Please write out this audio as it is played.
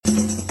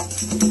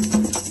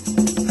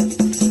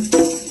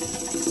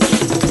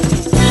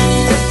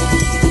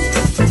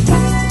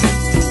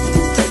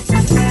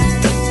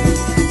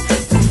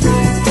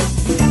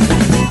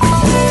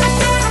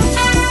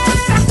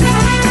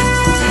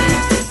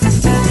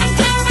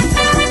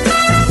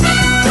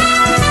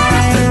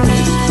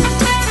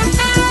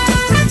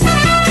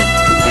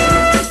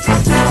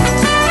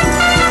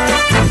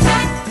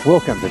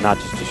Welcome to Not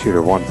Just a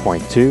Shooter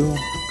 1.2.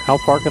 How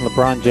far can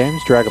LeBron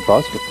James drag a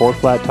bus with 4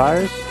 flat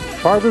tires?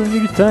 Farther than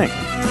you think.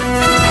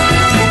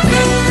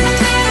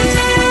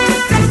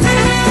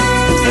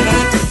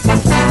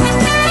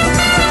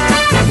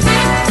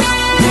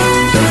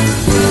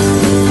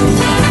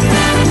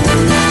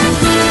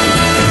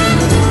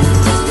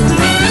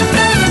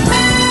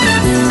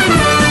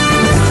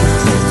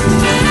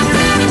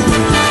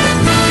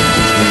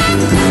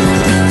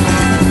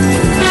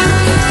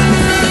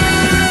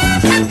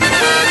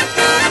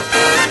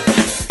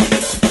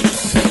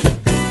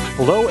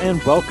 Hello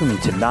and welcome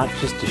to Not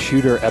Just a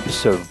Shooter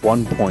episode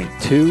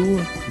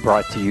 1.2,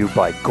 brought to you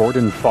by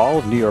Gordon Fall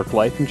of New York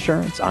Life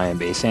Insurance. I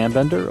am Ace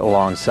Ambender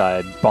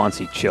alongside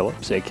Boncy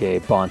Chillips, aka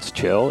Bonce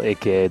Chill,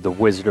 aka the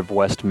Wizard of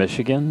West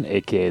Michigan,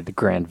 aka the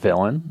Grand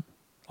Villain,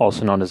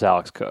 also known as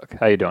Alex Cook.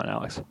 How you doing,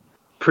 Alex?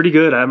 Pretty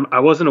good. I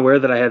wasn't aware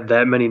that I had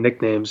that many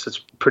nicknames. It's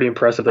pretty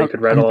impressive that you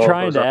could rattle all of those. I'm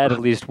trying to add at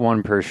least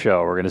one per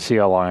show. We're going to see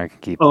how long I can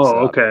keep this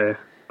up.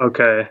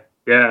 Okay.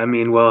 Yeah, I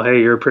mean, well,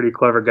 hey, you're a pretty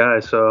clever guy,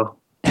 so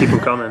keep them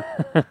coming.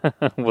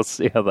 We'll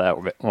see how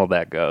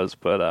that goes.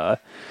 But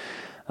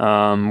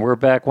we're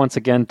back once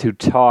again to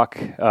talk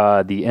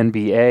the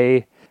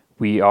NBA.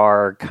 We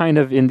are kind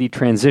of in the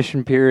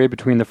transition period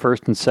between the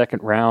first and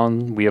second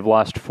round. We have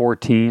lost 4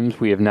 teams.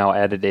 We have now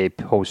added a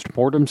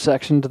post-mortem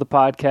section to the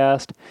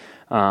podcast.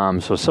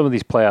 So some of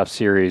these playoff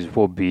series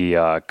we'll be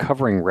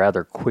covering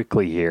rather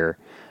quickly here.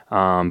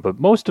 But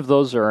most of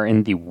those are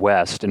in the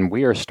West, and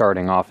we are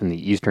starting off in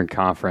the Eastern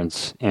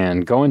Conference.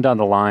 And going down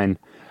the line,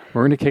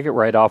 we're going to kick it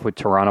right off with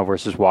Toronto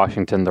versus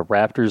Washington. The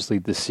Raptors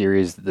lead the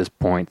series at this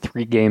point,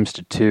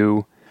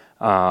 3-2.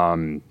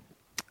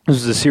 This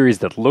is a series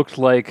that looked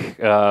like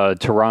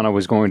Toronto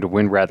was going to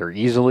win rather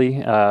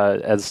easily.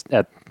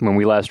 When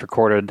we last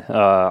recorded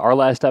our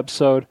last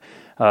episode,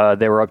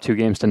 they were up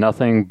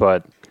 2-0,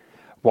 but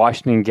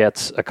Washington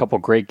gets a couple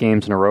great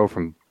games in a row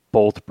from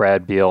both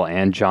Brad Beal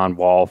and John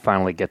Wall,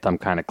 finally get them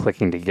kind of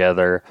clicking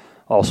together.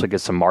 Also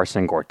get some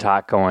Marcin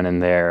Gortat going in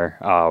there,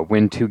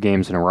 win 2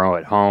 games in a row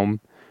at home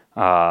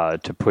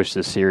to push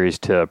the series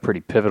to a pretty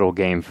pivotal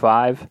Game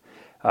 5.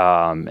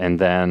 And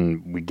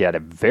then we get a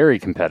very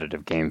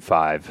competitive Game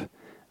 5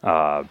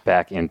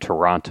 back in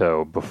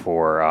Toronto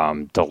before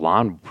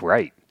DeLon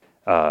Wright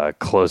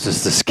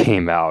closes this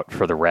game out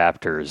for the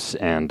Raptors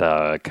and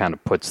kind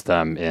of puts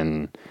them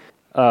in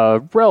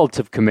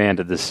relative command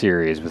of the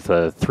series with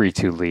a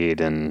 3-2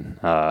 lead. And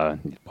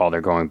while they're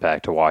going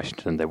back to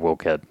Washington, they will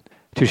get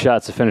 2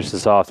 shots to finish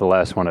this off, the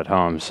last one at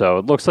home. So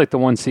it looks like the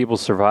 1 seed will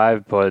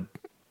survive, but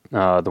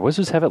the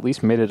Wizards have at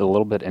least made it a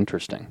little bit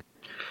interesting.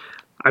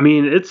 I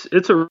mean,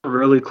 it's a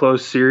really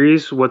close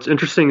series. What's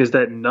interesting is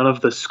that none of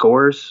the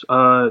scores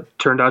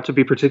turned out to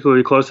be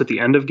particularly close at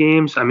the end of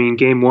games. I mean,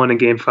 Game 1 and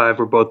Game 5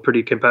 were both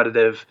pretty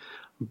competitive,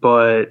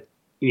 but,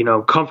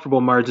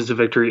 comfortable margins of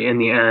victory in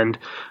the end.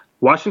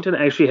 Washington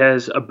actually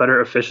has a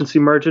better efficiency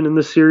margin in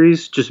this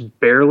series,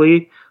 just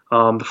barely.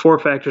 The 4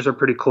 factors are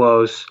pretty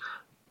close,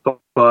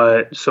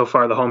 but so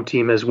far the home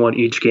team has won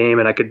each game,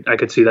 and I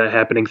could see that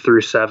happening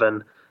through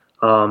 7.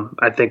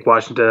 I think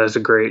Washington has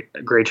a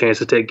great chance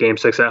to take Game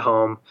 6 at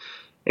home.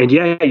 And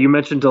yeah, you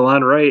mentioned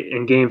DeLon Wright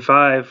in Game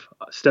 5,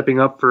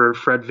 stepping up for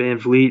Fred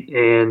VanVleet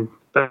and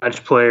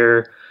bench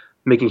player,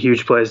 making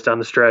huge plays down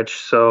the stretch.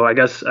 So I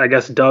guess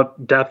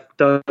depth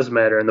does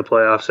matter in the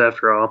playoffs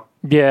after all.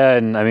 Yeah,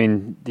 and I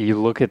mean, you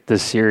look at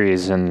this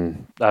series,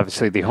 and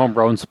obviously the home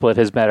road split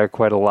has mattered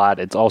quite a lot.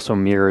 It's also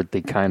mirrored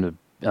the kind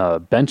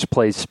of bench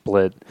play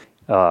split.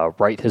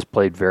 Wright has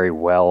played very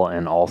well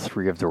in all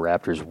 3 of the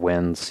Raptors'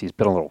 wins. He's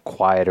been a little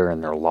quieter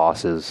in their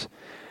losses.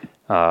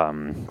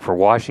 For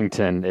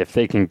Washington, if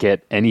they can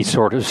get any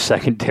sort of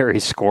secondary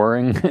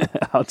scoring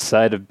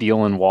outside of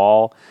Beal and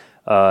Wall,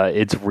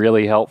 it's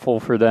really helpful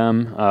for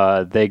them.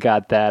 They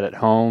got that at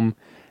home.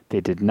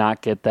 They did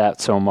not get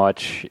that so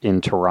much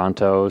in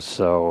Toronto.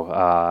 So,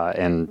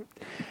 and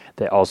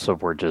they also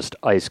were just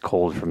ice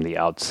cold from the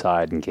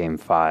outside in Game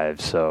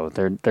 5. So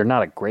they're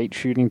not a great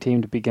shooting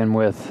team to begin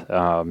with.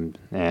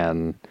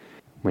 And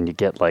when you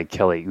get like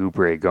Kelly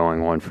Oubre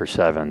going 1 for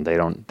 7, they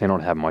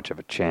don't have much of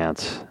a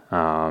chance.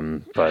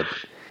 But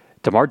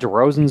DeMar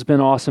DeRozan's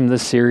been awesome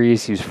this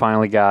series. He's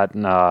finally got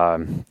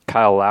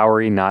Kyle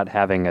Lowry not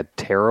having a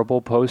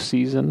terrible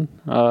postseason,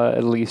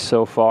 at least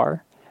so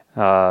far.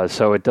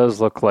 So it does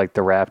look like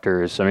the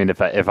Raptors. I mean,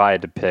 if I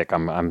had to pick,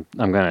 I'm going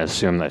to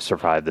assume they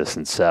survive this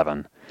in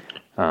 7.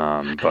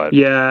 But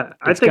yeah,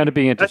 it's going to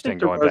be interesting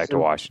going back to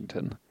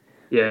Washington.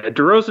 Yeah,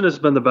 DeRozan has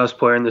been the best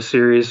player in the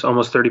series,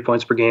 almost 30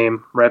 points per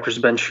game. Raptors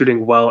have been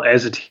shooting well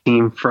as a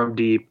team from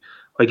deep.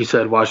 Like you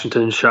said,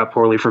 Washington shot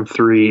poorly from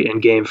 3 in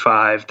Game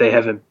 5. They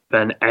haven't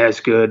been as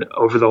good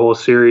over the whole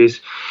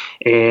series.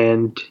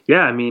 And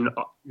yeah, I mean,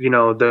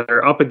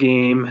 they're up a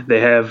game.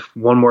 They have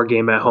 1 more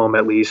game at home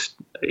at least,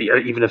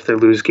 even if they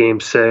lose Game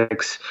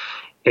 6.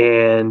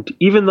 And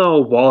even though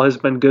Wall has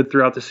been good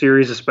throughout the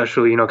series,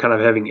 especially, kind of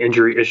having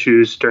injury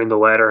issues during the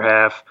latter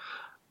half,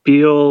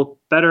 Beal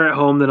better at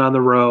home than on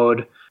the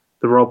road.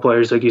 The role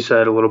players, like you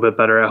said, a little bit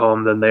better at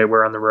home than they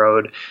were on the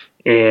road.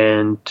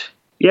 And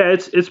Yeah,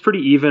 it's pretty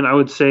even. I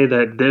would say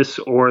that this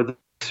or the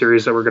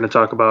series that we're going to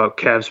talk about,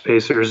 Cavs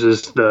Pacers,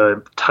 is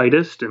the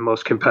tightest and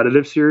most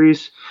competitive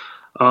series.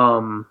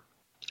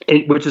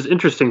 Which is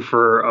interesting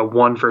for a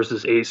 1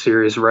 versus 8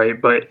 series,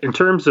 right? But in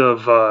terms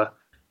of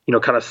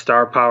kind of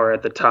star power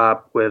at the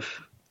top with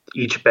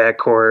each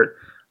backcourt,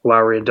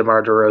 Lowry and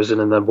DeMar DeRozan,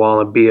 and then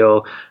Wall and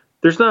Beal,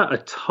 there's not a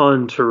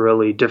ton to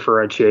really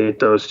differentiate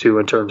those two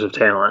in terms of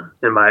talent,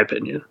 in my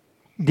opinion.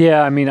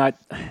 Yeah, I mean, I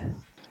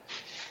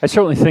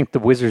certainly think the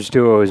Wizards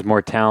duo is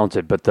more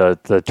talented, but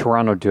the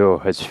Toronto duo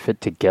has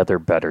fit together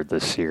better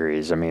this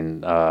series. I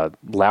mean,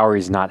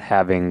 Lowry's not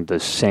having the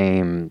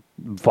same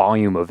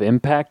volume of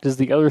impact as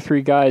the other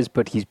three guys,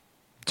 but he's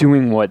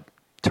doing what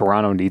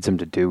Toronto needs him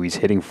to do. He's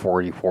hitting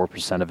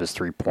 44% of his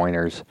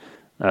three-pointers,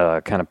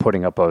 kind of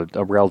putting up a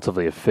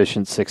relatively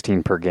efficient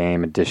 16 per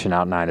game and dishing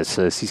out 9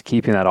 assists. He's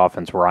keeping that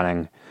offense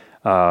running.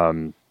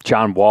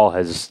 John Wall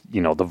has,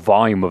 the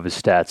volume of his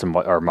stats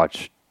are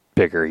much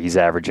bigger. He's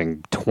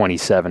averaging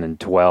 27 and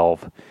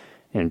 12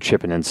 and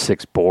chipping in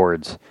 6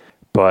 boards,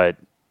 but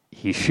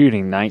he's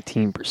shooting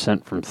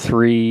 19% from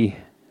 3.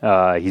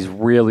 He's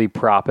really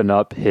propping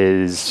up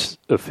his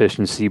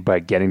efficiency by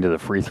getting to the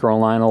free throw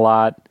line a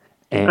lot.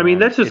 And I mean,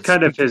 that's just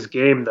kind of his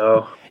game,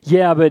 though.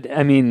 Yeah, but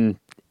I mean,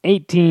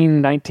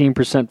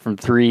 19% from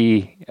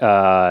 3,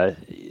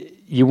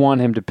 you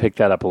want him to pick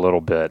that up a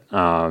little bit.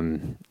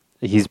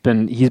 He's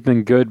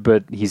been good,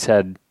 but he's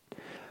had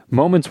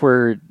moments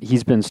where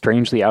he's been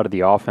strangely out of the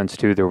offense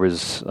too. There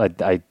was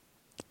I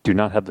do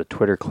not have the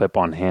Twitter clip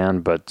on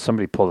hand, but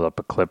somebody pulled up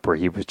a clip where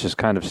he was just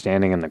kind of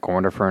standing in the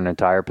corner for an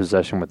entire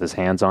possession with his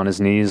hands on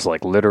his knees,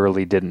 like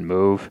literally didn't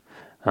move.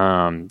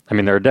 I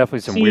mean, there are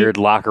definitely some weird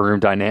locker room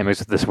dynamics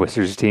with this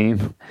Wizards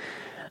team.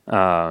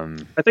 I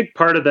think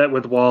part of that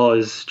with Wall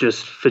is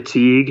just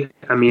fatigue.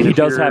 I mean, he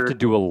does have to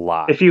do a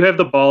lot. If you have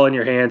the ball in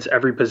your hands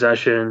every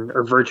possession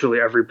or virtually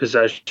every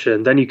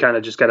possession, then you kind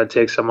of just got to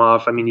take some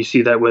off. I mean, you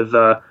see that with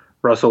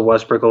Russell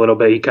Westbrook a little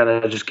bit. He kind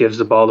of just gives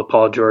the ball to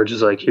Paul George.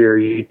 Is like, here,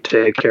 you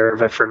take care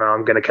of it for now.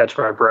 I'm going to catch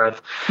my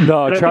breath.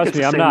 No, trust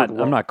me, I'm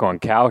not going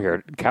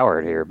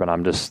coward here, but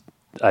I'm just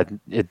that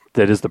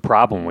is the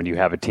problem when you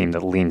have a team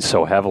that leans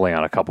so heavily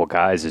on a couple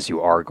guys, is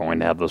you are going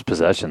to have those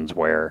possessions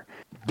where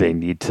they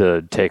need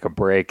to take a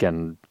break,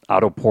 and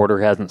Otto Porter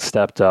hasn't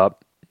stepped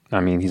up. I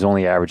mean, he's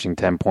only averaging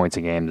 10 points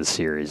a game this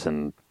series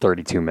in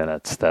 32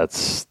 minutes.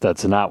 That's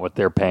not what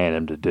they're paying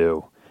him to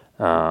do.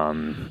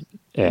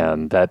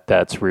 And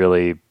that's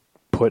really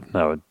putting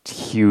a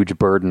huge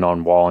burden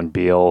on Wall and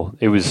Beal.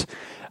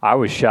 I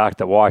was shocked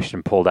that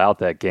Washington pulled out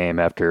that game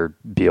after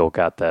Beal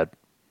got that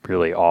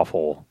really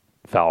awful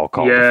foul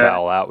call to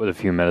foul out with a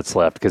few minutes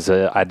left, because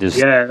I just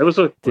it was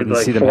didn't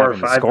see them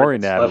having the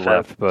scoring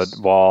left, but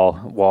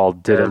Wall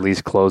did at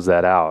least close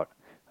that out.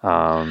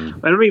 I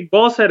mean,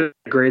 Wall's had a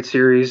great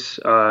series.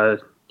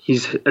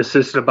 He's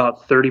assisted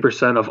about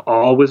 30% of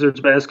all Wizards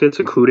baskets,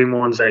 including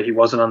ones that he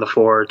wasn't on the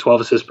floor.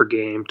 12 assists per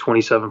game,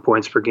 27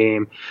 points per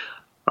game.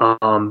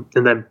 And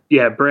then,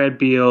 Brad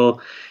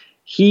Beal,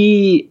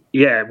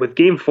 with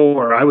Game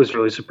 4, I was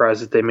really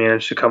surprised that they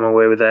managed to come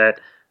away with that.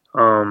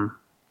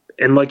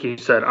 And like you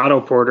said, Otto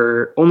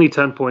Porter, only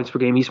 10 points per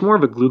game. He's more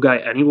of a glue guy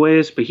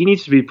anyways, but he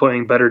needs to be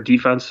playing better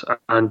defense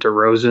on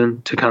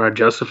DeRozan to kind of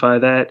justify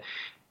that.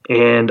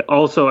 And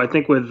also, I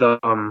think with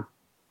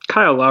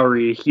Kyle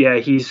Lowry,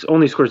 he's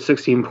only scored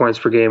 16 points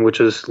per game, which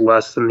is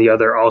less than the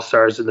other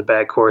All-Stars in the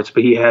backcourts,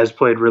 but he has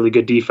played really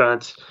good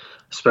defense,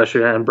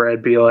 especially on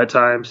Brad Beal at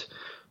times.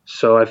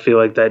 So I feel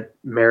like that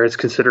merits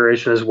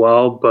consideration as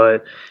well.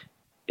 But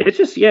it's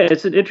just,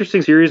 it's an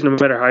interesting series no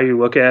matter how you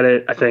look at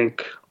it. I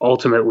think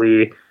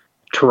ultimately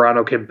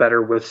Toronto can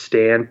better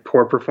withstand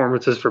poor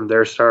performances from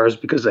their stars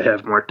because they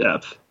have more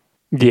depth.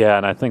 Yeah,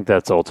 and I think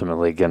that's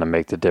ultimately going to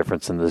make the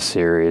difference in this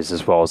series,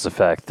 as well as the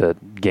fact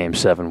that Game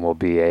 7 will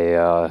be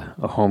a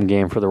home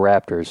game for the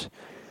Raptors.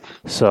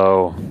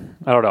 So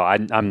I don't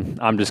know.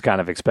 I'm just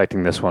kind of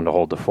expecting this one to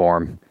hold the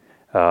form.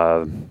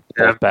 Both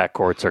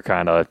backcourts are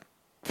kind of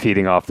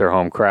feeding off their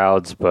home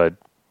crowds, but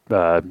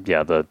the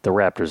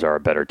Raptors are a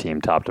better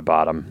team top to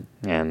bottom.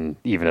 And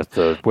even if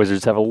the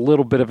Wizards have a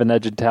little bit of an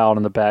edge of talent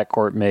in the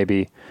backcourt,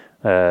 maybe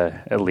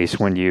at least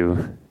when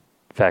you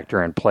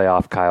factor in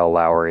playoff Kyle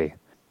Lowry,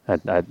 I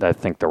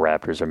think the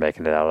Raptors are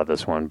making it out of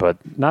this one, but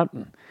not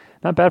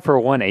bad for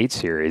a 1-8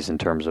 series in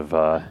terms of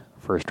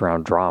first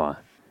round drama.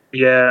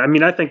 Yeah, I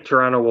mean, I think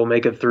Toronto will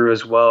make it through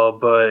as well,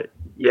 but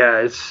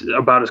it's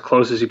about as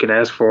close as you can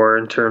ask for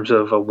in terms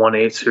of a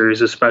 1-8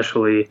 series,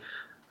 especially.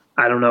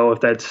 I don't know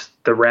if that's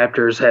the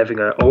Raptors having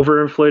an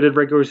overinflated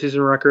regular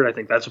season record. I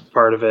think that's a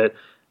part of it.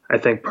 I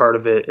think part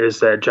of it is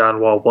that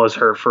John Wall was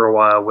hurt for a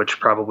while, which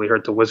probably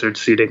hurt the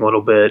Wizards seeding a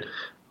little bit,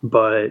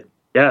 but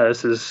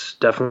this is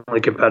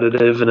definitely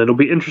competitive, and it'll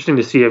be interesting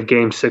to see if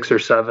Game 6 or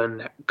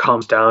 7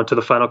 comes down to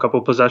the final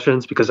couple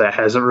possessions, because that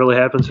hasn't really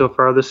happened so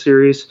far this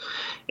series.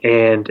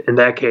 And in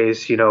that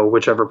case,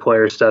 whichever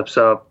player steps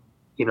up,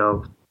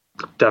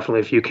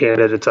 definitely a few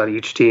candidates on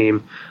each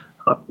team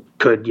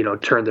could,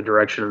 turn the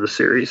direction of the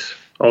series,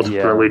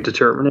 ultimately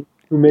determining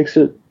who makes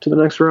it to the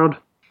next round.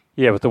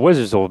 Yeah, but the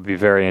Wizards will be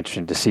very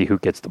interesting to see who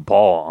gets the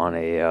ball on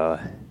a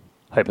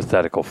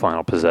hypothetical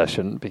final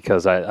possession,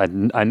 because I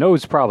know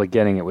who's probably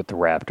getting it with the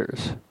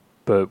Raptors,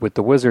 but with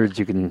the Wizards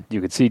you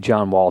could see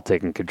John Wall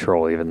taking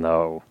control, even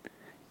though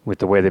with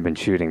the way they've been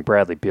shooting,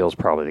 Bradley Beal's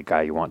probably the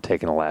guy you want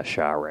taking the last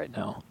shot right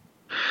now.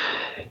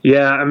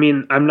 Yeah, I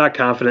mean, I'm not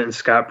confident in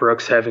Scott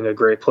Brooks having a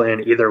great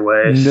plan either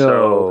way. No.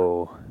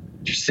 So,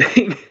 just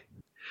saying.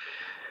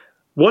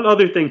 One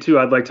other thing, too,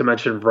 I'd like to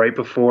mention right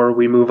before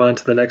we move on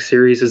to the next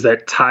series is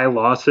that Ty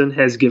Lawson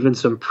has given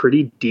some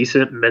pretty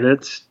decent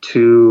minutes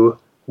to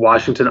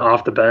Washington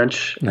off the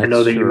bench. That's I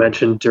know that true. You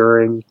mentioned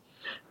during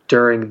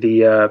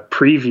the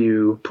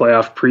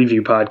playoff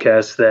preview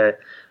podcast that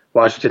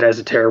Washington has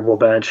a terrible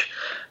bench.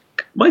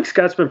 Mike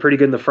Scott's been pretty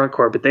good in the front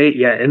court, but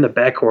in the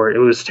backcourt, it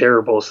was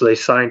terrible. So they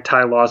signed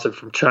Ty Lawson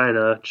from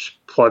China,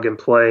 just plug and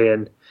play,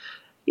 and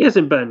he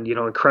hasn't been,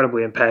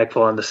 incredibly impactful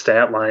on the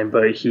stat line,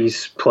 but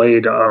he's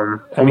played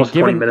almost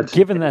 20 minutes.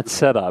 Given that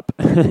setup,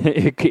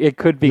 it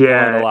could be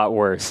going a lot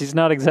worse. He's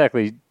not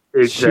exactly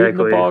shooting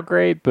the ball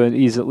great, but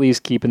he's at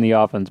least keeping the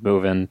offense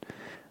moving,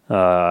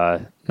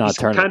 not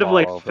turning the ball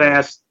over.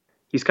 Fast.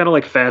 He's kind of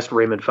like fast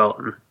Raymond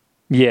Felton.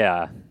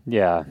 Yeah.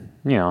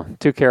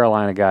 Two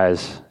Carolina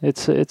guys.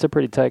 It's a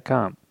pretty tight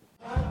comp.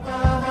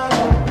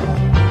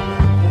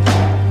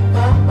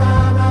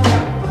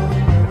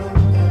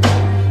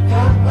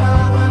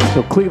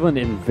 So Cleveland,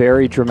 in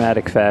very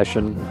dramatic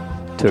fashion,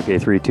 took a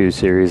 3-2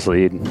 series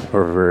lead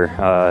over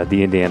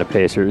the Indiana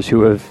Pacers,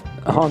 who have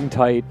hung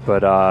tight,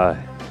 but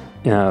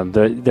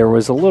there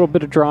was a little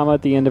bit of drama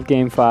at the end of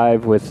Game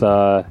 5 with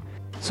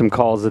some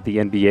calls that the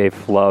NBA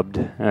flubbed,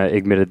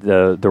 admitted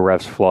the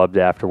refs flubbed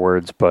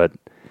afterwards, but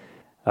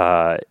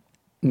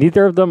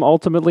neither of them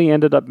ultimately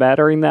ended up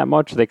mattering that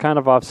much. They kind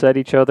of offset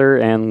each other,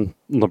 and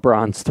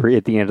LeBron's three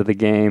at the end of the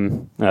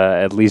game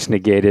at least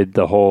negated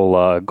the whole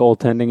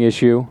goaltending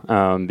issue,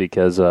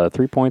 because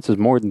 3 points is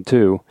more than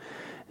two,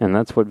 and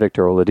that's what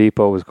Victor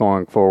Oladipo was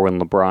going for when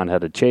LeBron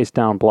had a chase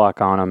down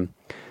block on him.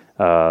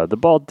 The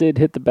ball did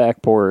hit the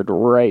backboard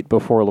right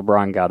before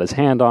LeBron got his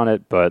hand on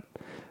it, but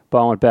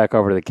ball went back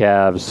over to the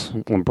Cavs.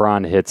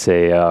 LeBron hits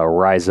a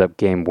rise-up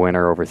game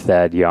winner over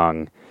Thad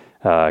Young.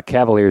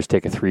 Cavaliers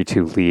take a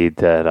 3-2 lead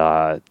that,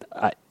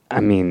 I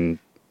mean,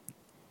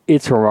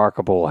 it's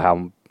remarkable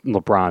how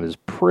LeBron is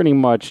pretty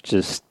much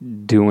just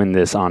doing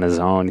this on his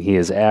own. He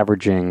is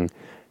averaging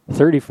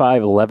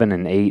 35, 11,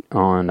 and 8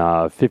 on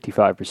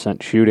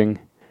 55% shooting.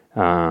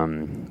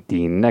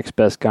 The next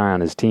best guy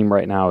on his team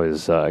right now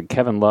is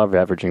Kevin Love,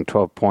 averaging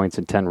 12 points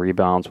and 10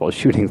 rebounds while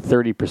shooting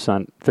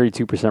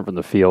 32% from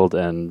the field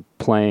and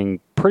playing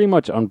pretty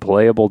much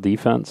unplayable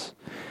defense.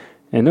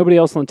 And nobody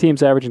else on the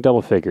team's averaging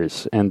double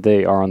figures, and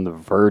they are on the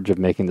verge of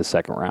making the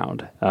second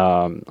round.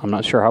 I'm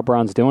not sure how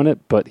Bron's doing it,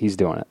 but he's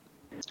doing it.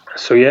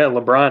 So yeah,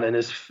 LeBron in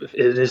his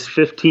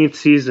 15th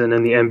season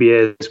in the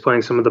NBA is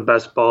playing some of the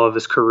best ball of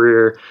his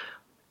career.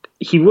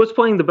 He was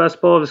playing the best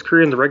ball of his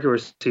career in the regular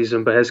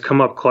season, but has come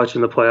up clutch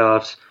in the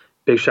playoffs.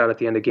 Big shot at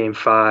the end of Game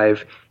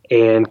 5.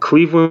 And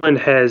Cleveland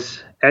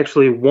has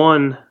actually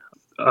won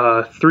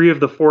 3 of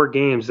the 4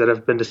 games that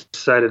have been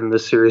decided in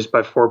this series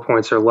by 4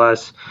 points or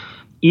less.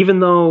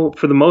 Even though,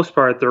 for the most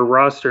part, their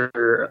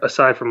roster,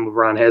 aside from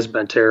LeBron, has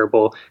been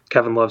terrible.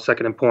 Kevin Love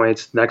second in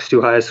points. Next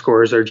 2 highest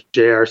scorers are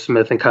J.R.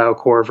 Smith and Kyle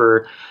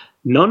Korver.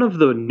 None of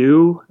the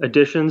new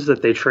additions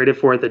that they traded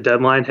for at the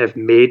deadline have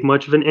made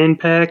much of an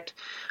impact.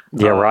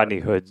 Yeah, Rodney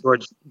Hood's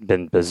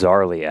been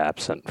bizarrely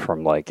absent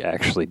from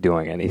actually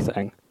doing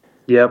anything.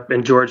 Yep,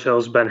 and George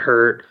Hill's been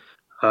hurt.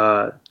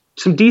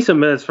 Some decent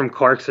minutes from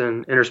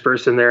Clarkson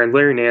interspersed in there, and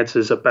Larry Nance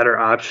is a better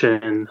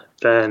option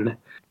than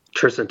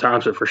Tristan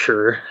Thompson for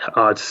sure,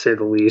 to say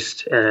the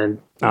least. And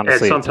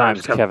honestly,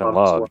 sometimes Kevin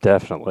Love,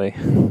 definitely.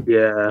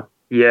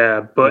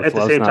 Yeah, but at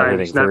the same time,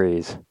 he's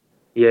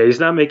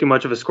not making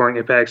much of a scoring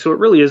impact. So it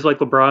really is like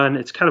LeBron.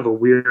 It's kind of a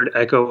weird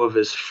echo of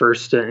his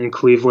first stint in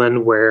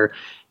Cleveland, where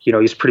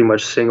he's pretty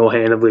much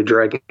single-handedly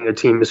dragging a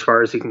team as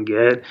far as he can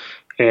get.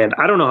 And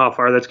I don't know how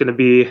far that's going to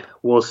be.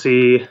 We'll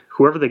see.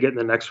 Whoever they get in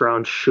the next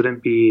round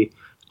shouldn't be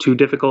too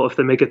difficult if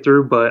they make it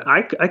through. But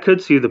I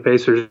could see the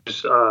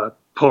Pacers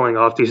pulling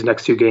off these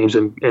next 2 games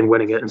and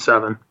winning it in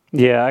 7.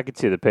 Yeah, I could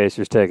see the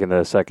Pacers taking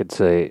the second.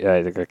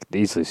 I think I could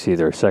easily see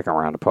their second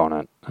round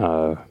opponent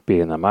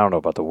beating them. I don't know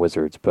about the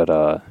Wizards, but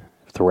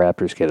if the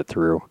Raptors get it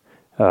through,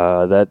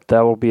 that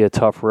will be a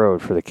tough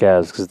road for the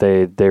Cavs, because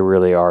they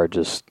really are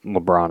just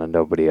LeBron and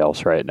nobody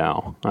else right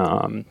now.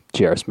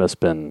 J.R. Smith's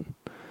been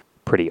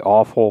pretty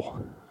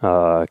awful.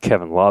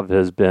 Kevin Love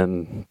has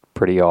been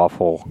pretty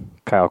awful.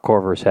 Kyle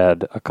Korver's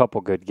had a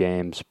couple good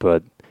games,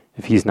 but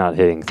if he's not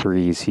hitting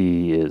threes,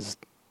 he is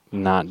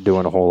not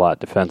doing a whole lot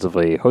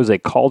defensively. Jose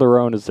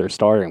Calderon is their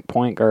starting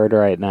point guard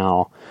right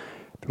now.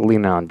 They're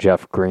leaning on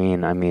Jeff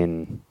Green. I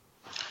mean,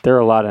 there are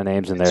a lot of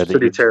names in there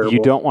that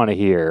you don't want to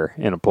hear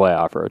in a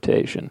playoff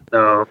rotation.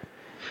 No.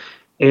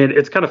 And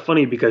it's kind of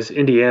funny because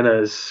Indiana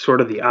is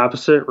sort of the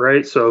opposite,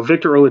 right? So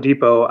Victor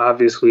Oladipo,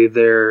 obviously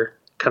their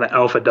kind of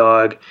alpha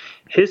dog,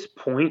 his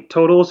point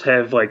totals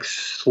have like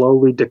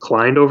slowly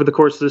declined over the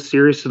course of the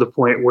series to the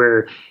point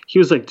where he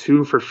was like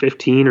 2 for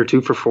 15 or 2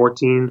 for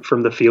 14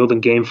 from the field in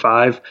game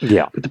 5.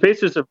 Yeah. But the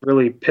Pacers have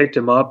really picked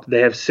him up. They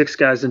have 6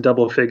 guys in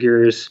double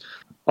figures,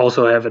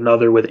 also have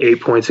another with 8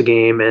 points a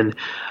game. And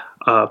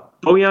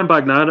Bojan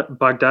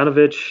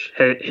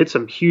Bogdanovic hit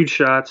some huge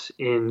shots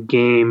in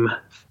game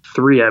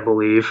 3, I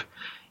believe.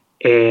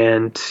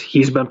 And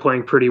he's been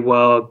playing pretty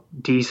well,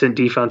 decent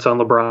defense on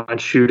LeBron,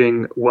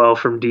 shooting well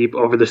from deep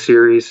over the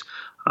series.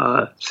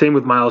 Same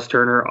with Miles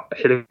Turner,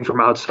 hitting from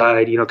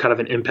outside, kind of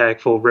an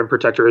impactful rim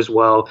protector as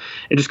well.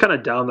 And just kind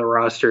of down the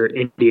roster,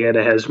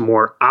 Indiana has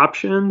more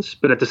options,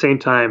 but at the same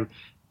time,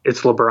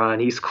 it's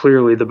LeBron. He's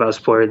clearly the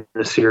best player in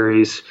the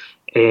series,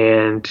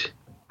 and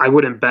I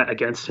wouldn't bet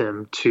against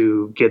him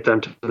to get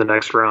them to the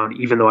next round,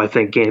 even though I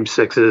think game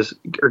 6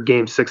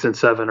 and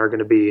 7 are going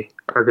to be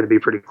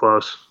pretty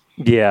close.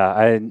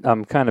 Yeah,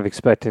 I'm kind of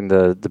expecting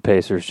the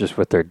Pacers, just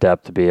with their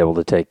depth, to be able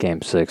to take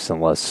Game 6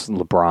 unless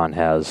LeBron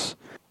has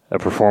a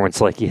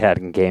performance like he had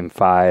in Game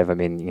 5. I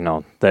mean,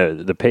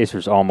 the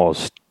Pacers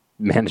almost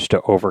managed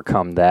to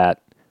overcome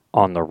that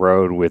on the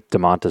road with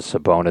Domantas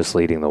Sabonis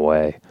leading the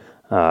way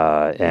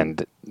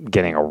and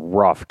getting a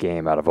rough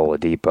game out of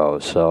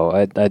Oladipo. So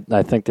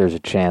I think there's a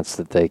chance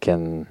that they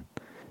can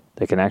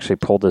actually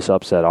pull this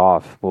upset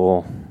off.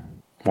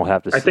 We'll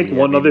have to see. I think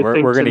other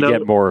thing we're going to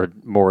get more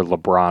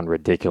LeBron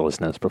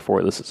ridiculousness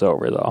before this is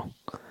over, though.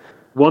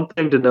 One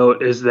thing to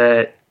note is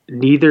that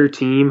neither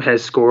team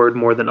has scored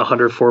more than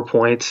 104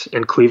 points,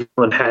 and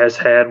Cleveland has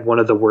had one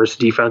of the worst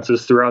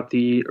defenses throughout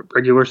the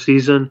regular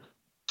season.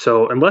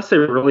 So unless they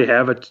really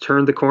have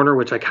turned the corner,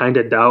 which I kind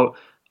of doubt,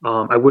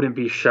 I wouldn't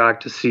be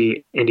shocked to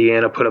see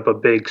Indiana put up a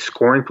big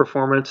scoring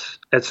performance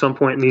at some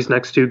point in these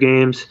next 2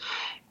 games.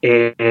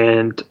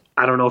 And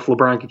I don't know if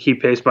LeBron can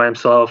keep pace by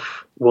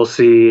himself. We'll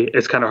see.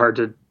 It's kind of hard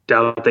to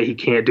doubt that he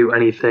can't do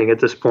anything at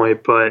this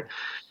point, but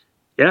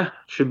yeah,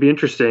 should be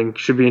interesting.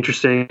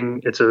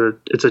 It's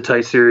a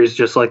tight series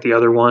just like the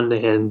other one,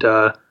 and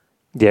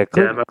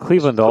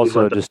Cleveland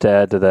also, just to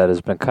add to that,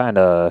 has been kind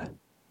of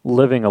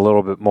living a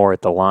little bit more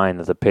at the line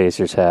that the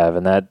Pacers have,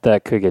 and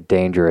that could get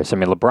dangerous. I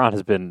mean, LeBron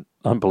has been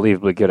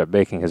unbelievably good at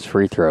making his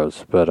free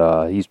throws,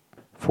 but he's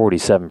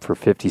 47 for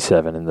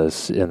 57 in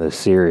this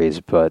series,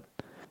 but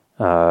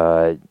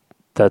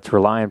that's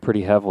relying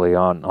pretty heavily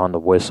on the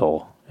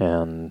whistle,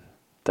 and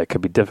that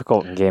could be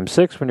difficult in Game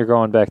 6 when you're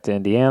going back to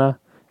Indiana,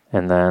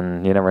 and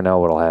then you never know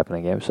what'll happen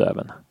in Game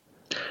 7.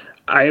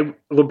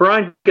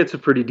 LeBron gets a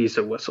pretty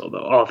decent whistle, though,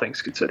 all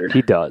things considered.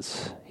 He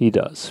does,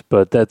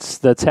 but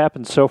that's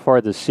happened so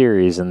far this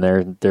series, and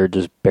they're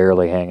just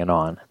barely hanging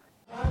on.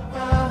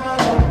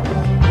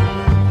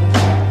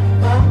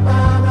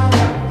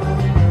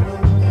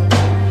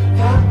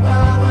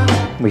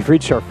 We've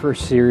reached our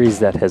first series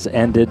that has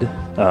ended.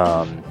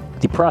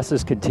 The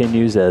process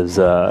continues as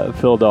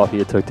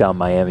Philadelphia took down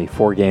Miami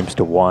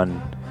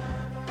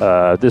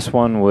 4-1. This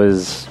one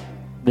was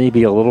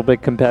maybe a little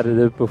bit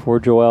competitive before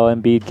Joel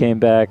Embiid came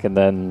back, and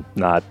then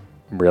not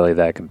really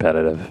that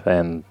competitive.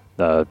 And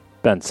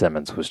Ben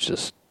Simmons was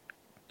just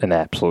an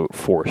absolute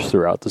force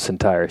throughout this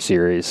entire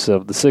series. So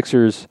the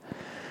Sixers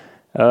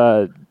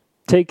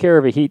take care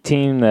of a Heat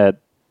team that,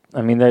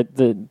 I mean,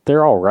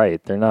 they're all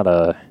right. They're not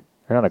a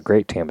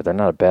great team, but they're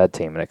not a bad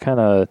team.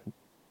 And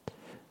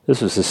this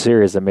was a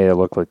series that made it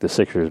look like the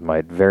Sixers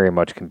might very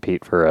much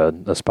compete for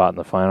a spot in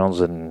the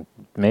finals and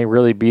may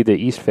really be the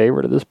East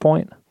favorite at this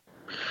point.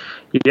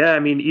 Yeah, I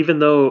mean, even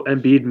though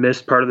Embiid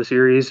missed part of the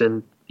series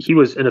and he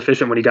was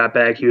inefficient when he got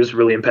back, he was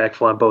really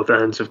impactful on both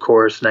ends, of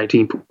course,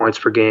 19 points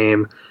per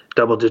game,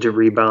 double-digit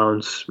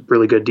rebounds,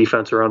 really good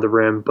defense around the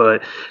rim,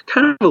 but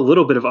kind of a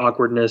little bit of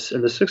awkwardness,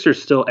 and the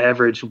Sixers still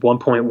averaged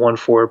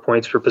 1.14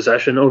 points per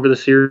possession over the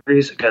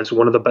series against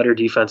one of the better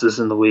defenses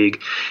in the league,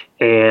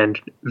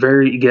 and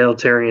very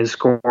egalitarian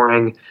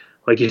scoring.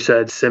 Like you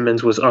said,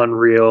 Simmons was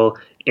unreal,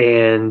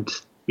 and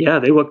yeah,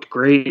 they looked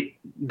great.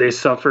 They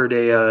suffered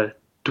a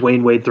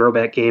Dwayne Wade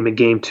throwback game in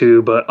Game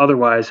 2, but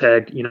otherwise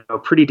had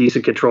pretty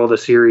decent control of the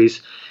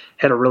series.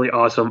 Had a really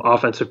awesome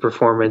offensive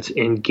performance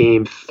in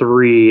Game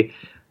 3.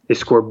 They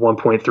scored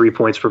 1.3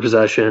 points per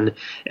possession,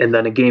 and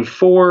then in Game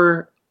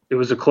 4, it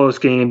was a close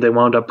game. They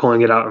wound up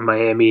pulling it out in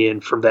Miami,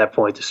 and from that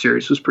point, the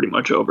series was pretty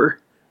much over.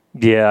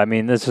 Yeah, I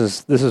mean, this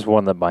is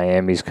one that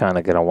Miami's kind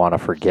of going to want to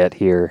forget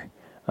here.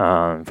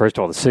 First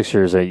of all, the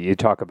Sixers. You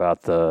talk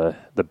about the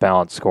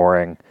balanced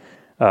scoring.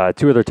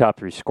 2 of their top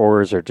 3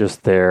 scorers are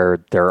just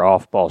their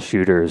off-ball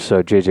shooters.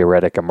 So J.J.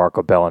 Redick and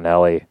Marco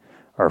Bellinelli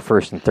are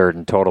first and third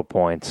in total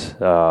points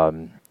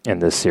in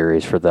this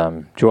series for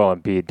them. Joel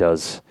Embiid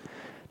does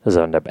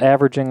end up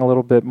averaging a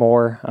little bit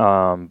more,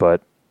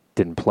 but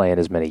didn't play in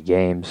as many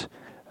games.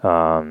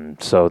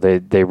 So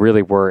they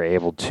really were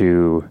able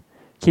to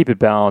keep it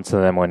balanced.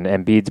 And then when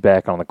Embiid's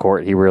back on the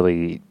court, he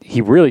really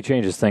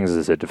changes things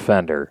as a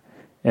defender.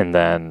 And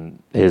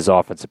then his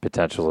offensive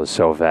potential is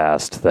so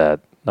vast that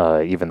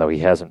even though he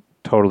hasn't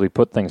totally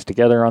put things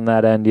together on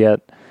that end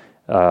yet,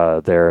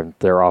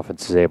 their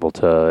offense is able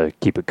to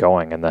keep it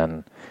going. And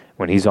then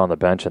when he's on the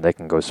bench and they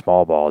can go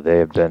small ball, they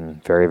have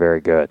been very,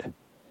 very good.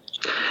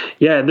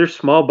 Yeah, and their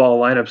small ball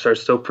lineups are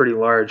still pretty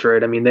large,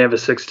 right? I mean, they have a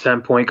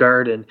 6'10" point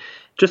guard, and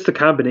just the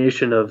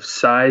combination of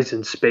size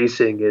and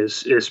spacing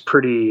is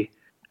pretty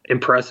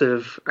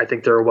impressive. I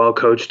think they're a well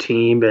coached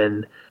team,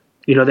 and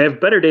they have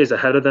better days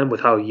ahead of them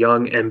with how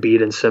young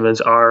Embiid and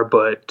Simmons are,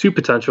 but two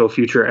potential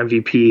future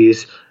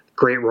MVPs,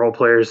 great role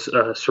players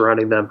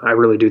surrounding them. I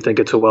really do think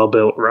it's a well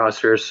built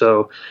roster.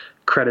 So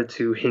credit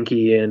to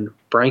Hinkie and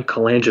Brian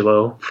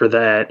Colangelo for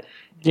that.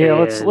 Yeah,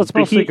 let's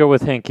mostly go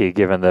with Hinkie,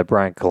 given that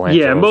Brian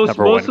Colangelo's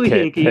number one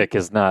pick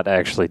is not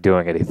actually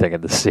doing anything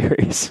in the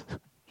series.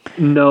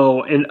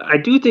 No, and I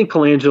do think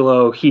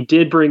Colangelo, he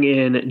did bring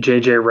in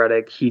J.J.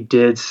 Redick. He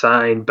did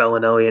sign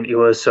Bellinelli and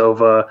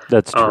Ilyasova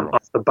That's true.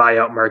 Off the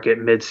buyout market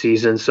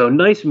midseason. So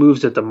nice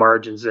moves at the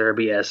margins there.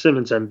 But yeah,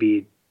 Simmons,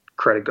 Embiid,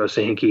 credit goes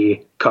to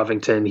Hinkie.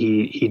 Covington,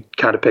 he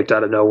kind of picked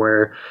out of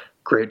nowhere.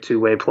 Great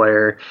two-way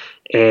player.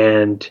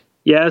 And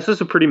yeah, this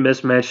is a pretty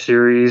mismatched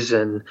series,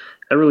 and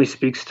that really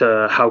speaks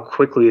to how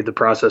quickly the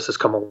process has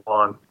come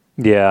along.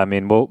 Yeah, I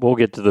mean, we'll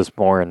get to this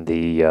more in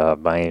the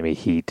Miami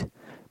Heat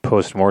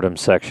post-mortem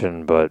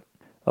section, but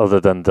other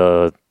than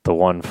the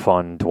one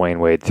fun Dwayne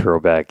Wade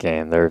throwback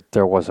game,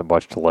 there wasn't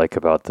much to like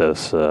about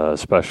this,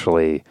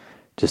 especially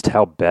just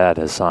how bad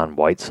Hassan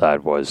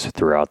Whiteside was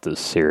throughout this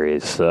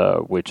series,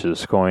 which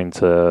is going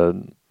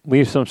to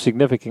leave some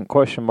significant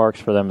question marks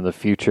for them in the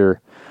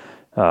future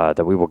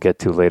that we will get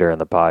to later in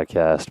the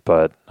podcast.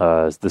 But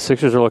the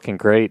Sixers are looking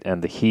great,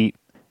 and the Heat,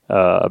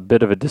 a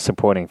bit of a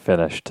disappointing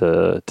finish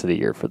to the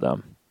year for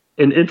them.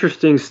 An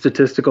interesting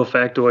statistical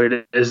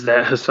factoid is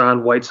that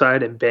Hassan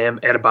Whiteside and Bam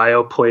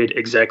Adebayo played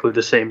exactly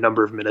the same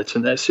number of minutes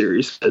in that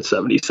series at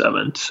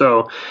 77.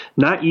 So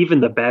not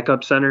even the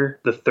backup center,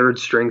 the third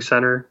string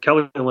center.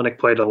 Kelly Olynyk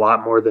played a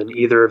lot more than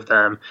either of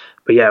them.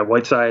 But yeah,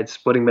 Whiteside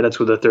splitting minutes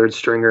with a third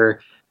stringer,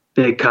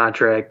 big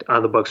contract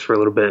on the books for a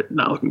little bit,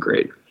 not looking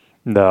great.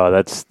 No,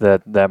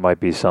 that might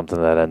be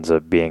something that ends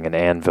up being an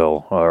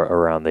anvil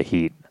around the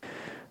Heat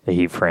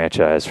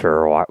franchise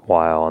for a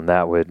while, and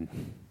that'd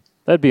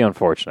be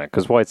unfortunate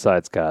because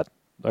Whiteside's got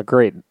a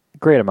great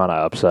amount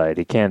of upside.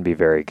 He can be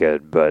very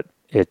good, but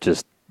it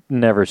just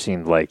never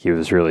seemed like he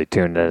was really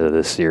tuned into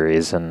this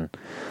series, and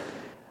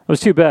it was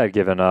too bad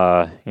given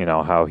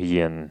how he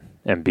and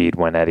Embiid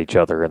went at each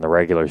other in the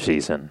regular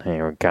season. And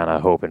you were kind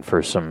of hoping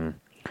for some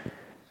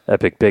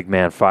epic big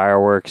man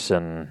fireworks,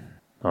 and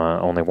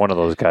only one of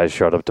those guys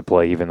showed up to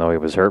play, even though he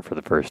was hurt for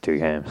the first two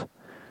games.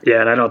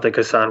 Yeah, and I don't think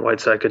Hassan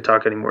Whiteside could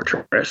talk any more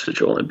trash to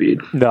Joel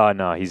Embiid.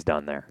 No, he's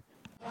done there.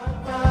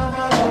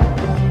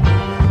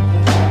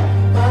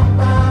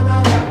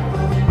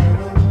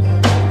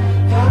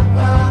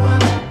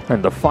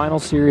 And the final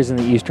series in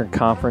the Eastern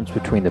Conference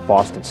between the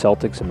Boston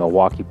Celtics and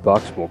Milwaukee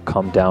Bucks will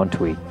come down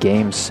to a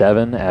Game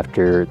 7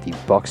 after the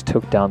Bucks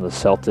took down the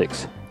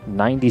Celtics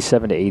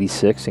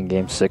 97-86 in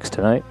Game 6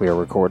 tonight. We are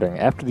recording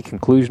after the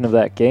conclusion of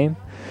that game.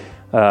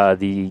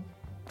 The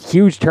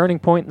huge turning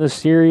point in this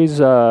series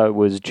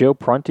was Joe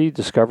Prunty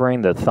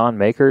discovering that Thon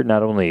Maker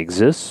not only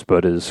exists,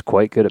 but is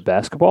quite good at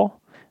basketball.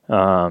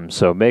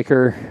 So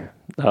Maker,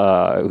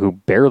 who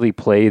barely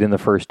played in the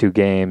first two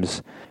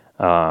games,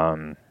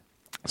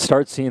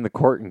 starts seeing the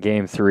court in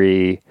Game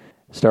 3,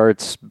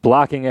 starts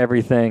blocking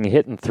everything,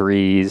 hitting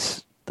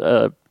threes,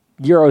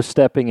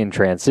 Euro-stepping in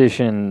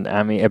transition.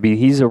 I mean,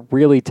 he's a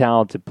really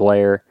talented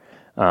player.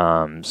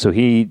 So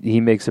he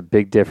makes a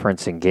big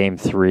difference in Game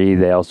 3.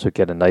 They also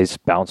get a nice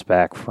bounce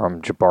back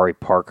from Jabari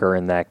Parker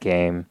in that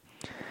game.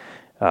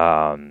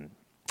 And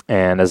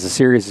as the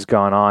series has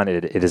gone on,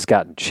 it has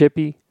gotten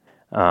chippy.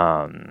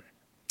 And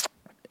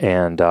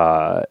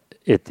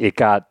it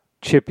got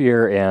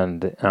chippier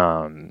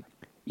and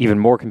even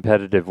more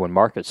competitive when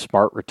Marcus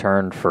Smart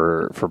returned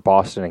for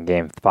Boston in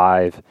Game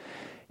 5.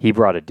 He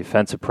brought a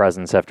defensive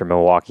presence after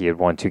Milwaukee had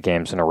won 2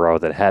 games in a row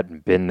that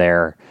hadn't been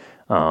there,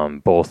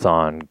 both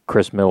on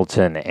Chris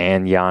Middleton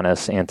and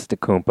Giannis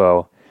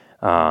Antetokounmpo.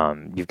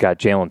 You've got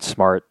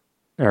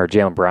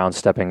Jaylen Brown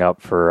stepping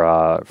up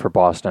for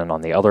Boston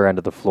on the other end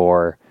of the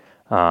floor.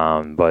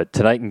 But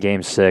tonight in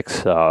Game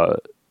 6,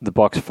 the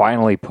Bucks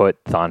finally put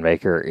Thon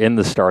Maker in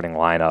the starting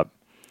lineup.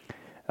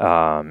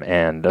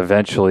 And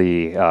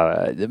eventually,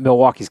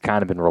 Milwaukee's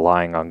kind of been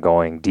relying on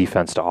going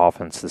defense to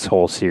offense this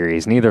whole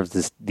series. Neither of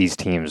these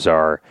teams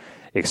are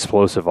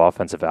explosive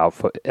offensive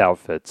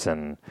outfits,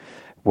 and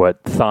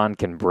what Thon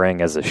can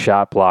bring as a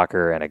shot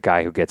blocker and a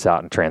guy who gets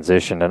out in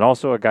transition, and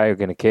also a guy who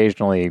can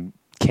occasionally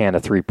can a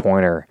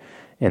three-pointer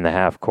in the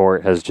half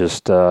court, has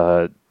just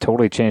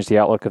totally changed the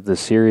outlook of this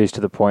series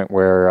to the point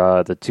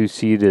where the 2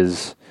 seed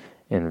is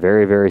in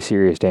very, very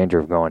serious danger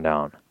of going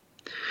down.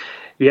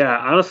 Yeah,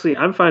 honestly,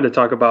 I'm fine to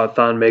talk about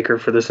Thon Maker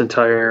for this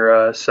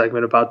entire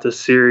segment about this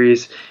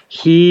series.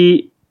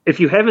 If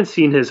you haven't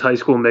seen his high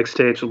school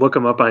mixtapes, look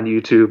him up on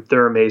YouTube.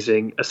 They're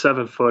amazing. A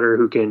 7-footer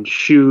who can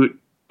shoot,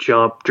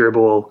 jump,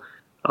 dribble.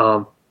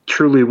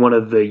 Truly one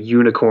of the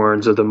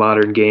unicorns of the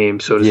modern game,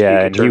 so to speak.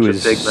 Yeah, and he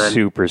was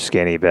super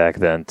skinny back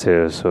then,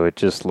 too, so it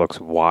just looks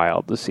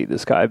wild to see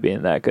this guy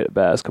being that good at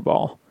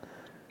basketball.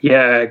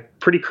 Yeah,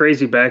 pretty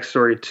crazy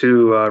backstory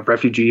too.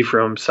 Refugee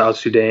from South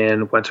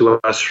Sudan, went to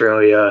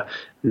Australia,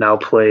 now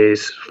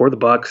plays for the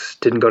Bucks,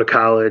 didn't go to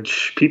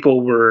college.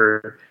 People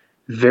were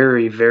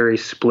very, very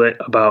split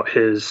about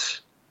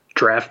his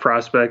draft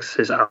prospects,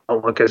 his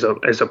outlook as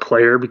a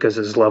player, because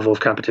his level of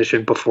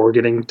competition before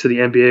getting to the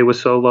NBA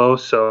was so low.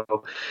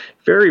 So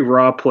very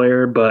raw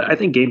player, but I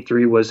think game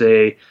 3 was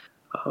a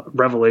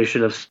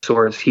revelation of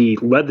sorts. He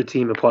led the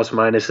team in plus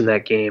minus in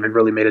that game and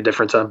really made a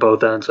difference on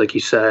both ends, like you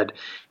said.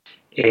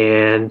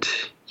 And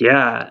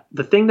yeah,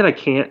 the thing that I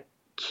can't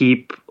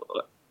keep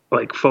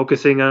like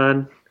focusing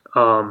on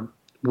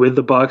with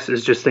the Bucks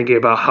is just thinking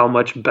about how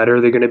much better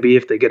they're going to be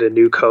if they get a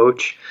new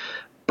coach.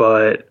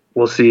 But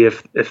we'll see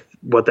if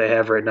what they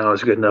have right now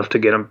is good enough to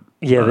get them.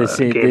 Yeah, they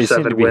seem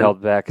to be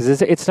held back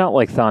because it's not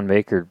like Thon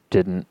Maker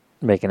didn't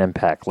make an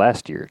impact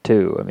last year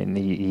too. I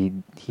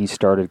mean, he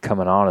started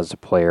coming on as a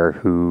player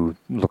who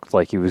looked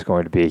like he was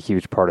going to be a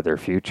huge part of their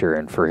future,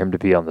 and for him to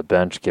be on the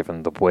bench,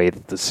 given the way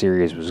that the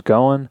series was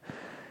going,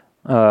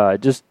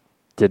 just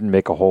didn't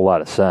make a whole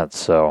lot of sense.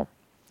 So,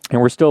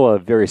 and we're still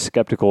very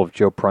skeptical of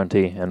Joe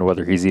Prunty and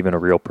whether he's even a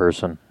real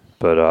person,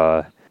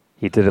 but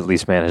he did at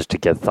least manage to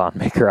get Thon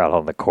Maker out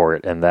on the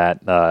court, and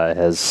that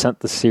has sent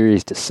the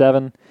series to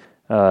 7.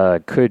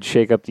 Could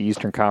shake up the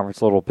Eastern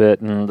Conference a little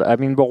bit. And, I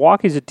mean,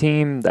 Milwaukee's a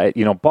team that,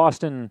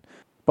 Boston,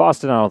 I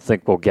don't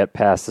think will get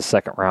past the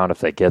second round if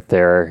they get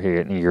there.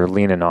 You're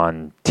leaning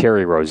on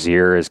Terry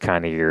Rozier as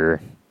kind of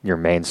your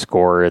main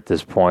scorer at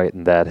this point,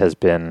 and that has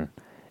been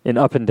an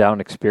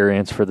up-and-down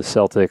experience for the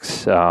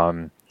Celtics.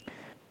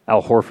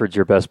 Al Horford's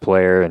your best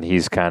player, and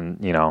he's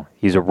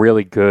he's a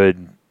really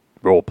good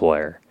role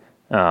player.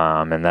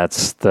 And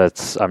that's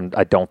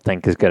I don't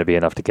think is going to be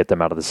enough to get them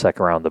out of the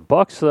second round. The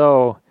Bucks,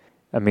 though,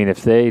 I mean,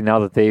 now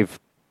that they've,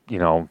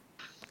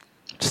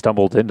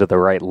 stumbled into the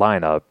right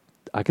lineup,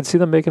 I can see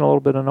them making a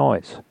little bit of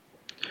noise.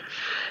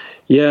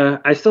 Yeah,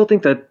 I still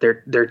think that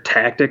their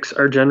tactics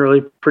are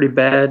generally pretty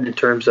bad in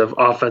terms of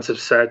offensive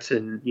sets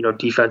and,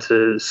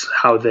 defenses,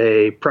 how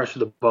they pressure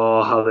the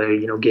ball, how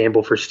they,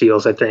 gamble for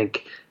steals, I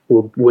think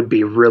would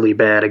be really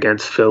bad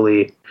against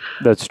Philly.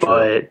 That's true.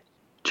 But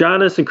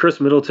Giannis and Chris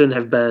Middleton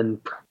have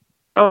been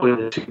probably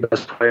the two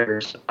best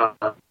players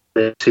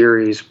the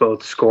series,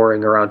 both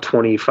scoring around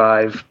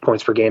 25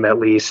 points per game at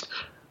least,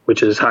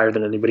 which is higher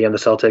than anybody on the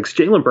Celtics.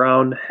 Jaylen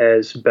Brown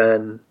has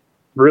been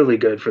really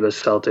good for the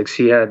Celtics.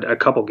 He had a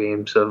couple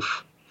games of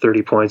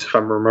 30 points, if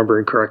I'm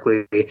remembering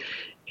correctly.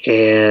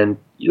 And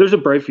there's a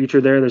bright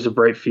future there. There's a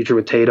bright future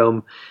with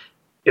Tatum.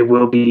 It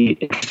will be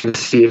interesting to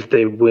see if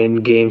they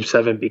win Game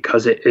 7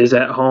 because it is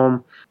at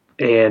home.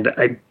 And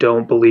I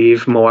don't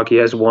believe Milwaukee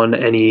has won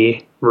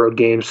any road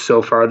games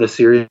so far this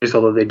series,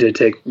 although they did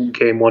take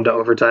Game 1 to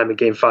overtime, and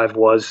Game 5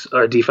 was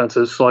a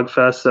defensive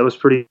slugfest that was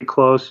pretty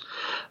close.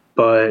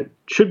 But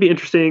should be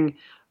interesting.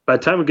 By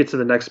the time we get to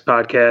the next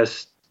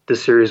podcast, the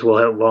series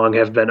will long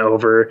have been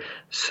over.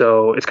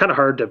 So it's kind of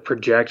hard to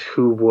project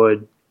who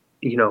would,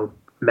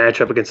 match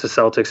up against the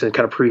Celtics and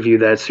kind of preview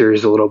that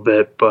series a little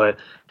bit. But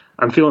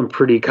I'm feeling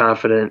pretty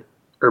confident,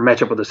 or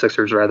match up with the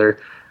Sixers rather.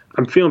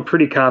 I'm feeling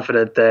pretty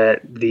confident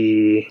that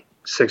the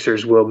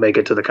Sixers will make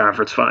it to the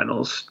conference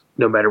finals,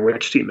 no matter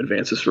which team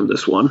advances from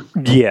this one.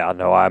 Yeah,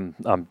 no, I'm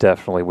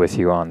definitely with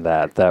you on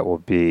that. That will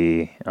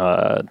be,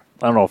 I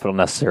don't know if it'll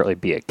necessarily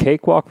be a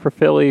cakewalk for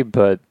Philly,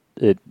 but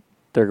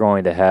they're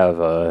going to have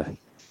a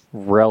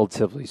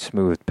relatively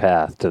smooth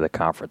path to the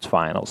conference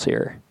finals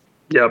here.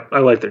 Yep, I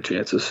like their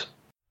chances.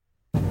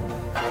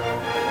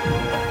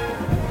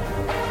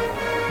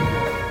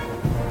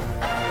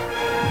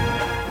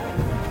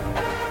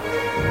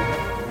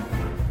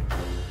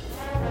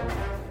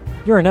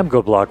 You're an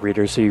MGO blog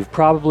reader, so you've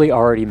probably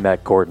already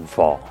met Gordon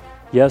Fall.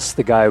 Yes,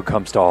 the guy who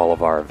comes to all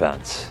of our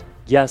events.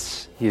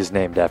 Yes, he is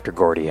named after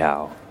Gordie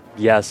Howe.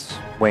 Yes,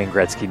 Wayne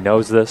Gretzky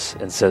knows this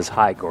and says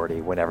hi,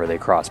 Gordie, whenever they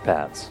cross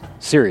paths.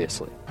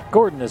 Seriously.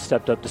 Gordon has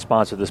stepped up to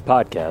sponsor this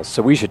podcast,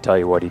 so we should tell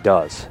you what he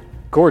does.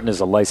 Gordon is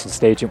a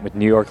licensed agent with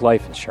New York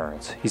Life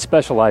Insurance. He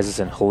specializes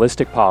in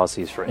holistic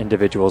policies for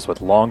individuals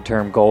with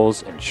long-term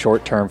goals and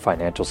short-term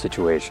financial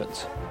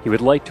situations. He would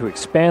like to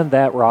expand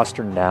that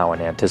roster now in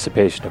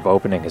anticipation of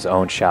opening his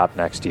own shop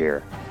next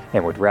year,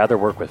 and would rather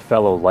work with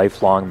fellow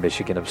lifelong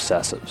Michigan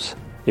obsessives.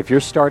 If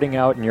you're starting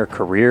out in your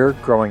career,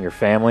 growing your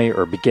family,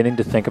 or beginning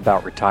to think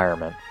about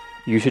retirement,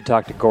 you should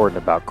talk to Gordon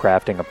about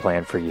crafting a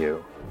plan for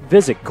you.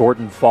 Visit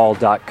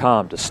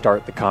GordonFall.com to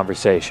start the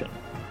conversation.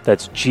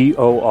 That's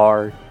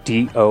GORDON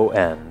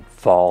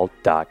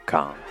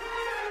fall.com.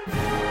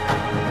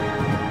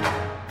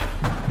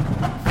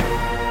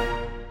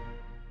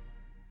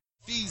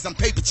 I'm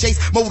paper chase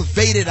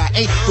motivated. I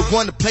ain't the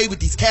one to play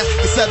with these cats.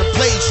 Instead of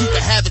plays, you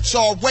can have it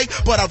your way,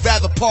 but I'd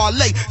rather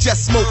parlay.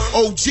 Just smoke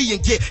OG and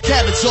get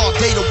cabbage all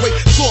day to wait.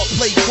 Short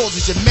play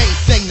causes your main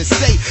thing to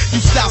say. You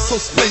style so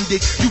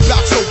splendid, you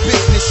bout your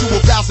business, you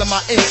arousing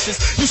my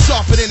interest. You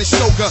sharper than a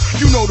shogun,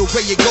 you know the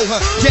way you go, huh?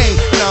 Game,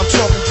 now I'm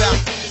talking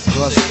about.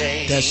 Hustle,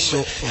 that's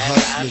short for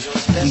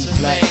hustlers. We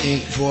Black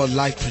Ink, Raw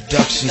Life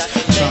Productions.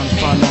 Trying to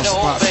find our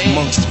spots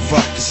amongst the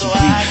ruckus and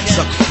beat.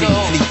 Sucker free,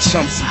 fleet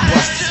chumps and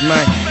busters,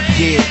 man.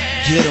 Yeah,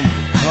 get 'em,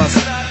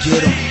 hustle,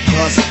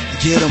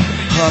 get them,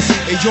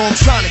 hey, yo, I'm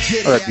trying to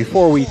get 'em. All right,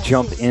 before we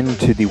jump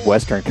into the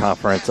Western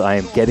Conference, I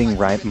am getting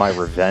my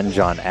revenge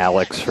on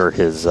Alex for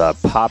his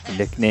pop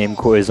nickname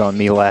quiz on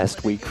me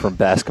last week from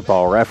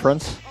Basketball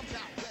Reference.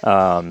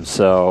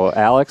 So,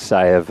 Alex,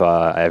 I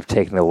have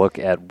taken a look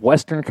at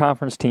Western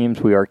Conference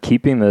teams. We are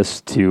keeping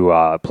this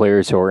to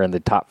players who are in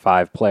the top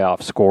 5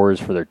 playoff scorers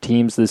for their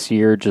teams this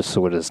year, just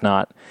so it is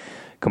not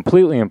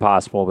completely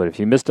impossible. But if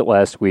you missed it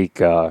last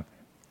week,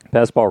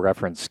 Basketball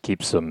Reference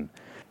keeps some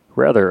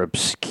rather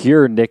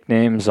obscure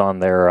nicknames on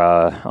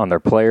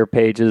their player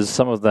pages.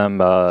 Some of them,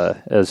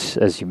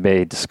 as you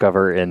may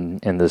discover in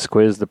this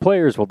quiz, the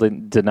players will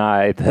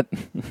deny that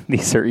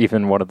these are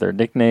even one of their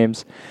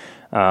nicknames.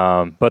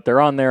 But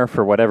they're on there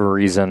for whatever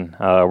reason.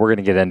 We're going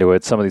to get into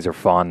it. Some of these are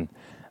fun.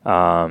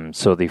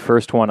 So the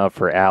first one up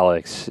for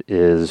Alex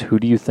is, who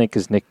do you think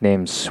is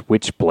nicknamed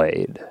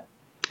Switchblade?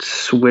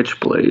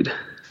 Switchblade.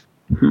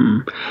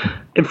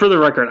 And for the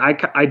record,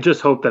 I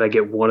just hope that I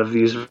get one of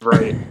these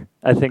right.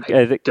 I think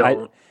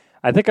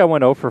I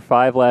went 0 for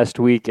 5 last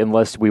week,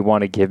 unless we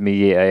want to give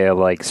me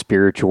a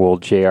spiritual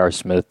J.R.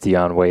 Smith,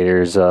 Dion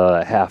Waiters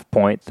half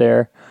point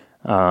there.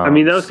 I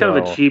mean, that was kind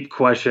of a cheap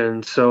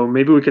question, so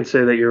maybe we can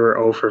say that you were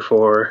 0 for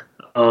 4.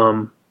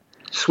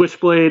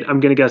 Switchblade, I'm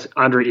going to guess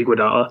Andre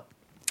Iguodala.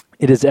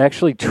 It is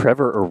actually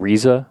Trevor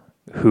Ariza,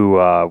 who,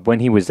 when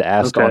he was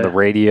asked on the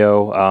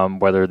radio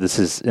whether this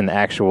is an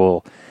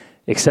actual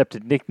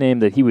accepted nickname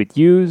that he would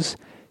use,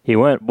 he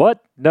went,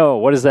 "What? No,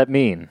 what does that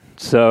mean?"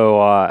 So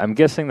I'm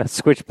guessing that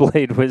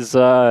Switchblade was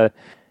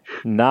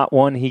not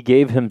one he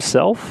gave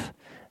himself.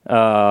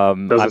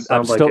 I'm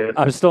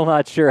still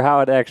not sure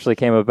how it actually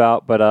came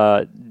about,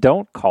 but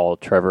don't call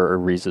Trevor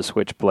Ariza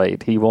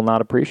Switchblade. He will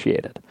not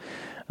appreciate it.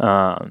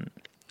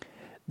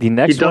 The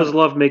next he does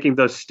love making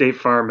those State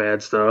Farm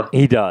ads, though.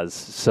 He does.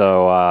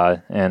 So,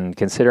 and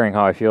considering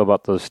how I feel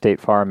about those State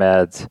Farm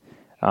ads,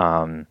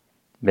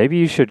 maybe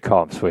you should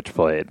call him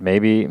Switchblade.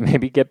 Maybe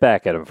get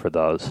back at him for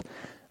those.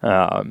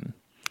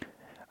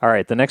 All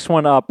right, the next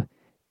one up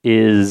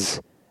is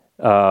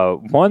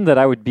one that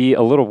I would be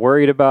a little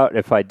worried about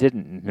if I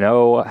didn't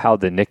know how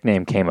the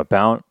nickname came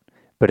about,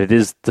 but it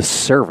is the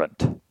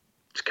Servant.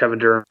 It's Kevin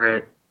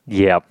Durant.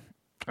 Yep,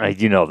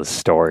 you know the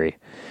story.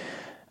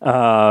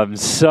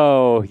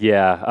 So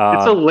yeah,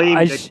 it's a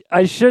lame.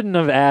 I shouldn't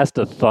have asked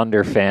a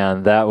Thunder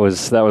fan. That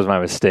was my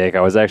mistake.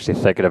 I was actually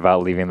thinking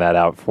about leaving that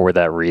out for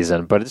that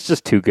reason, but it's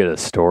just too good a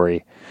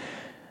story.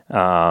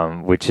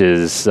 Which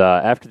is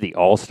after the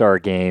All-Star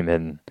game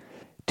in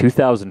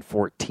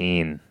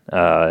 2014,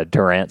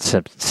 Durant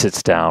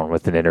sits down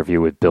with an interview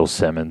with Bill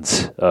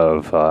Simmons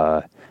of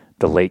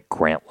the late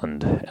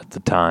Grantland at the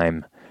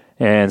time.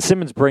 And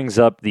Simmons brings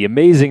up the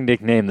amazing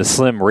nickname, the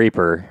Slim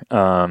Reaper,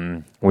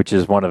 which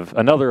is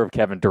another of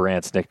Kevin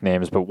Durant's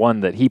nicknames, but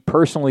one that he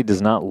personally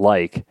does not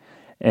like.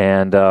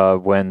 And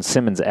when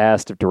Simmons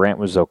asked if Durant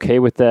was okay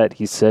with that,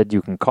 he said,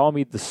 "You can call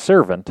me the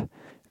Servant,"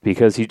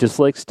 because he just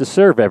likes to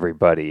serve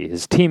everybody.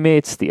 His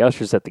teammates, the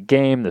ushers at the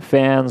game, the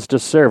fans,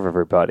 just serve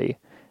everybody.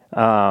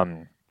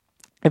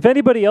 If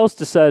anybody else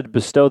decided to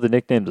bestow the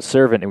nickname the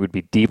Servant, it would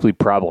be deeply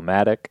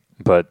problematic.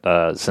 But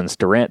since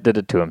Durant did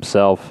it to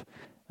himself,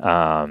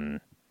 I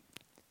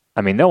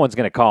mean, no one's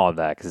going to call him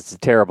that because it's a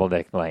terrible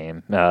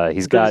nickname.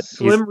 He's got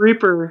Slim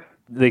Reaper.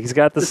 He's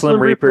got the Slim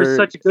Reaper. Is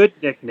such a good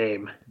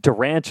nickname.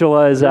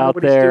 Durantula is out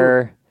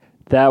there.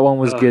 That one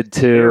was good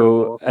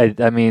too.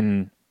 I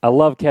mean, I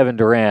love Kevin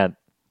Durant.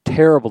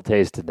 Terrible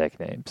taste in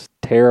nicknames.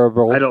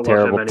 Terrible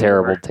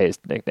taste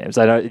in nicknames.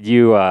 I know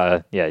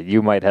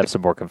you might have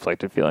some more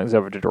conflicted feelings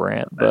over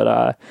Durant,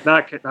 but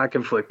not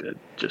conflicted.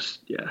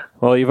 Just yeah.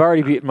 Well, you've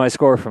already beaten my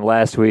score from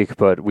last week,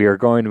 but we are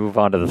going to move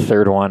on to the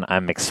third one.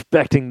 I'm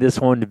expecting this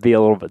one to be a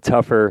little bit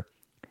tougher.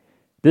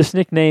 This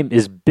nickname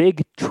is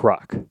Big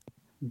Truck.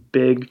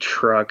 Big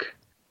Truck.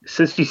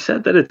 Since you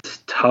said that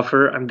it's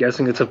tougher, I'm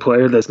guessing it's a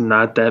player that's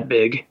not that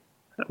big,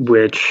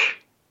 which.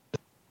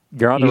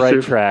 You're on the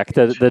right track.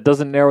 That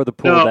doesn't narrow the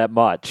pool that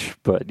much,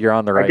 but you're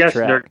on the right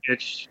track.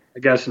 I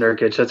guess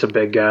Nurkic, that's a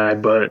big guy,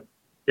 but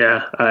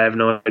yeah, I have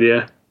no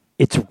idea.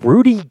 It's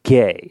Rudy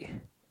Gay.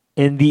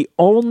 And the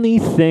only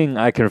thing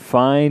I can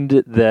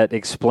find that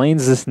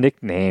explains this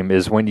nickname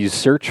is when you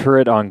search for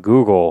it on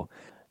Google,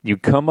 you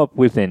come up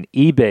with an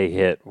eBay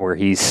hit where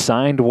he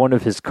signed one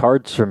of his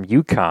cards from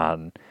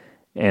UConn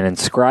and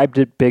inscribed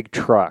it Big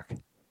Truck.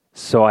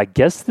 So I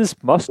guess this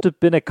must have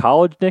been a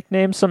college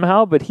nickname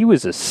somehow, but he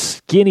was a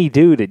skinny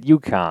dude at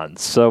UConn,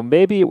 so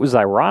maybe it was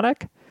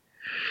ironic?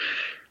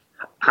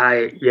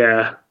 I'm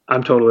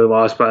totally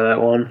lost by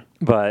that one.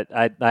 But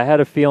I had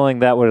a feeling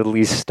that would at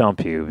least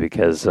stump you,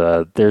 because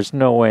there's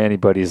no way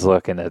anybody's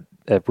looking at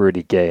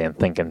Rudy Gay and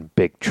thinking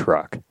Big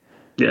Truck.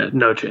 Yeah,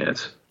 no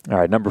chance. All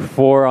right, number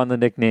 4 on the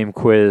nickname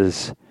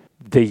quiz,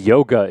 the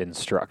yoga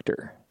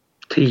instructor.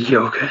 The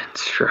yoga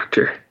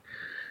instructor.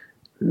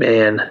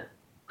 Man.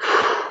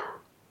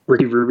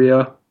 Ricky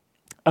Rubio?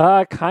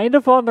 Kind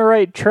of on the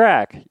right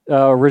track.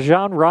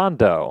 Rajon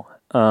Rondo.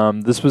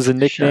 This was a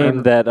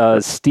nickname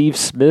that Steve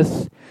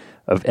Smith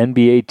of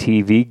NBA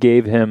TV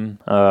gave him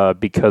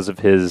because of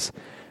his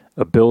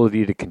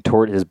ability to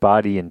contort his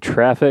body in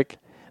traffic.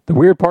 The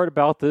weird part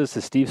about this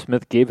is Steve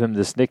Smith gave him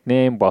this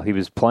nickname while he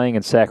was playing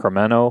in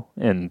Sacramento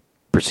and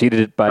preceded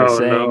it by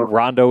saying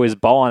Rondo is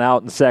balling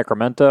out in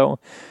Sacramento.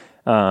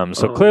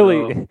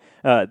 Clearly,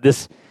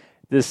 this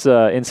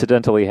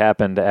incidentally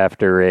happened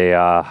after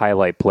a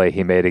highlight play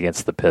he made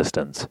against the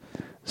Pistons.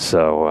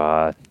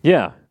 So,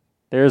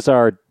 there's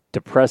our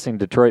depressing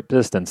Detroit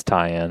Pistons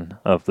tie-in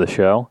of the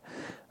show.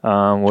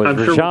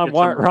 Rajon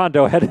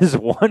Rondo had his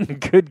one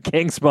good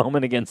Kings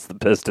moment against the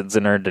Pistons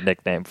and earned a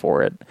nickname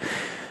for it.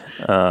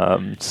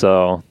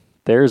 So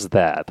there's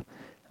that.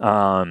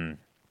 The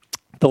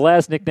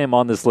last nickname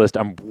on this list,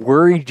 I'm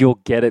worried you'll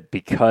get it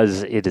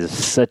because it is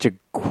such a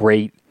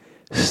great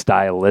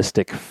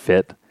stylistic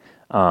fit.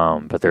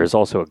 But there's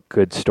also a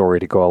good story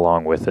to go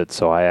along with it,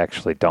 so I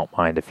actually don't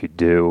mind if you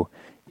do.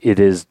 It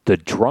is the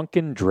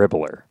Drunken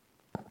Dribbler.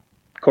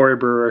 Corey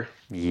Brewer.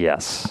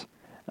 Yes.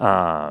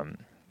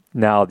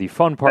 Now, the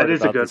fun part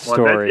about the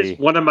story... That is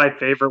one of my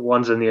favorite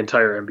ones in the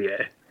entire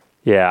NBA.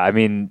 Yeah, I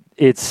mean,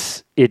 it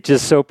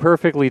just so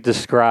perfectly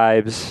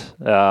describes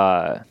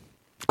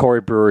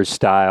Corey Brewer's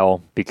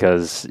style,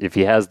 because if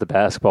he has the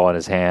basketball in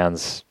his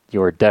hands,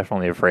 you're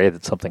definitely afraid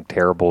that something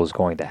terrible is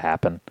going to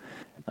happen.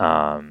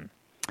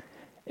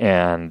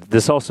 And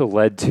this also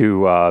led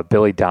to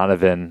Billy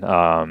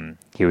Donovan.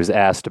 He was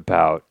asked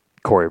about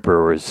Corey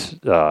Brewer's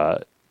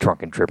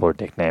Drunken Dribbler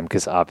nickname,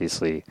 because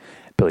obviously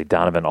Billy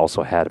Donovan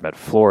also had him at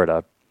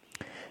Florida.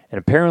 And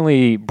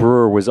apparently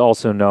Brewer was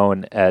also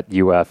known at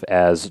UF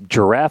as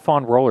Giraffe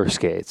on Roller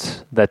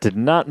Skates. That did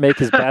not make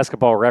his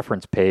basketball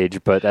reference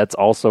page, but that's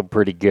also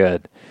pretty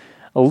good.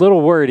 A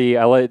little wordy.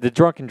 I like the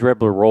Drunken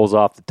Dribbler rolls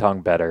off the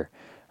tongue better.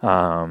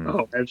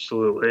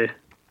 Absolutely.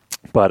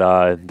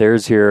 But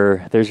there's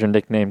your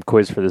nickname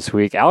quiz for this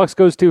week. Alex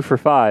goes 2 for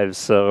 5,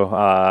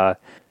 so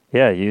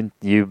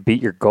you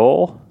beat your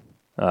goal.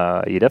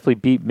 You definitely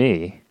beat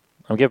me.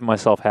 I'm giving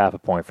myself half a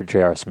point for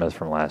J.R. Smith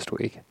from last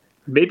week.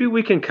 Maybe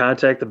we can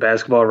contact the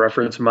Basketball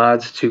Reference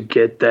mods to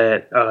get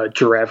that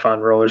Giraffe on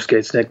Roller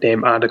Skates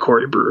nickname onto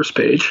Corey Brewer's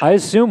page. I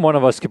assume one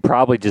of us could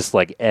probably just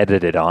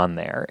edit it on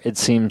there. It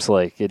seems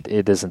like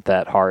it isn't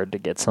that hard to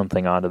get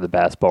something onto the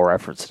Basketball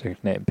Reference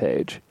nickname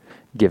page,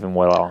 given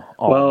what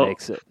all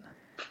makes it.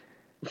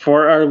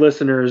 For our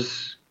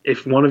listeners,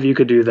 if one of you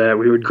could do that,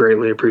 we would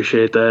greatly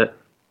appreciate that.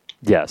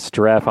 Yes,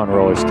 Giraffe on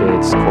Roller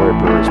Skates, Corey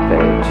Brewer's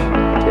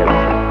page. Get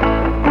on it.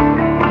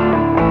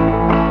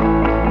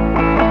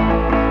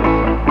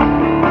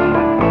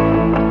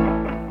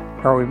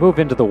 All right, we move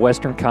into the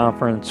Western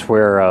Conference,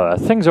 where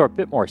things are a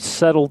bit more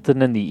settled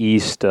than in the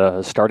East,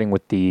 starting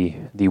with the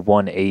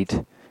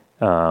 1-8,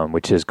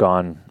 which has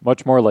gone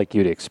much more like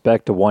you'd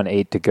expect a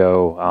 1-8 to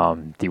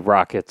go. The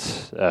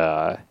Rockets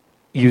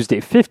used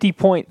a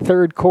 50-point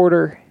third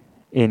quarter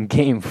in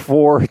Game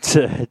 4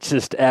 to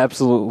just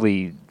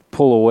absolutely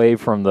pull away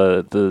from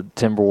the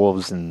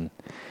Timberwolves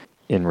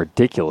in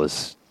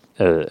ridiculous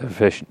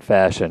efficient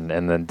fashion,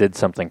 and then did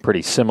something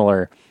pretty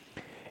similar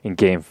in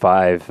Game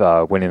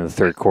 5, winning the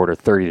third quarter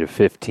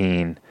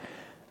 30-15.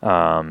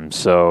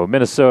 So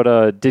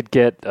Minnesota did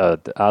get,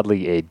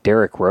 oddly, a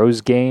Derrick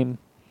Rose game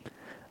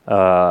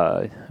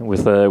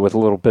with a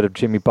little bit of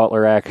Jimmy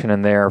Butler action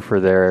in there for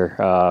their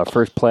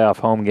first playoff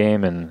home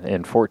game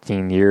in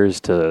 14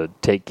 years to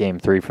take Game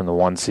 3 from the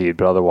 1 seed.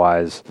 But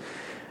otherwise,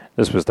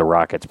 this was the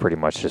Rockets pretty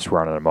much just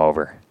running them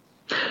over.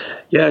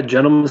 Yeah,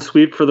 gentleman's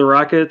sweep for the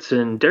Rockets.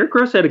 And Derrick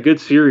Rose had a good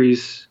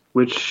series,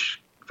 which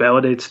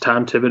validates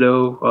Tom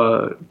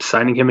Thibodeau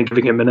signing him and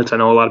giving him minutes. I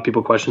know a lot of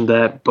people questioned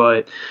that,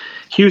 but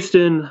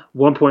Houston,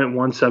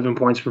 1.17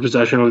 points per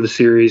possession over the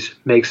series,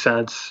 makes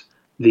sense.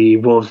 The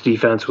Wolves'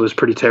 defense was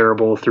pretty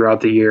terrible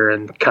throughout the year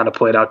and kind of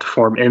played out to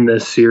form in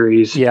this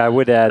series. Yeah, I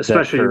would add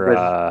especially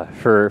that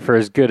for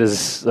as good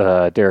as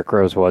Derrick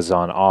Rose was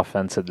on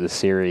offense of this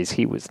series,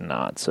 he was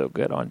not so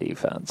good on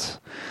defense.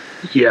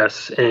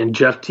 Yes, and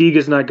Jeff Teague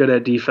is not good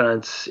at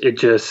defense. It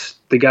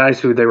just, the guys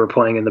who they were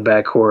playing in the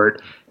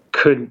backcourt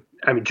couldn't.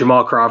 I mean,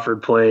 Jamal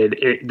Crawford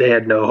played. They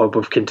had no hope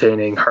of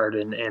containing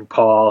Harden and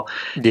Paul.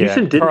 Yeah,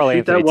 Houston didn't Karl shoot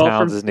Anthony that well Towns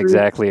from isn't three.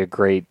 exactly a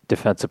great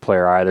defensive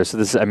player either. So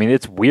this, I mean,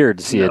 it's weird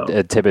to see a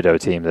Thibodeau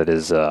team that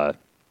is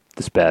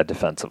this bad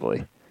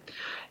defensively.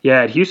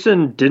 Yeah,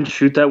 Houston didn't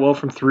shoot that well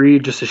from three,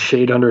 just a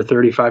shade under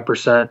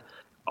 35%.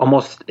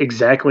 Almost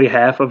exactly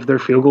half of their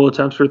field goal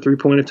attempts were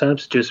three-point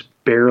attempts, just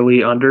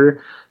barely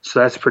under. So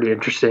that's pretty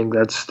interesting.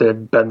 That's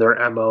been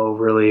their MO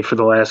really for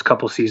the last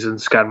couple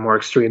seasons. Gotten more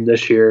extreme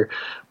this year.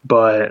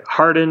 But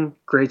Harden,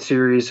 great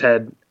series,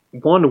 had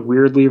one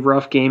weirdly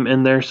rough game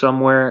in there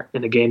somewhere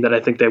in a game that I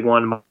think they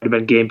won. Might have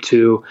been Game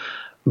 2.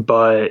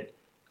 But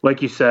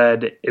like you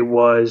said, it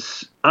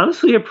was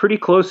honestly a pretty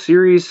close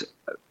series.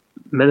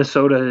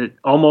 Minnesota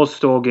almost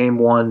stole Game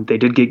 1. They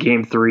did get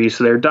Game 3,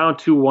 so they're down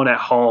 2-1 at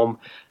home.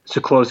 It's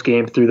a close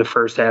game through the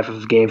first half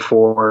of Game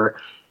 4.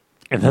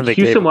 And then they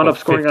Houston wound gave up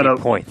scoring on a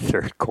 50-point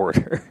third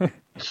quarter.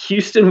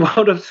 Houston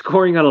wound up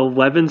scoring on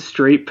 11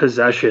 straight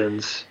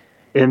possessions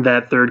in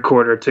that third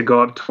quarter to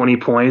go up 20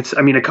 points.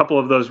 I mean, a couple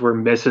of those were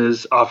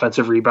misses,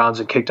 offensive rebounds,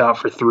 and kicked out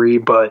for three,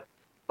 but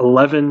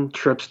 11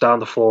 trips down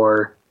the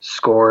floor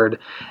scored.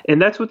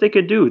 And that's what they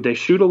could do. They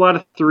shoot a lot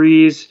of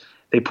threes.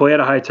 They play at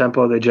a high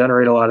tempo. They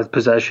generate a lot of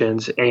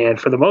possessions. And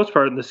for the most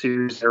part in the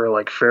series, they were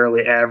like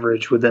fairly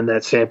average within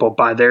that sample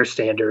by their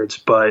standards.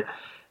 But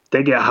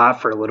they get hot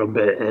for a little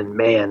bit, and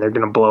man, they're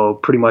going to blow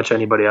pretty much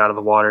anybody out of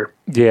the water.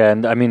 Yeah,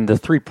 and I mean, the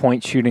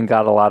three-point shooting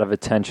got a lot of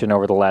attention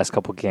over the last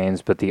couple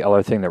games, but the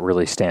other thing that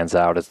really stands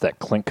out is that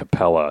Clint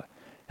Capella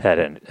had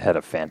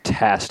a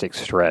fantastic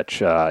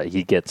stretch.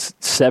 He gets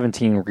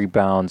 17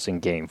 rebounds in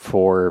Game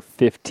 4,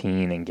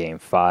 15 in Game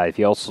 5.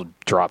 He also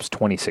drops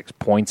 26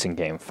 points in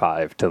Game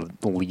 5 to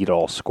lead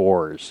all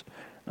scorers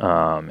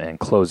and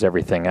close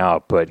everything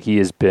out. But he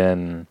has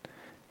been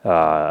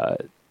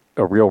a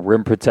real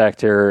rim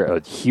protector,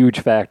 a huge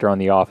factor on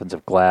the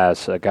offensive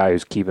glass, a guy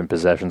who's keeping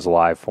possessions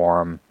alive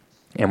for him.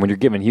 And when you're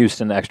giving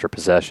Houston extra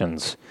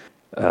possessions,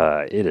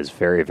 it is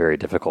very, very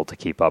difficult to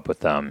keep up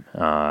with them.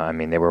 I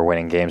mean, they were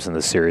winning games in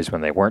the series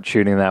when they weren't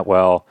shooting that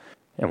well.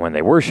 And when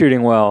they were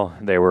shooting well,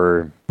 they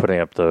were putting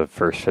up the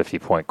first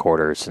 50-point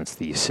quarter since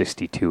the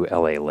 62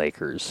 LA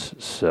Lakers.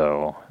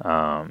 So,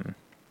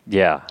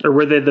 yeah. Or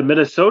were they the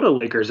Minnesota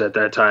Lakers at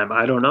that time?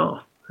 I don't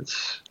know.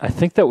 I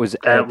think that was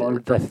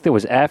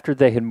after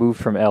they had moved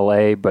from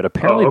LA, but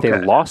apparently they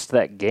lost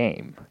that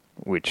game,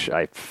 which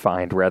I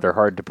find rather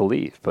hard to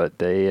believe. But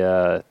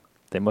they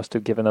must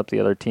have given up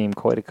the other team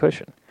quite a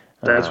cushion.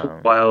 That's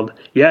wild.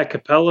 Yeah,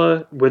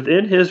 Capella,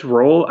 within his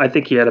role, I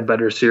think he had a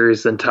better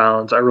series than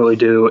Towns. I really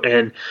do.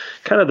 And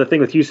kind of the thing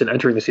with Houston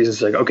entering the season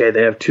is like, okay,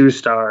 they have two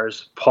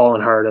stars, Paul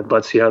and Harden.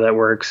 Let's see how that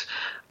works.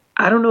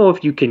 I don't know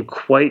if you can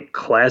quite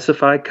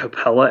classify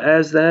Capella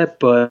as that,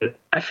 but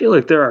I feel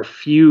like there are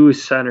few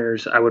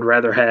centers I would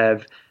rather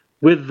have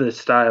with the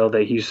style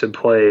that Houston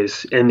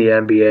plays in the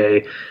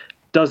NBA.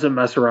 Doesn't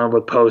mess around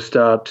with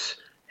post-ups,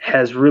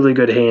 has really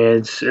good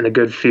hands and a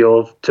good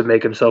feel to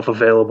make himself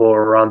available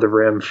around the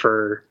rim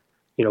for,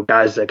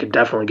 guys that could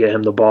definitely get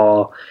him the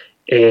ball.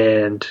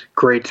 And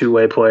great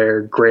two-way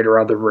player, great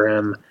around the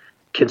rim,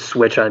 can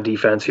switch on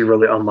defense. He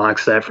really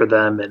unlocks that for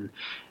them. And,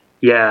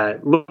 yeah,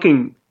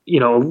 looking –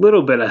 a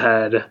little bit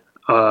ahead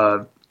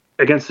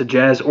against the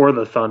Jazz or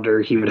the Thunder,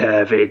 he would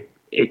have a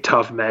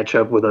tough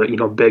matchup with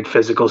a big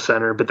physical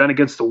center. But then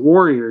against the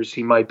Warriors,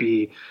 he might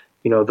be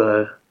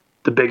the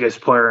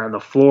biggest player on the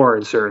floor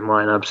in certain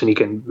lineups, and he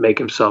can make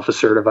himself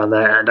assertive on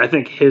that end. I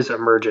think his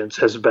emergence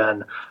has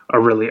been a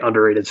really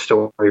underrated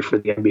story for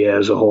the NBA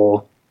as a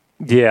whole.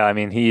 Yeah, I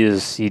mean he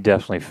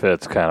definitely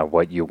fits kind of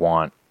what you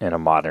want in a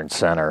modern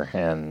center,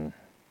 and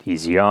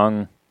he's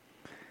young.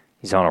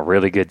 He's on a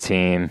really good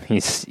team.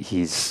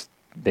 He's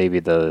maybe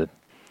the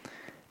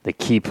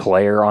key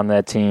player on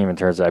that team in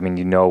terms of,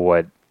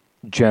 what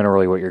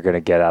you're going to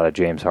get out of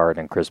James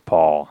Harden and Chris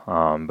Paul.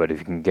 But if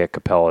you can get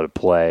Capella to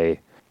play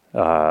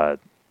at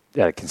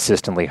a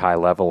consistently high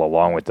level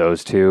along with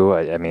those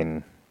two,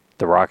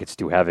 the Rockets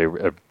do have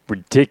a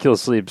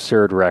ridiculously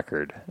absurd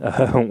record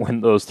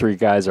when those three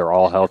guys are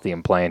all healthy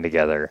and playing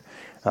together.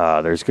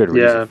 There's good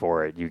reason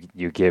for it.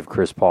 You give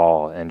Chris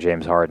Paul and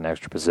James Harden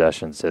extra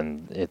possessions,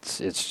 and it's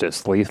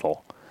just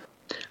lethal.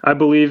 I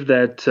believe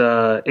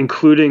that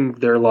including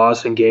their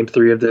loss in Game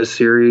 3 of this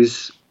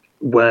series,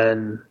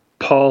 when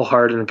Paul,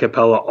 Harden, and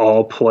Capella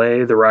all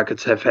play, the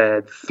Rockets have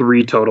had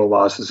 3 total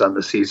losses on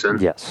the season.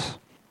 Yes,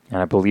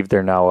 and I believe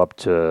they're now up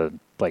to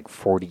like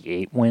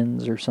 48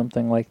 wins or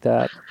something like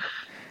that.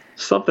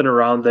 Something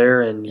around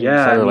there, and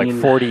like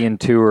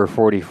 40-2 or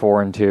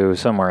 44-2,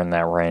 somewhere in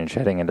that range,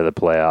 heading into the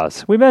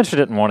playoffs. We mentioned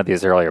it in one of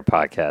these earlier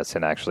podcasts,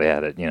 and actually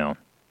had it,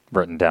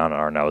 written down in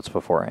our notes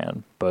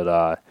beforehand.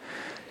 But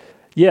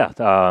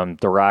the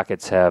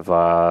Rockets have,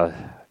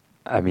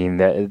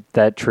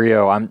 that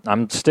trio.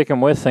 I'm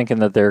sticking with thinking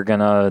that they're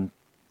gonna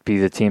be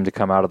the team to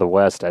come out of the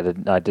West.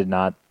 I did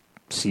not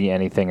see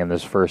anything in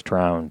this first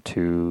round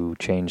to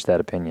change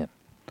that opinion.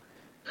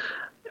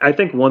 I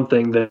think one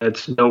thing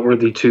that's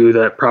noteworthy, too,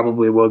 that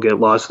probably will get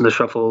lost in the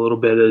shuffle a little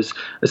bit is,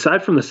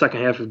 aside from the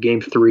second half of Game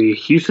 3,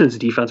 Houston's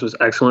defense was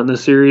excellent in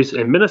this series,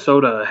 and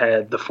Minnesota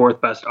had the 4th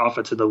best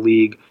offense in the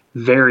league,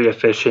 very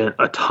efficient,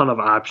 a ton of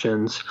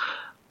options.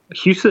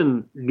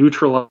 Houston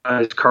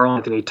neutralized Karl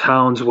Anthony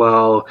Towns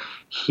well.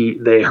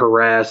 They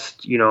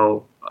harassed,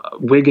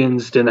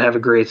 Wiggins didn't have a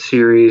great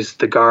series.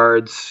 The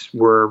guards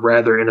were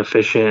rather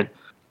inefficient.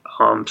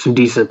 Some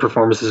decent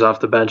performances off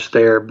the bench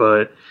there,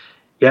 but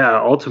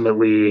yeah,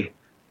 ultimately,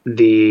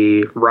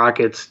 the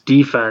Rockets'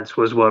 defense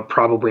was what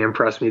probably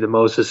impressed me the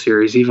most this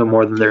series, even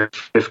more than their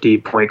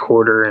 50-point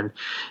quarter. And,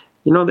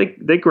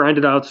 they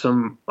grinded out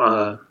some,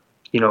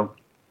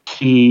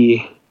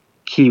 key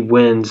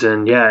wins.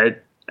 And,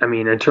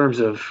 in terms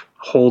of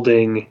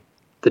holding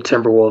the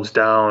Timberwolves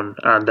down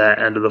on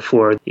that end of the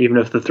floor, even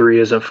if the three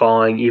isn't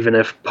falling, even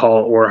if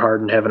Paul or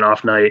Harden have an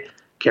off night,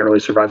 can't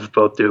really survive if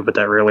both do, but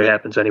that rarely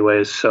happens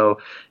anyways. So,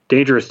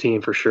 dangerous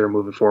team for sure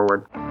moving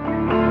forward.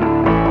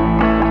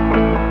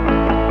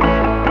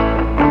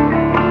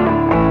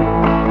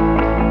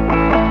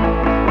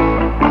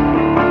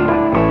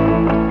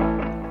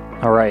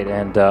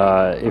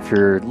 And if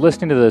you're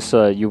listening to this,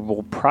 you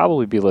will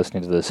probably be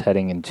listening to this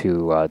heading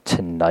into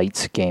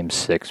tonight's Game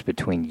 6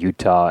 between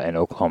Utah and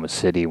Oklahoma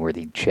City, where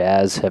the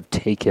Jazz have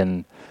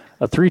taken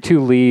a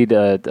 3-2 lead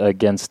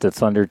against a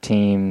Thunder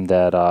team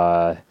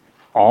that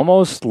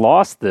almost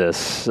lost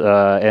this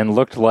and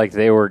looked like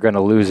they were going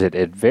to lose it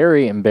in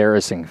very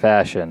embarrassing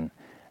fashion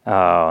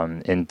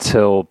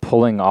until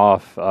pulling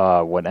off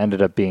what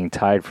ended up being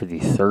tied for the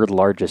third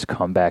largest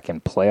comeback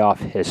in playoff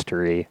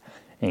history.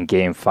 In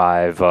Game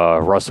 5,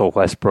 Russell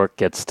Westbrook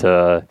gets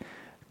to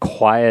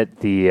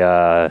quiet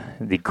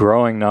the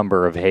growing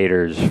number of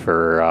haters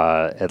for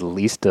at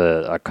least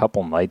a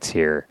couple nights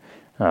here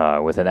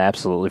with an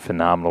absolutely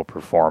phenomenal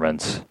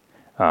performance.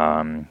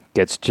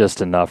 Gets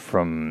just enough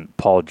from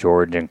Paul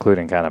George,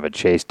 including kind of a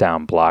chase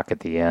down block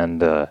at the end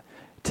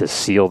to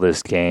seal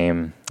this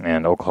game.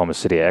 And Oklahoma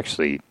City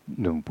actually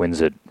wins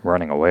it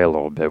running away a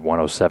little bit,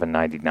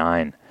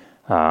 107-99.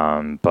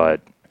 But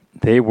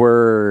they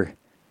were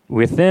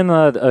within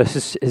a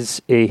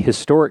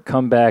historic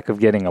comeback of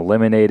getting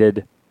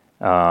eliminated.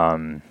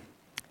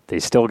 They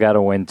still got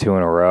to win 2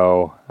 in a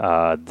row.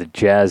 The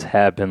Jazz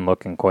have been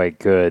looking quite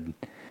good.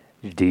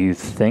 Do you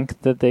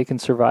think that they can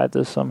survive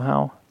this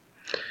somehow?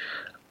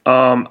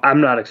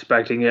 I'm not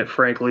expecting it,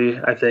 frankly.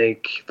 I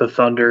think the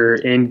Thunder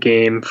in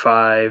Game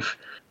 5,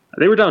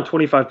 they were down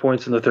 25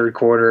 points in the third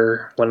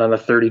quarter, went on a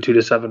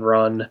 32-7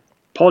 run.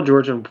 Paul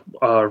George and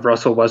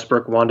Russell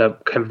Westbrook wound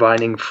up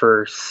combining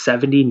for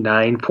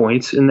 79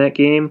 points in that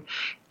game.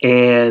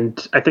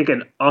 And I think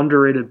an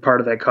underrated part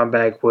of that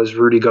comeback was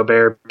Rudy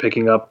Gobert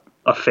picking up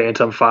a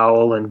phantom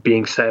foul and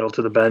being saddled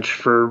to the bench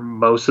for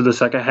most of the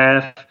second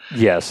half.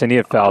 Yes, and he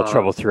had foul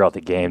trouble throughout the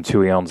game,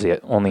 too. He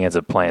only ends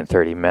up playing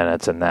 30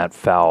 minutes, and that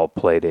foul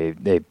played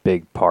a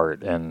big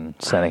part in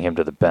sending him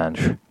to the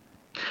bench.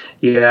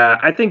 Yeah,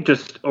 I think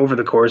just over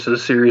the course of the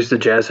series, the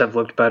Jazz have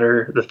looked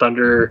better. The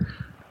Thunder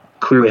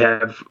clearly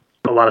have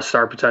a lot of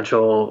star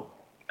potential.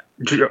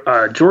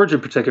 George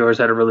in particular has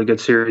had a really good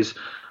series.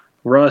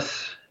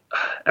 Russ,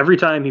 every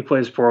time he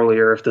plays poorly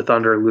or if the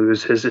Thunder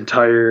lose, his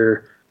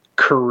entire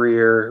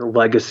career,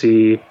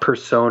 legacy,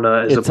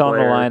 persona as a player. It's on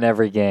the line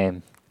every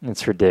game.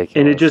 It's ridiculous.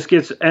 And it just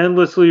gets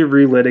endlessly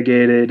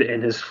relitigated,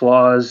 and his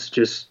flaws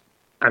just,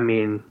 I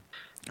mean,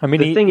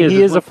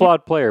 he is a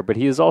flawed player, but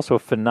he is also a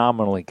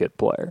phenomenally good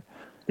player.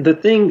 The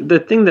thing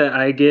that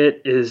I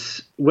get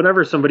is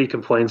whenever somebody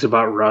complains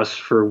about Russ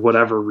for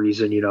whatever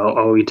reason,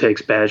 he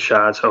takes bad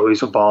shots,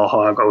 he's a ball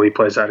hog, he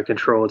plays out of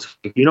control. It's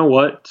like, you know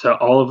what? To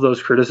all of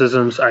those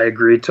criticisms, I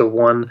agree to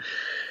one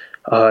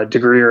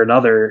degree or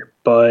another.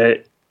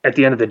 But at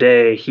the end of the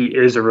day, he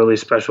is a really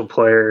special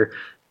player.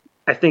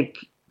 I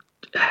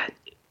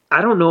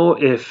don't know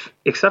if,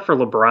 except for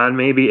LeBron,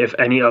 maybe if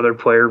any other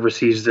player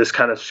receives this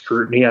kind of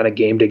scrutiny on a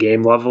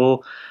game-to-game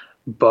level,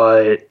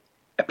 but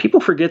people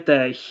forget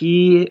that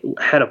he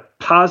had a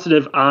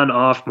positive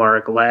on-off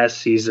mark last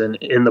season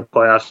in the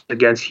playoffs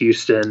against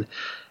Houston.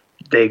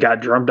 They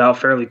got drummed out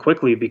fairly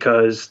quickly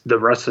because the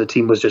rest of the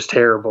team was just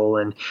terrible.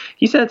 And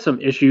he's had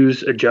some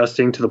issues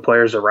adjusting to the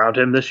players around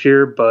him this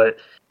year. But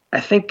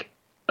I think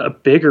a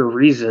bigger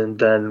reason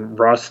than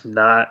Russ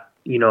not,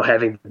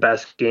 having the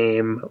best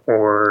game,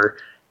 or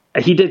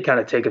he did kind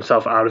of take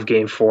himself out of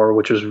Game 4,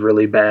 which was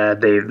really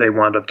bad. They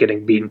wound up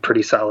getting beaten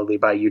pretty solidly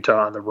by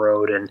Utah on the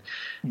road, and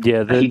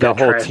yeah, the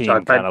whole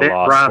team kind of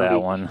lost Romney.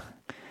 That one.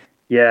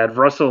 Yeah,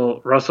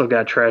 Russell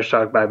got trash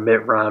talked by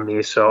Mitt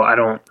Romney, so I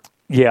don't.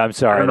 Yeah, I'm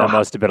sorry. That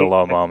must have been a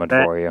low moment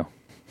for you.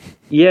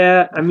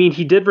 Yeah, I mean,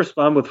 he did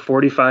respond with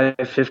 45,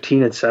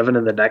 15, and 7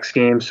 in the next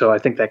game, so I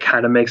think that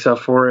kind of makes up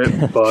for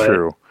it. But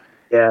true.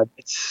 Yeah,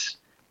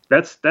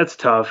 that's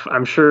tough.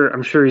 I'm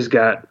sure he's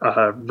got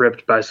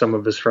ripped by some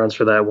of his friends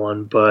for that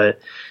one, but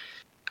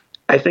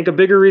I think a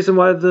bigger reason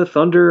why the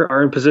Thunder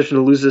are in position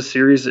to lose this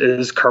series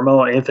is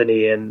Carmelo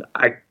Anthony, and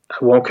I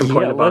won't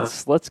complain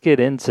about. Let's get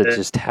into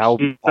just how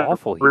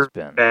awful he's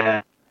been.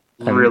 Bad,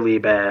 really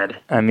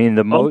bad. I mean,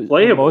 the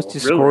most he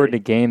scored in a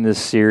game this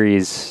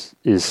series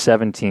is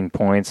 17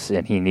 points,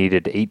 and he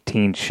needed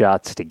 18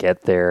 shots to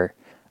get there.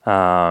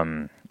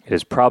 It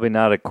is probably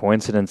not a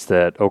coincidence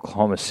that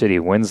Oklahoma City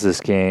wins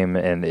this game,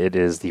 and it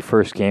is the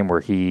first game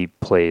where he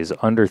plays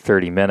under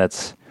 30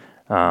 minutes.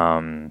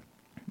 Jaren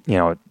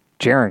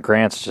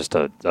Grant's just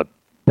a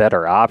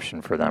better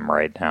option for them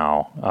right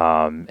now.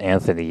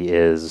 Anthony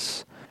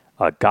is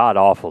a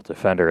god-awful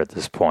defender at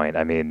this point.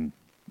 I mean,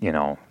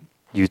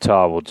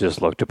 Utah will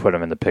just look to put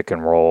him in the pick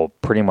and roll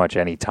pretty much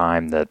any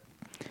time that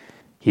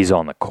he's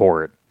on the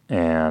court,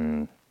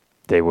 and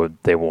they will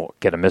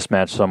get a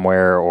mismatch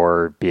somewhere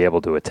or be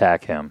able to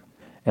attack him.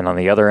 And on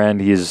the other end,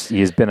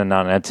 he's been a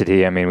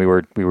non-entity. I mean, we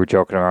were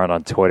joking around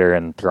on Twitter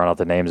and throwing out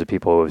the names of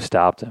people who have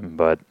stopped him,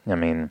 but I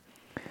mean,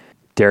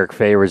 Derek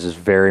Favors is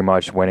very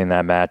much winning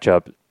that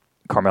matchup.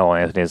 Carmelo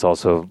Anthony is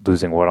also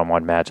losing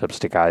one-on-one matchups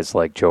to guys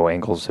like Joe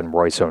Ingles and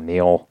Royce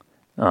O'Neal.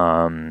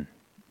 And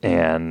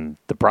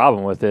the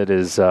problem with it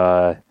is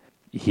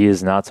he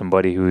is not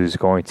somebody who's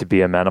going to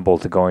be amenable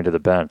to going to the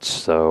bench.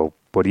 So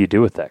what do you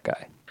do with that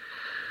guy?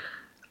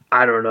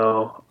 I don't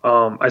know.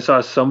 I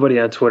saw somebody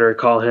on Twitter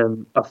call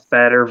him a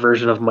fatter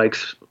version of Mike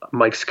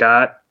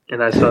Scott,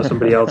 and I saw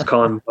somebody else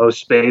call him Mo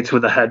Spates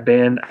with a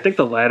headband. I think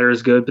the latter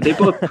is good, but they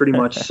both pretty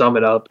much sum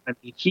it up. I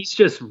mean, he's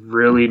just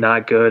really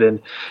not good,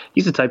 and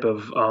he's a type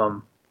of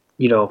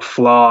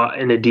flaw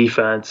in a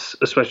defense,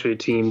 especially a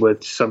team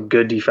with some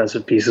good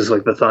defensive pieces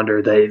like the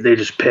Thunder. They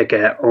just pick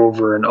at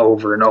over and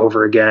over and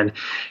over again.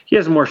 He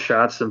has more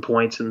shots than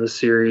points in this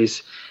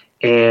series,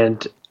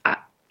 and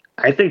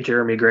I think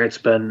Jeremy Grant's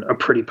been a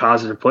pretty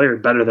positive player,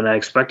 better than I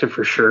expected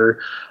for sure.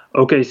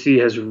 OKC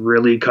has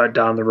really cut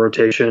down the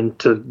rotation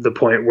to the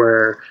point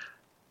where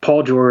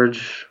Paul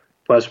George,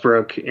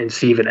 Westbrook, and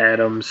Steven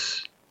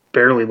Adams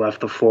barely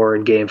left the floor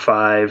in Game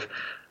 5.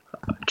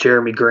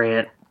 Jeremy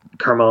Grant,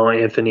 Carmelo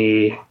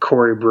Anthony,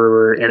 Corey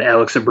Brewer, and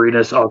Alex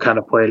Abrinas all kind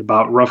of played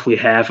about roughly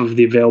half of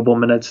the available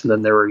minutes, and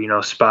then there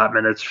were, spot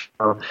minutes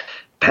from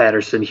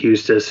Patterson,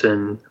 Hustis,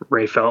 and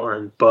Ray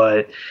Felton.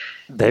 But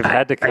they've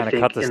had to kind of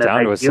cut this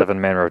down to a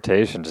 7-man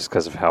rotation just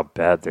because of how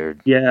bad their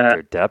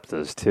depth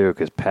is, too,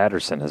 because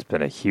Patterson has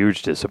been a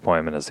huge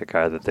disappointment as a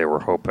guy that they were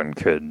hoping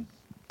could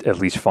at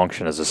least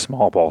function as a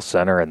small ball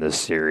center in this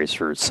series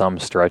for some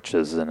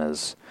stretches and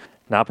has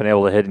not been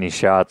able to hit any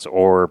shots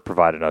or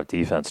provide enough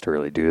defense to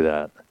really do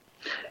that.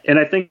 And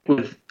I think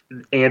with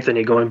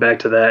Anthony, going back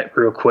to that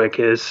real quick,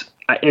 is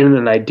in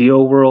an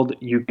ideal world,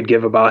 you could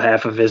give about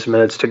half of his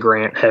minutes to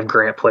Grant, have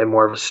Grant play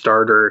more of a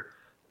starter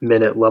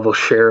minute level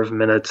share of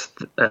minutes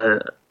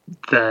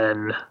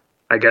than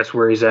I guess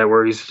where he's at,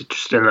 where he's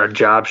just in a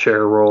job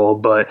share role,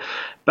 but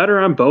better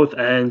on both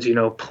ends,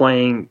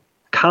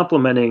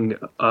 complementing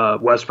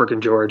Westbrook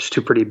and George,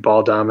 two pretty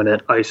ball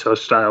dominant ISO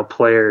style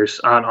players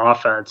on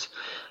offense,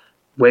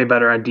 way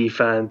better on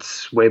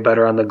defense, way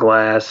better on the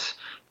glass.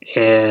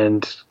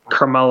 And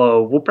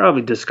Carmelo, we'll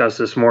probably discuss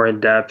this more in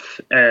depth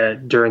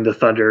during the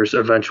Thunder's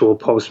eventual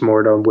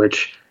postmortem,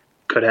 which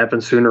could happen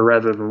sooner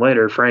rather than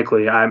later.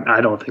 Frankly, I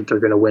don't think they're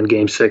going to win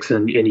Game 6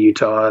 in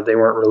Utah. They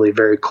weren't really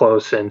very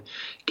close in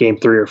Game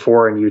 3 or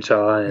 4 in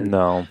Utah. And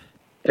no,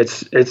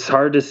 it's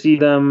hard to see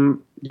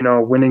them,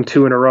 winning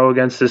 2 in a row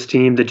against this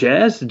team. The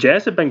Jazz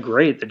have been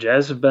great. The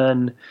Jazz have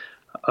been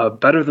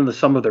better than the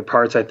sum of their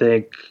parts, I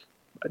think.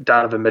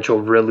 Donovan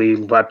Mitchell really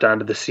leapt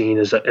onto the scene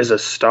as a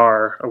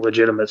star, a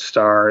legitimate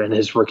star in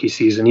his rookie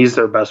season. He's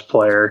their best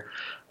player,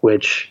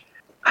 which,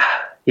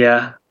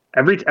 yeah,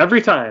 every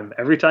time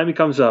he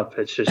comes up,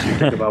 it's just you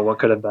think about what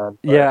could have been.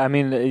 But. Yeah, I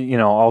mean,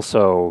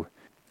 also,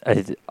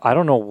 I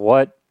don't know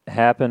what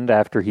happened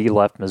after he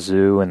left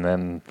Mizzou and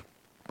then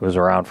was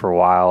around for a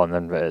while and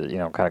then,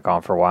 kind of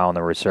gone for a while and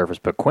then resurfaced.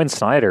 But Quinn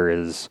Snyder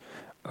is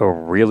a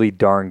really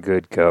darn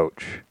good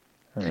coach.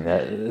 I mean,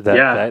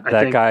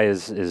 that guy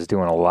is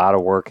doing a lot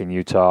of work in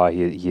Utah.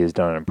 He has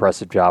done an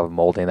impressive job of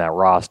molding that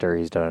roster.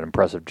 He's done an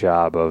impressive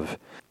job of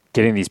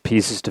getting these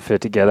pieces to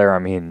fit together. I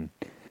mean,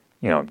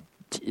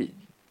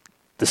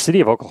 the city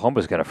of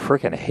Oklahoma is going to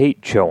freaking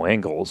hate Joe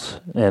Ingles,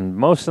 and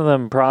most of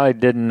them probably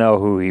didn't know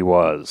who he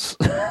was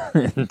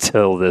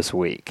until this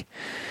week.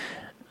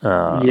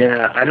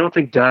 I don't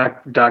think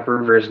Doc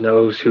Rivers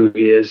knows who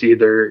he is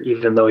either,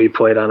 even though he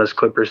played on his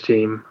Clippers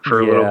team for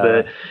a little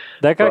bit.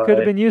 That guy could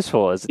have been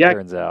useful, as it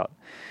turns out.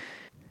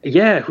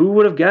 Yeah, who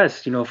would have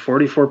guessed?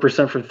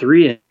 44% for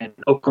 3, and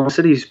Oklahoma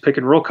City's pick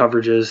and roll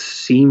coverages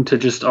seem to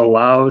just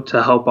allow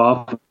to help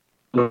off.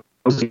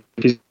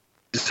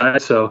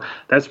 So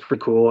that's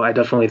pretty cool. I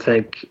definitely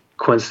think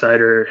Quinn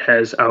Snyder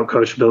has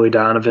outcoached Billy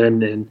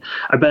Donovan, and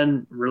I've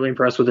been really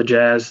impressed with the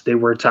Jazz. They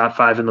were top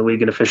 5 in the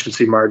league in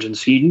efficiency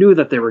margins, so you knew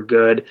that they were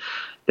good.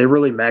 They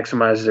really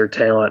maximized their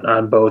talent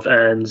on both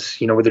ends,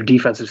 with their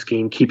defensive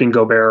scheme, keeping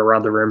Gobert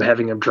around the rim,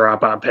 having him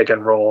drop on pick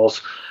and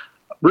rolls.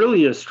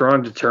 Really a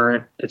strong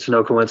deterrent. It's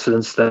no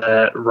coincidence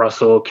that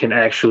Russell can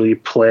actually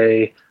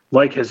play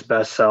like his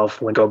best self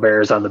when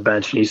Gobert is on the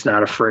bench and he's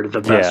not afraid of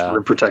the best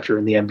rim protector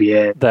in the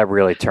NBA. That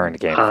really turned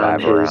Game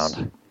 5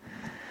 around.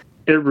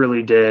 It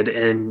really did.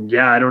 And,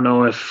 I don't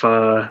know if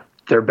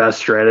their best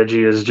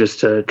strategy is just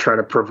to try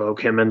to provoke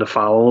him into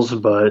fouls,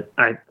 but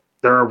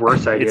there are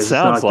worse ideas. It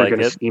sounds it's not like they're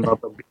going to scheme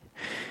up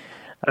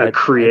a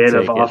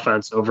creative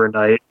offense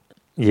overnight.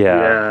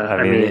 Yeah,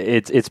 I mean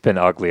it's been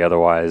ugly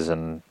otherwise,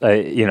 and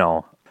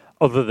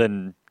other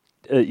than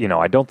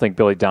I don't think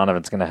Billy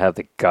Donovan's going to have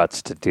the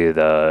guts to do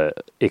the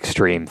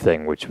extreme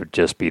thing, which would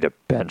just be to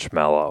bench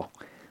Melo.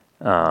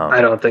 I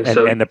don't think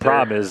so. And the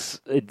problem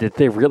is that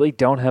they really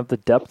don't have the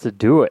depth to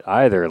do it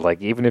either. Like,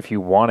 even if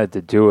you wanted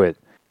to do it,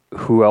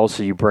 who else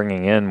are you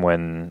bringing in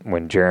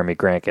when Jeremy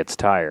Grant gets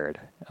tired?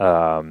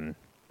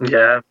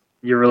 Yeah,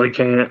 you really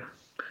can't.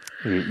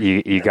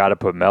 You got to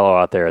put Melo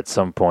out there at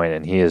some point,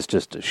 and he is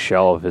just a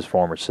shell of his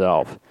former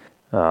self.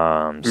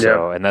 And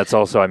that's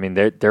also, I mean,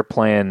 they're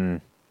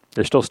playing.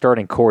 They're still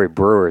starting Corey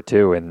Brewer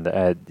too,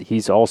 and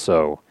he's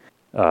also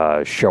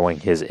showing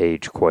his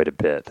age quite a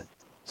bit.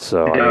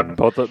 So I mean,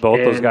 both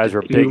those guys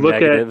were big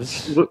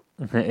negatives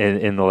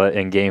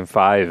in Game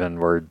 5, and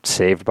were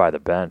saved by the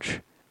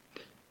bench.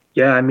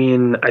 Yeah, I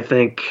mean, I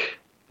think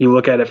you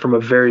look at it from a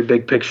very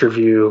big picture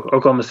view.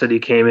 Oklahoma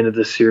City came into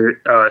this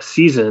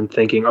season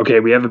thinking, okay,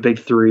 we have a big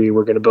three.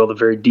 We're going to build a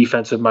very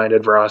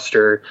defensive-minded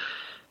roster.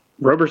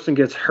 Roberson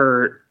gets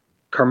hurt.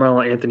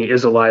 Carmelo Anthony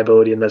is a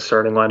liability in this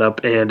starting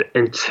lineup. And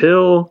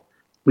until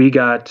we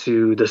got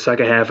to the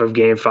second half of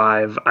Game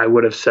 5, I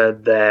would have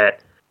said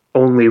that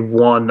only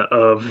one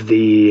of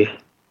the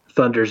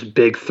Thunder's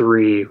big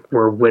three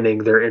were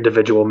winning their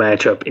individual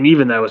matchup. And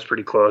even that was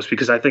pretty close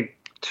because I think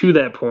to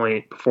that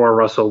point, before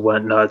Russell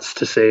went nuts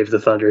to save the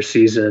Thunder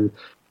season,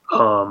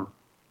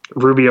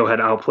 Rubio had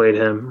outplayed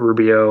him.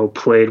 Rubio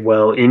played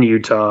well in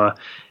Utah,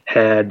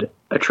 had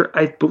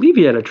I believe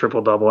he had a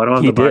triple-double. I don't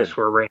have the box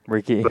score ranked.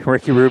 Ricky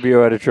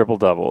Rubio had a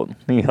triple-double.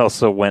 He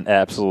also went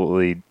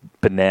absolutely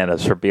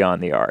bananas for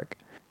beyond the arc.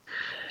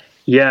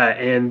 Yeah,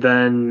 and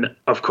then,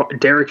 of course,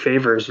 Derek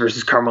Favors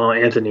versus Carmelo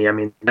Anthony. I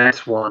mean,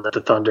 that's one that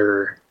the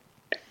Thunder,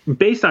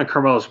 based on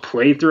Carmelo's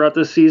play throughout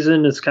this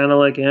season, it's kind of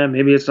like, yeah,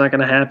 maybe it's not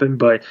going to happen,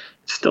 but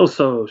it's still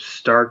so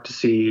stark to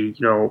see,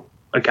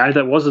 a guy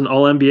that was an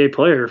all-NBA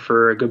player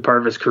for a good part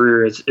of his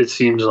career. It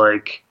seems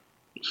like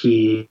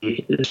he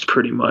is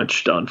pretty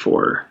much done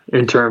for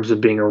in terms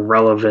of being a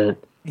relevant.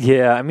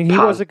 Yeah, I mean, he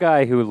was a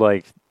guy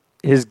who,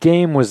 his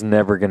game was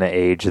never going to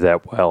age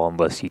that well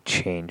unless he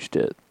changed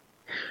it.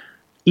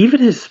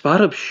 Even his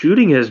spot-up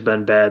shooting has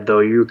been bad,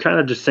 though. You're kind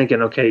of just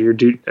thinking, okay, you're a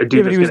dude.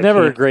 Yeah, but he was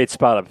never a great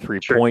spot-up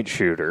three-point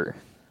shooter.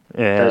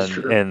 And, That's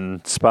true.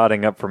 And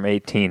spotting up from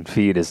 18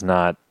 feet is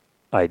not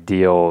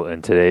ideal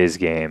in today's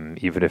game,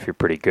 even if you're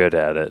pretty good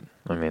at it.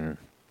 I mean,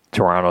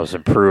 Toronto's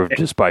improved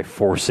just by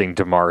forcing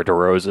DeMar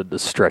DeRozan to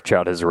stretch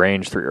out his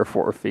range 3 or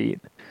 4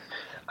 feet.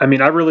 I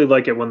mean, I really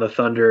like it when the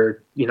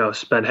Thunder,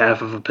 spend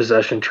half of a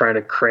possession trying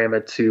to cram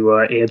it to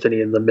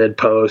Anthony in the mid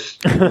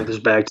post with his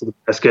back to the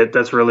basket.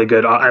 That's really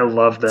good. I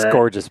love that. It's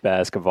gorgeous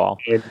basketball.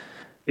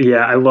 Yeah,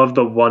 I love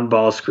the one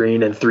ball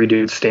screen and 3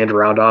 dudes stand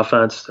around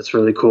offense. That's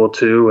really cool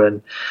too.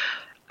 And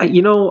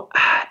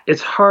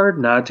it's hard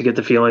not to get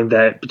the feeling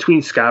that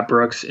between Scott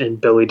Brooks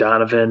and Billy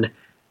Donovan,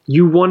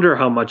 you wonder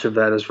how much of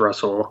that is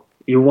Russell.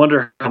 You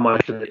wonder how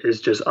much of it is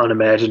just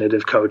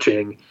unimaginative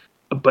coaching.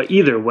 But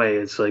either way,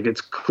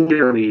 it's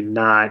clearly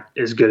not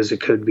as good as it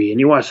could be. And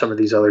you watch some of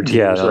these other teams.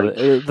 Yeah,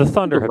 the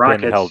Thunder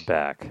have been held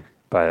back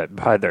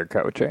by their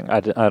coaching. I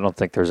don't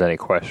think there's any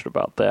question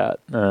about that.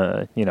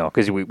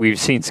 Because we've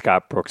seen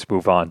Scott Brooks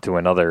move on to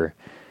another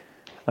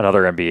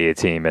NBA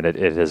team, and it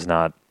has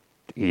not.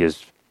 He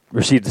has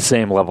received the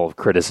same level of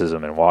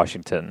criticism in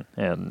Washington,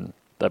 and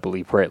I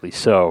believe rightly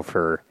so,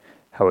 for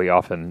how he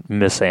often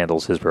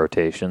mishandles his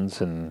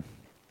rotations and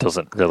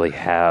doesn't really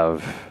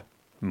have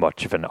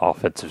much of an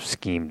offensive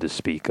scheme to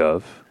speak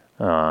of.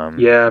 And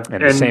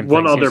the same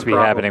thing seems to be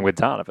happening with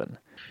Donovan.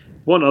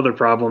 One other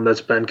problem that's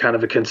been kind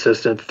of a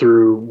consistent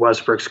through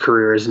Westbrook's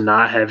career is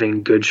not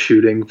having good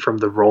shooting from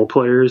the role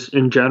players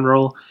in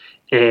general.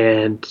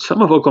 And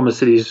some of Oklahoma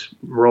City's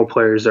role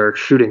players are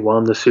shooting well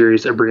in the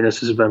series.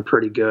 Abrinas has been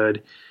pretty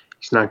good.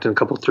 He's knocked in a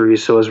couple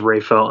threes. So has Ray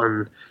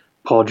Felton.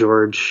 Paul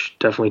George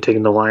definitely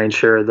taking the lion's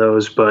share of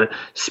those. But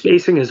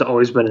spacing has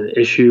always been an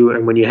issue.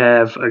 And when you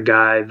have a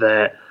guy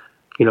that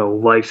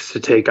likes to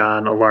take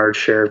on a large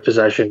share of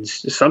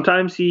possessions,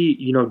 sometimes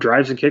he,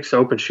 drives and kicks to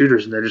open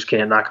shooters and they just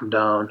can't knock him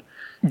down.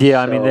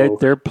 Yeah, so, I mean,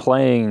 they're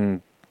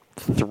playing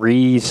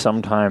 3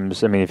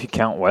 sometimes. I mean, if you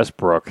count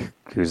Westbrook,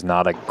 who's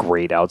not a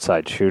great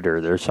outside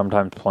shooter, they're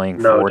sometimes playing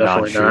 4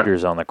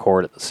 non-shooters on the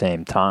court at the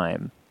same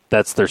time.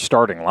 That's their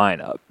starting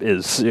lineup.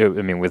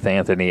 With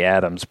Anthony,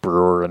 Adams,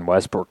 Brewer, and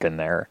Westbrook in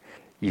there,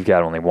 you've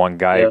got only one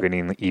guy who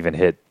can even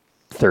hit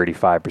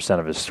 35%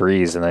 of his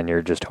threes, and then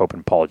you're just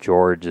hoping Paul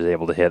George is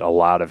able to hit a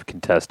lot of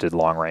contested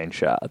long-range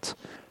shots.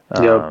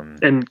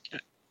 And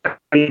I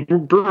mean,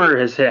 Brewer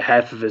has hit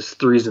half of his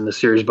threes in the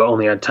series, but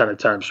only on 10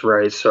 attempts,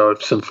 right? So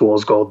some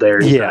fool's gold there.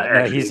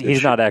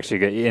 He's not actually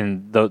good.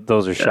 And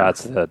those are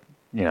shots that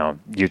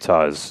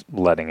Utah is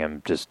letting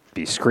him just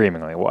be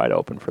screamingly wide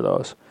open for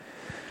those.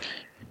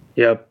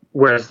 Yep.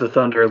 Whereas the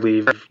Thunder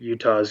leave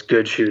Utah's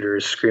good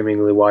shooters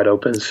screaming wide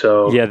open.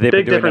 So yeah, they've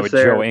been doing that with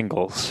there. Joe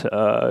Ingles,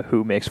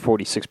 who makes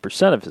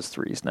 46% of his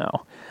threes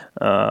now.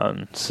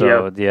 That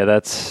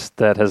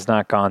has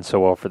not gone so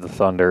well for the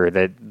Thunder.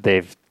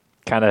 They've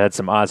kind of had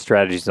some odd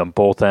strategies on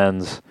both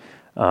ends.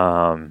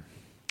 I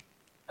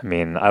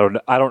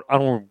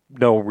don't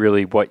know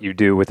really what you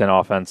do with an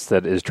offense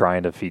that is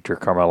trying to feature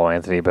Carmelo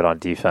Anthony, but on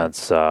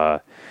defense,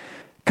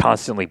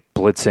 constantly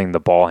blitzing the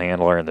ball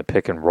handler in the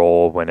pick and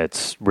roll when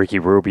it's Ricky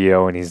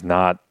Rubio and he's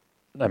not.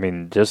 I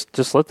mean,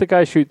 just let the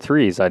guy shoot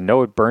threes. I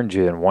know it burned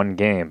you in one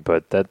game,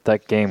 but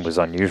that game was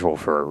unusual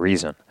for a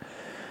reason.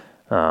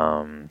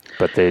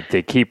 But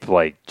they keep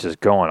just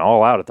going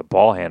all out at the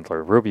ball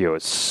handler. Rubio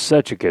is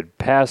such a good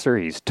passer.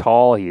 He's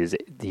tall.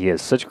 He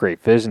has such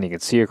great vision. He can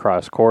see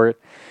across court.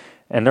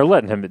 And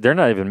they're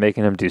not even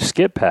making him do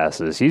skip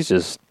passes. He's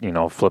just,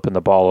 flipping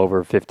the ball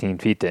over 15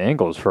 feet to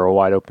Ingles for a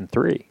wide open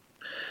 3.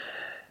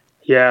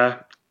 Yeah,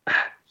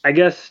 I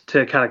guess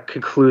to kind of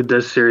conclude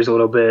this series a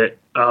little bit,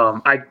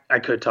 I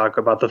could talk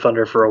about the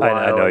Thunder for a while.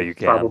 I know you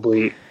can.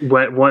 Probably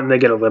when they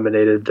get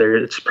eliminated,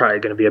 it's probably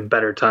going to be a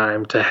better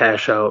time to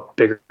hash out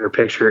bigger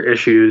picture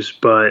issues.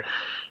 But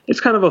it's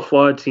kind of a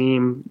flawed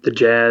team. The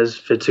Jazz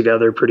fit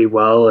together pretty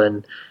well,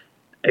 and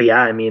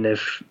yeah, I mean,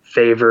 if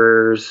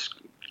Favors,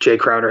 Jay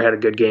Crowder had a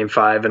good game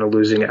 5 in a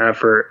losing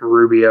effort.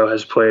 Rubio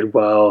has played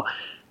well.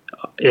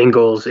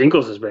 Ingles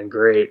has been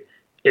great.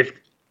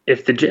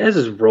 If the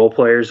Jazz's role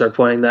players are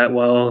playing that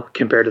well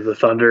compared to the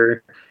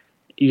Thunder,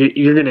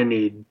 you're going to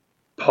need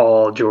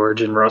Paul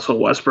George and Russell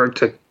Westbrook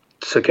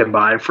to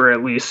combine for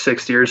at least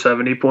 60 or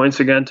 70 points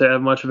again to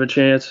have much of a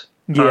chance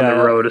on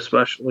the road,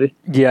 especially.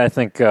 Yeah, I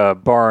think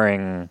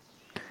barring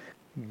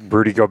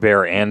Rudy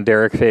Gobert and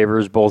Derek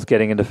Favors both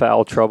getting into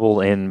foul trouble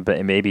in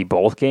maybe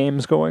both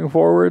games going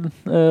forward,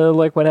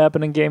 like what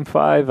happened in Game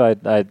 5,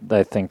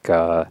 I think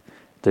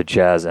the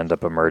Jazz end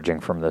up emerging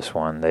from this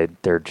one.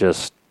 They're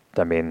just,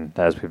 I mean,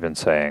 as we've been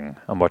saying,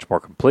 a much more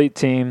complete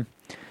team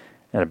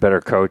and a better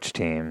coach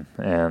team,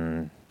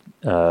 and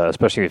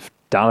especially if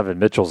Donovan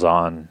Mitchell's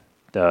on,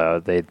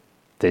 they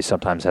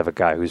sometimes have a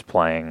guy who's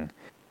playing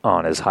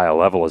on as high a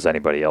level as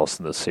anybody else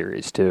in this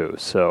series too.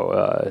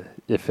 So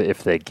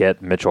if they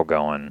get Mitchell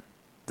going,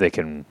 they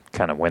can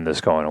kind of win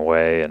this going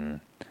away, and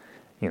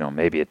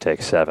maybe it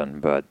takes 7,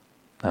 but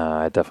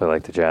I definitely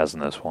like the Jazz in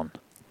this one.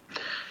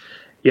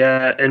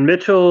 Yeah, and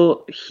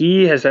Mitchell,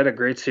 he has had a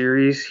great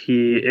series.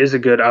 He is a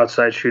good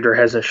outside shooter,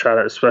 hasn't shot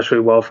it especially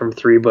well from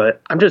 3,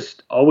 but I'm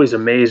just always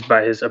amazed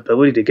by his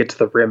ability to get to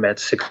the rim at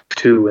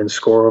 6'2" and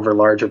score over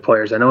larger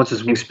players. I know it's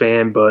his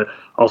wingspan, but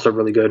also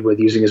really good with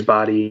using his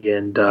body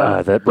and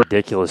that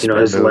ridiculous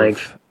his move.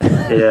 length.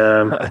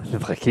 Yeah,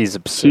 like he's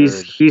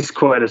absurd. He's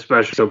quite a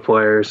special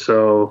player.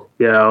 So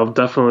yeah, I'll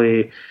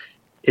definitely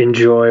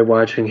enjoy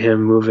watching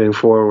him moving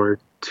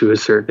forward to a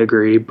certain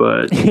degree.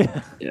 But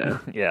yeah.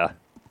 Yeah.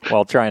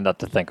 While trying not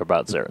to think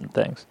about certain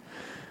things.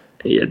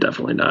 Yeah,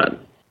 definitely not.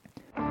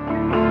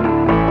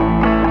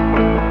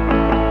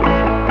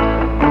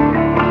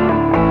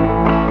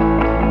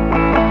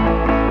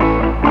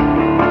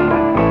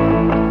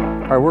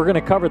 All right, we're going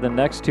to cover the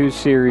next 2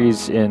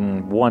 series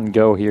in one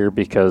go here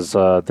because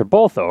they're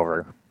both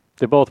over.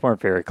 They both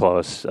weren't very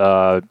close.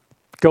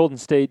 Golden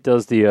State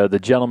does the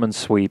gentleman's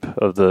sweep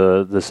of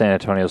the San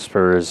Antonio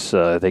Spurs.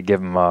 They give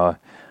them a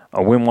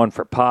win 1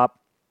 for Pop.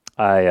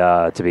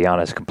 I, to be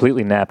honest,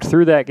 completely napped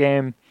through that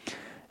game.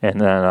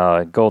 And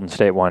then Golden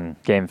State won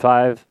Game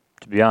 5.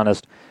 To be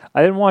honest,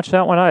 I didn't watch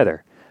that one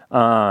either.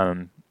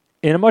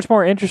 In a much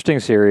more interesting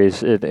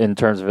series, in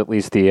terms of at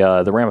least the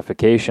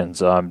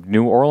ramifications,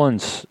 New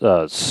Orleans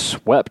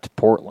swept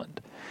Portland.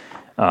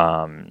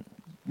 Now,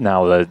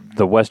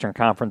 the Western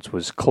Conference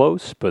was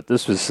close, but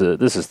this is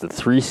the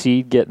 3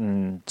 seed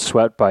getting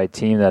swept by a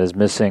team that is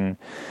missing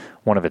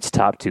one of its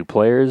top 2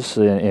 players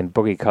in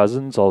Boogie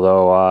Cousins,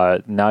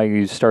 although now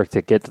you start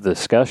to get to the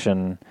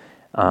discussion,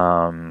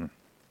 we're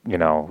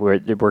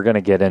going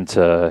to get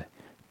into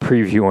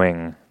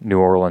previewing New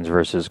Orleans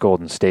versus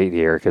Golden State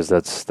here, because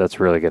that's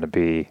really going to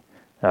be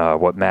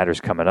what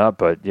matters coming up.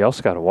 But you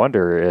also got to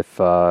wonder if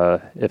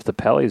the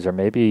Pellies are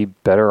maybe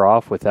better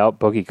off without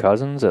Boogie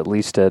Cousins, at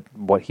least at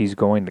what he's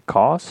going to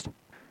cost.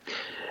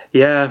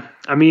 Yeah,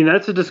 I mean,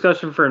 that's a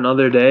discussion for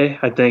another day.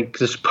 I think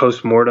this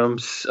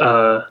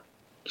postmortems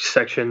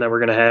section that we're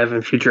going to have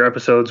in future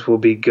episodes will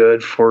be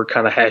good for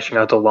kind of hashing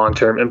out the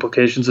long-term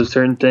implications of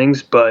certain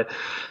things. But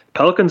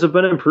Pelicans have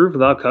been improved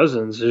without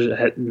Cousins.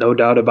 There's no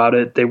doubt about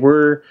it. They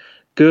were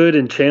good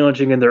and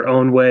challenging in their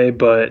own way,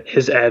 but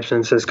his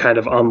absence has kind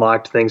of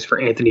unlocked things for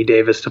Anthony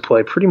Davis to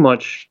play pretty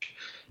much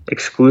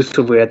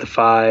exclusively at the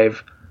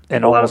 5.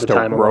 And almost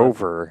a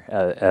rover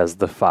as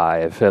the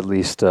 5, at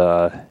least,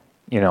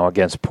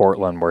 against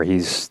Portland, where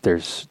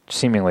there's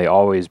seemingly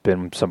always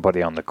been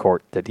somebody on the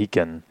court that he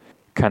can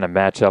kind of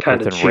match up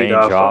with and range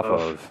off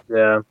of.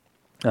 Yeah.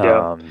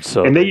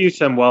 And they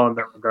use him well in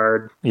that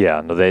regard.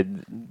 Yeah, no,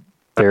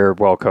 they're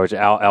well coached.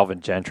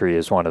 Alvin Gentry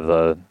is one of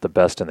the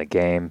best in the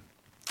game,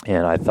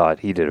 and I thought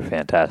he did a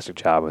fantastic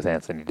job with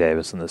Anthony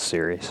Davis in this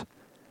series.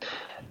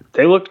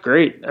 They looked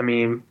great. I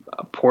mean,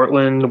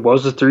 Portland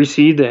was a 3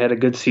 seed. They had a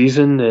good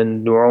season,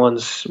 and New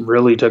Orleans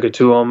really took it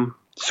to them.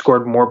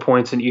 Scored more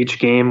points in each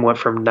game, went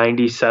from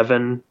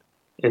 97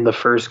 in the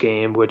first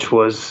game, which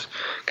was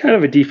kind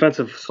of a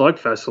defensive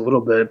slugfest a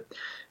little bit,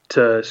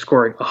 to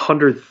scoring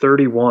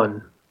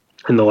 131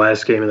 in the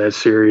last game of that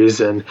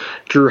series. And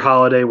Drew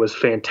Holiday was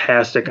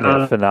fantastic.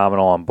 Yeah,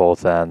 phenomenal on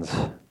both ends.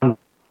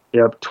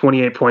 Yep,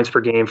 28 points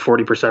per game,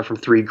 40% from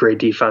 3. Great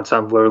defense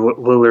on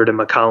Lillard and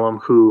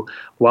McCollum, who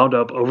wound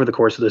up over the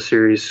course of the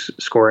series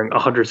scoring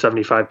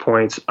 175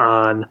 points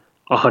on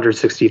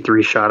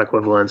 163 shot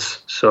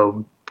equivalents.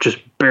 So just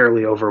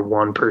barely over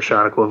 1 per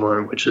shot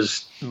equivalent, which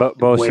is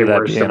most of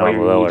that being on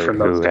Lillard,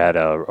 who had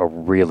a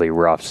really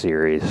rough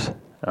series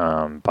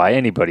by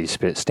anybody's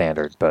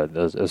standard, but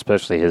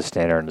especially his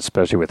standard, and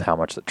especially with how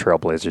much the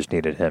Trailblazers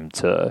needed him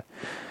to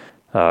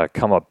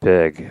come up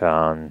big.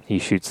 He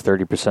shoots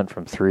 30%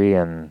 from 3,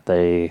 and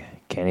they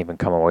can't even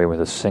come away with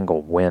a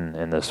single win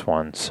in this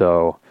one.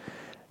 So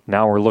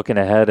now we're looking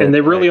ahead. And they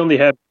really only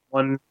had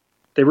one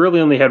they really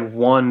only had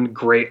one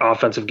great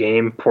offensive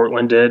game,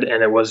 Portland did,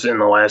 and it was in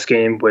the last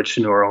game, which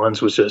New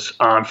Orleans was just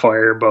on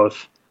fire,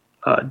 both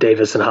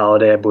Davis and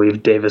Holiday. I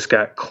believe Davis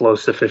got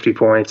close to 50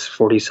 points,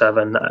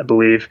 47, I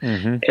believe.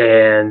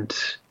 And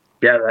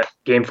yeah, that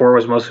game 4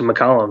 was mostly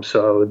McCollum.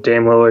 So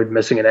Dame Lillard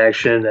missing in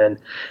action, and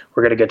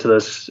we're going to get to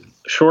this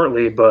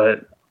shortly,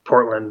 but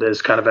Portland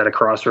is kind of at a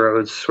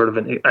crossroads, sort of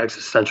an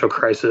existential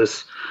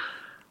crisis.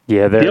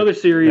 Yeah, the other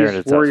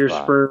series, Warriors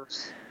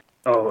Spurs.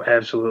 Oh,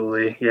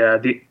 absolutely. Yeah.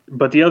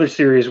 But the other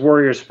series,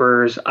 Warriors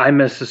Spurs, I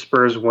missed the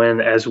Spurs win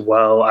as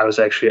well. I was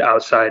actually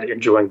outside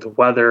enjoying the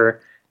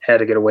weather. Had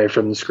to get away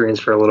from the screens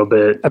for a little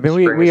bit. I mean,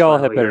 we all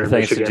have better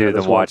things to do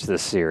than watch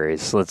this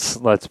series.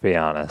 Let's be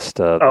honest.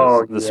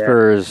 The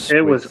Spurs.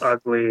 It was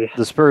ugly.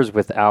 The Spurs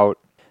without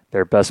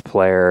their best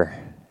player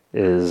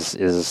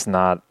is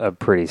not a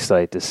pretty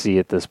sight to see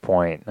at this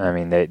point. I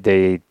mean,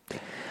 they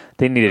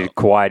needed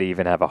Kawhi to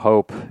even have a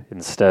hope.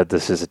 Instead,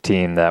 this is a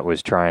team that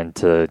was trying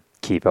to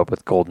keep up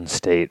with Golden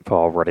State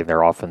while running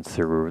their offense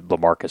through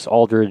LaMarcus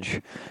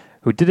Aldridge,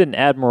 who did an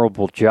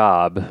admirable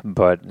job,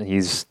 but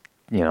he's,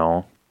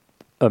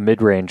 a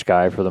mid-range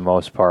guy for the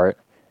most part,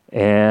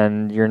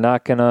 and you're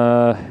not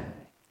gonna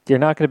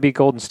beat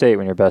Golden State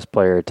when your best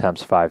player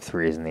attempts 5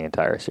 threes in the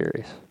entire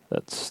series.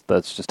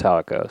 That's just how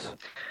it goes.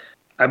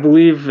 I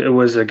believe it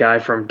was a guy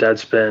from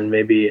Deadspin,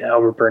 maybe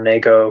Albert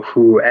Bernago,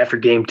 who after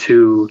Game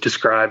 2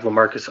 described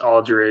LaMarcus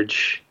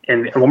Aldridge,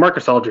 and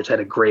LaMarcus Aldridge had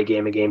a great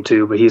game in Game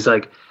 2, but he's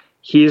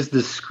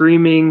the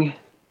screaming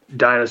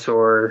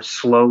dinosaur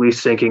slowly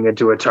sinking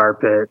into a tar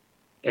pit,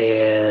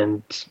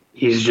 and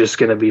he's just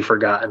going to be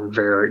forgotten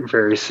very,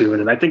 very soon.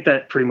 And I think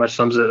that pretty much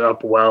sums it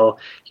up well.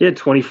 He had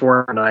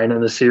 24-9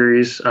 in the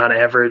series on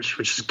average,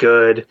 which is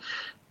good.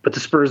 But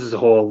the Spurs as a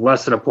whole,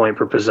 less than a point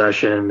per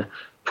possession,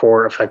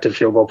 poor effective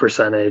field goal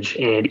percentage.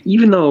 And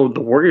even though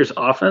the Warriors'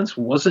 offense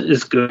wasn't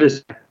as good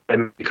as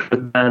it could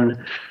have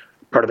been,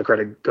 part of the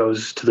credit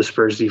goes to the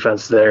Spurs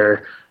defense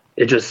there.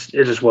 It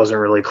just wasn't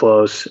really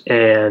close.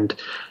 And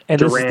Durant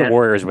this is the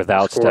Warriors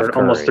without Steph Curry.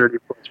 Almost 30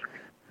 points.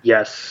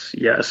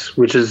 Yes,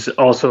 which is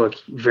also a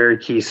very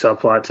key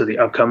subplot to the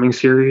upcoming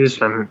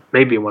series, and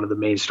maybe one of the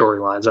main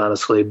storylines,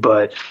 honestly.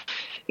 But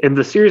in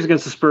the series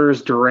against the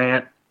Spurs,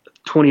 Durant,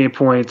 28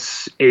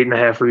 points,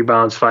 8.5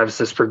 rebounds, 5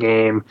 assists per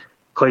game.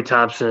 Klay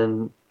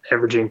Thompson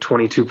averaging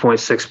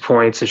 22.6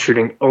 points and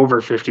shooting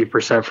over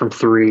 50% from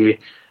 3.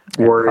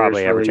 Warriors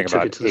probably averaging really took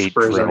about it to the 8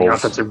 Spurs on the dribbles.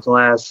 offensive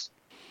glass.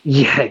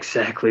 Yeah,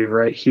 exactly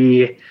right.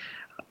 He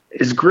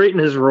is great in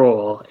his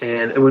role,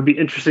 and it would be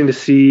interesting to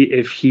see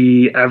if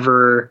he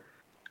ever.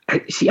 I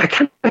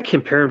kind of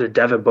compare him to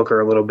Devin Booker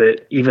a little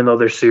bit, even though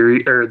their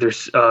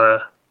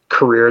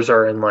careers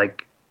are in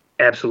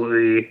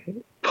absolutely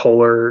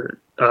polar,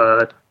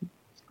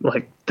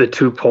 the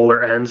two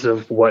polar ends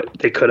of what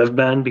they could have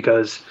been.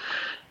 Because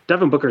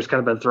Devin Booker's kind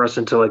of been thrust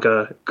into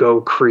a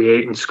go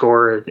create and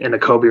score in a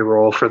Kobe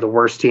role for the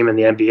worst team in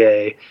the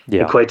NBA.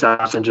 Yeah. And Klay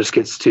Thompson just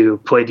gets to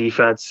play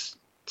defense,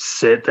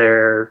 sit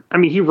there. I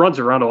mean, he runs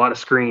around a lot of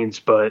screens,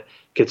 but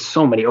gets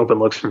so many open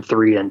looks from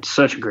 3 and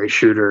such a great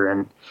shooter.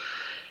 And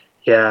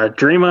yeah,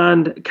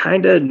 Draymond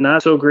kind of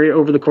not so great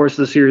over the course of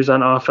the series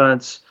on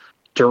offense.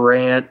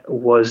 Durant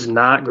was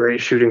not great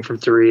shooting from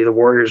 3. The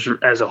Warriors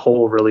as a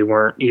whole really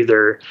weren't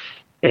either.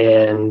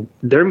 And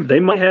they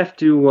might have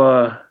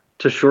to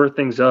shore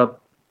things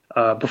up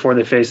before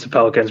they face the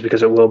Pelicans,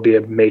 because it will be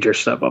a major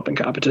step up in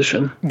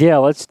competition. Yeah,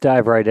 let's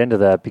dive right into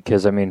that,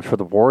 because, for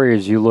the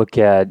Warriors, you look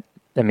at,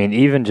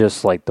 even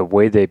just the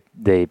way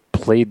they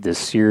played this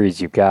series,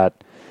 you've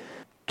got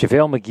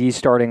JaVale McGee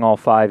starting all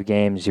 5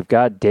 games. You've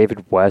got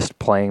David West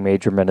playing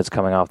major minutes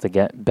coming off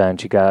the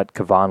bench. You got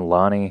Kevon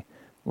Looney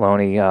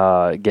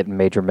getting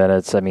major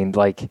minutes. And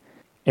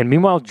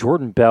meanwhile,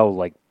 Jordan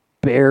Bell,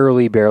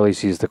 barely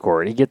sees the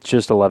court. He gets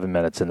just 11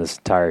 minutes in this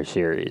entire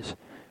series.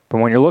 But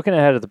when you're looking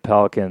ahead at the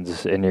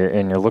Pelicans and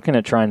you're looking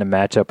at trying to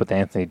match up with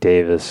Anthony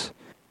Davis,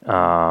 you've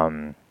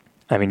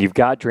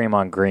got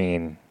Draymond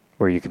Green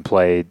where you can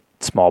play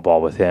small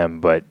ball with him,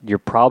 but you're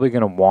probably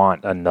going to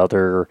want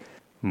another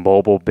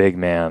mobile big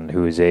man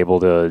who is able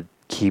to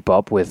keep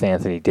up with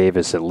Anthony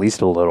Davis at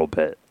least a little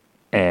bit.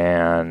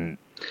 And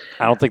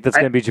I don't think that's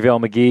going to be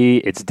JaVale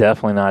McGee. It's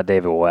definitely not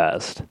David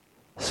West.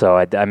 So,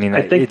 I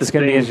think it's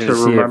going to be interesting to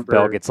see if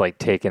Bell gets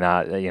taken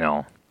out,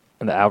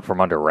 out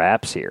from under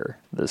wraps here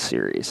this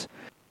series.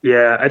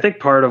 Yeah, I think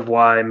part of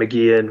why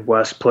McGee and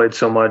West played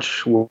so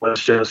much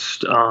was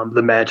just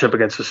the matchup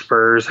against the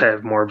Spurs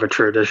have more of a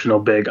traditional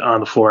big on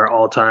the floor at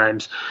all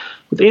times.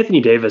 With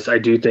Anthony Davis, I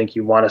do think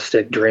you want to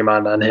stick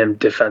Draymond on him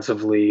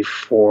defensively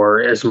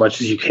for as much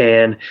as you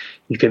can.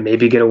 You can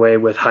maybe get away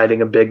with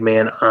hiding a big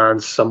man on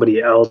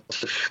somebody else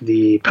if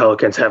the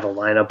Pelicans have a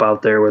lineup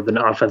out there with an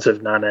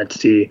offensive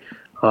non-entity.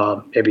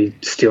 Maybe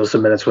steal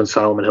some minutes when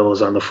Solomon Hill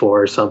is on the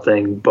floor or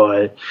something.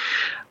 But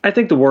I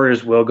think the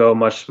Warriors will go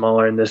much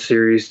smaller in this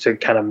series to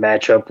kind of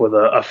match up with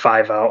a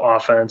 5-out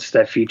offense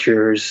that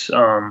features,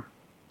 a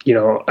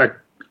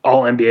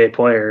all NBA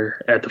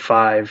player at the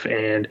 5,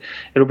 and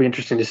it'll be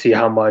interesting to see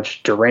how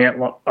much Durant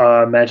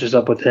matches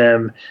up with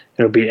him.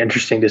 It'll be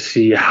interesting to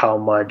see how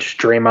much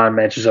Draymond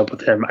matches up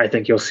with him. I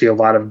think you'll see a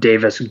lot of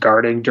Davis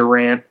guarding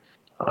Durant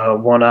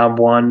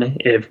one-on-one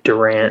if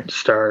Durant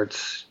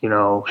starts,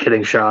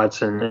 hitting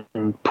shots and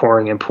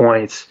pouring in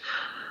points.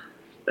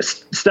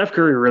 Steph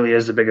Curry really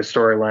is the biggest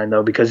storyline,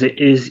 though, because it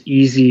is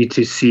easy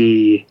to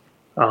see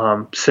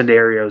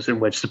scenarios in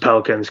which the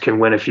Pelicans can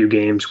win a few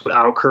games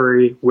without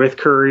Curry. With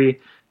Curry,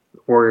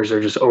 Warriors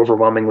are just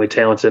overwhelmingly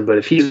talented, but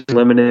if he's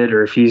limited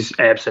or if he's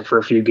absent for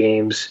a few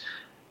games,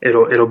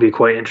 it'll be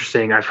quite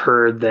interesting. I've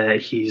heard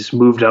that he's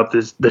moved up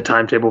the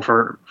timetable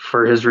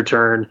for his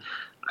return.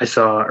 I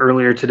saw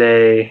earlier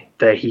today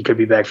that he could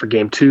be back for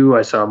game 2.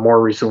 I saw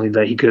more recently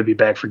that he could be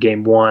back for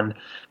game 1,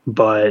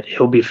 but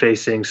he'll be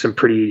facing some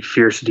pretty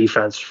fierce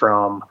defense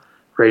from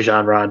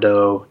Rajon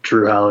Rondo,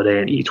 Drew Holiday,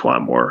 and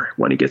Etuan Moore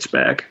when he gets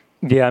back.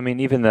 Yeah, I mean,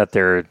 even that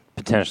they're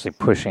potentially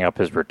pushing up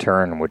his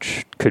return,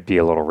 which could be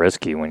a little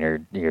risky when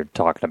you're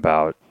talking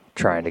about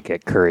trying to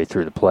get Curry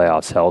through the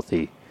playoffs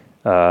healthy.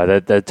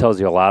 That tells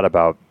you a lot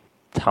about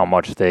how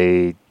much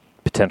they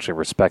potentially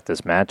respect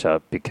this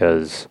matchup,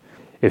 because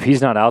if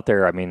he's not out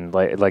there, I mean,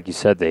 like you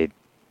said,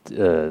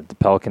 the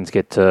Pelicans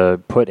get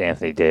to put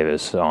Anthony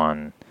Davis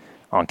on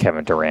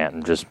Kevin Durant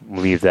and just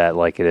leave that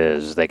like it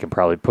is. They can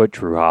probably put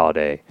Drew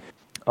Holiday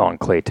on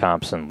Klay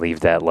Thompson, leave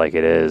that like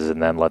it is,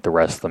 and then let the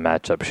rest of the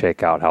matchup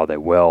shake out how they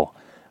will,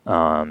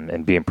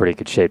 and be in pretty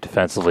good shape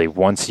defensively.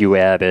 Once you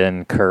add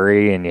in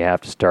Curry and you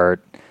have to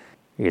start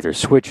either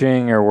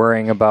switching or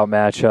worrying about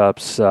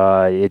matchups,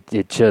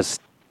 it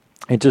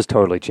just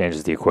totally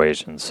changes the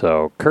equation.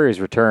 So Curry's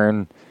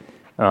return,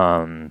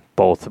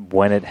 both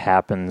when it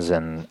happens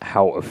and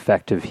how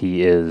effective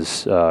he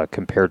is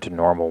compared to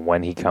normal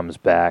when he comes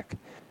back,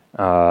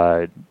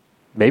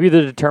 maybe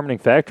the determining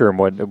factor in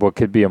what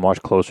could be a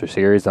much closer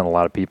series than a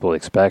lot of people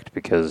expect,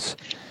 because,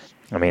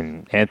 I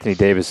mean, Anthony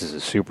Davis is a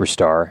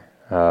superstar.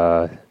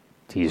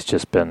 He's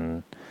just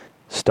been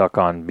stuck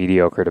on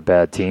mediocre to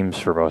bad teams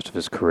for most of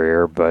his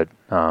career, but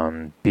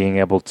being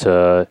able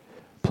to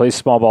play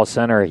small ball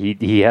center,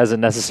 he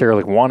hasn't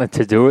necessarily wanted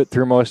to do it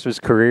through most of his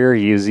career.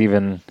 He is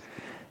even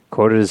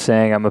quoted as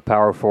saying, "I'm a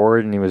power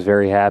forward," and he was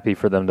very happy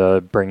for them to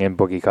bring in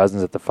Boogie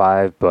Cousins at the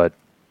 5, but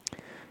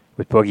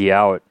with Boogie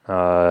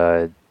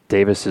out,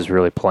 Davis is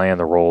really playing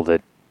the role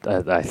that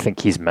I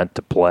think he's meant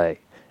to play,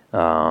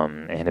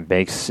 and it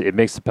makes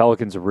the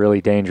Pelicans a really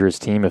dangerous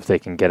team if they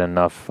can get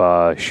enough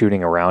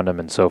shooting around him.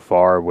 And so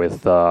far,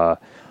 with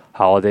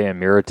Holiday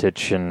and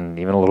Mirotic, and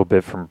even a little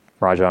bit from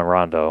Rajon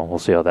Rondo, we'll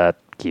see how that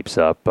keeps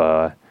up.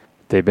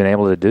 They've been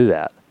able to do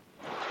that.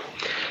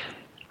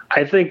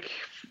 I think,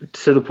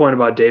 to the point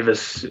about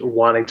Davis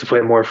wanting to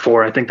play more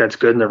 4, I think that's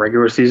good in the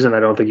regular season. I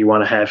don't think you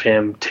want to have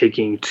him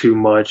taking too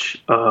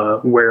much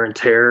wear and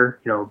tear,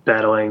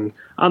 battling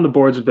on the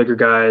boards with bigger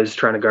guys,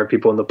 trying to guard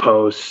people in the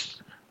post,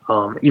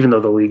 even though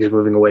the league is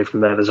moving away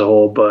from that as a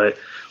whole. But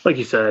like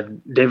you said,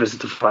 Davis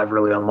at the 5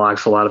 really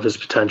unlocks a lot of his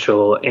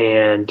potential.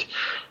 And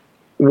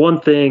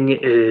one thing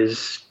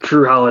is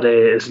Drew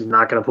Holiday is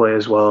not going to play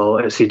as well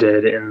as he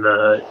did in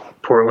the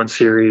Portland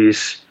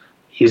series.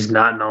 He's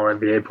not an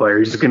all-NBA player.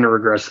 He's going to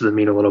regress to the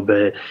mean a little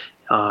bit.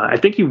 I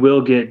think you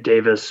will get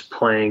Davis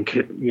playing,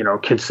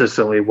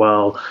 consistently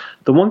well.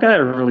 The one guy I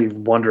really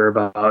wonder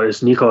about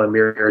is Nikola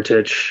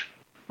Mirotic,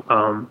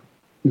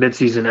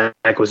 midseason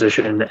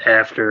acquisition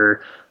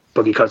after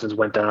Boogie Cousins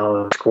went down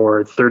and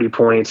scored 30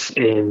 points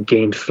in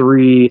Game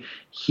 3.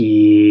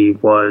 He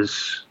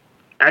was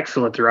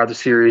excellent throughout the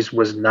series,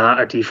 was not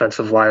a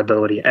defensive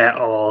liability at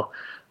all,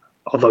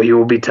 although he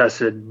will be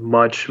tested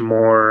much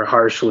more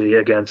harshly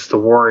against the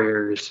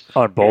Warriors.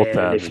 On both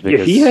ends.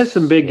 If he has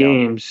some big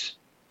games,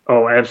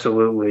 oh,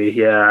 absolutely.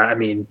 Yeah, I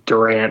mean,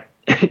 Durant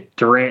and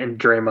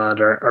Draymond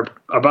are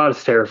about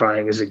as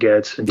terrifying as it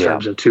gets in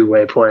terms of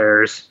two-way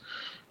players,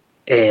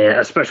 and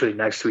especially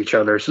next to each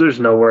other. So there's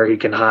nowhere he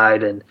can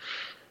hide. And,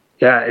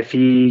 yeah, if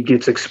he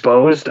gets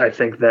exposed, I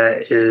think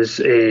that is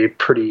a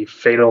pretty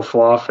fatal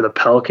flaw for the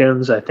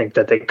Pelicans. I think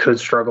that they could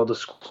struggle to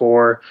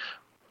score.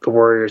 The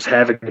Warriors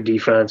have a good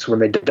defense. When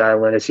they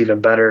dial in, it's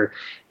even better.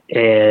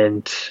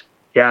 And,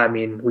 yeah, I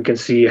mean, we can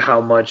see how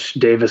much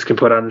Davis can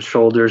put on his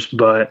shoulders,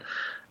 but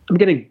I'm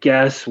going to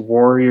guess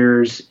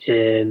Warriors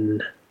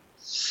in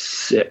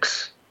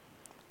 6.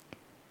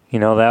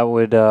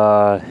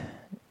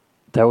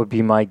 That would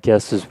be my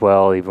guess as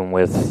well, even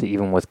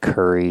with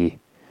Curry,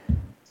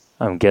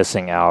 I'm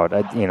guessing out.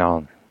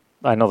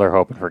 I know they're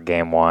hoping for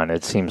Game 1.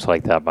 It seems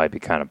like that might be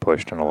kind of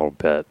pushed in a little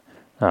bit.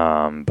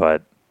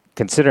 But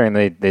considering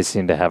they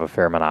seem to have a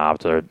fair amount of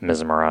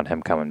optimism around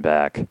him coming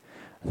back,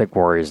 I think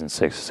Warriors in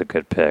 6 is a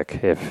good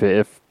pick.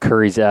 If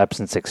Curry's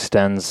absence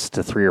extends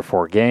to 3 or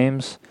 4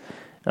 games,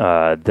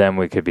 then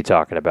we could be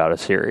talking about a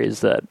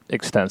series that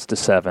extends to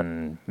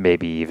 7,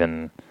 maybe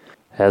even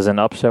has an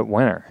upset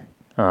winner.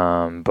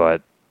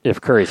 But if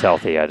Curry's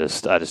healthy, I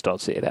just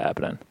don't see it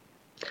happening.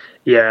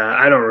 Yeah,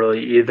 I don't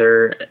really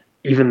either,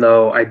 even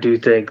though I do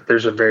think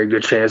there's a very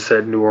good chance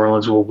that New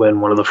Orleans will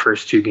win one of the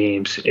first 2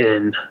 games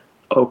in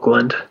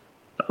Oakland.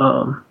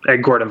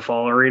 at Gordon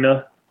Fall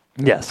Arena.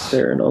 Yes,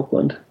 there in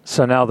Oakland.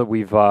 So now that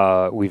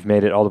we've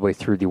made it all the way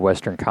through the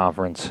Western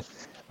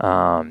Conference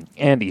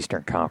and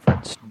Eastern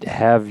Conference,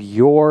 have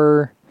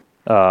your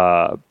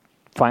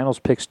finals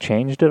picks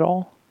changed at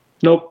all?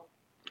 Nope.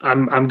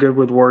 I'm good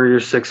with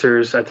Warriors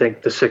Sixers. I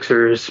think the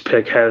Sixers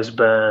pick has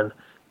been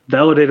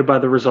validated by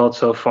the results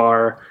so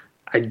far.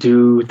 I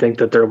do think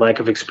that their lack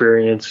of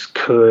experience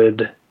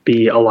could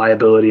be a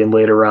liability in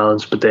later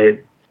rounds, but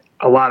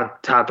a lot of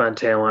top-end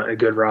talent, a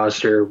good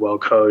roster,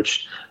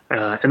 well-coached.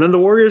 And then the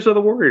Warriors are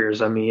the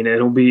Warriors. I mean,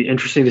 it'll be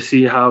interesting to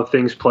see how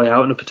things play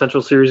out in a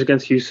potential series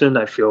against Houston.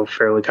 I feel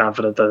fairly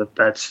confident that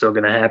that's still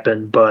going to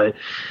happen. But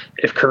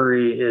if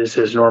Curry is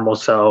his normal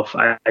self,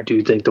 I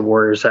do think the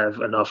Warriors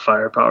have enough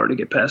firepower to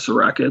get past the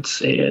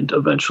Rockets and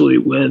eventually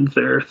win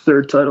their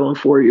third title in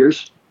 4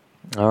 years.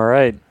 All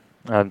right.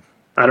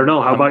 I don't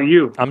know. How about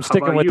you? I'm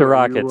sticking with the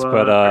Rockets,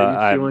 but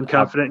are you feeling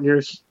confident in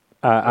yours?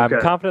 I'm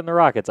confident in the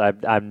Rockets.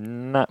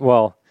 I'm not.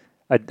 Well,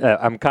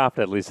 I'm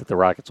confident at least that the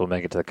Rockets will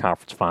make it to the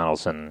conference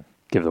finals and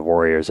give the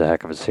Warriors a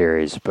heck of a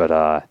series. But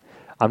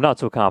I'm not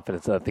so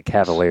confident that the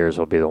Cavaliers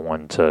will be the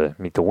one to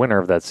meet the winner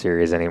of that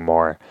series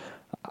anymore.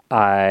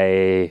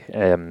 I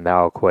am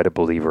now quite a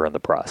believer in the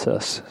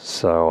process.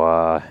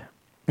 So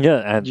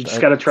yeah, and you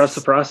just got to trust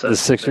the process. The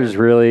Sixers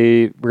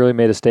really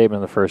made a statement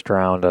in the first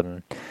round,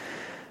 and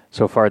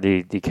so far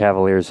the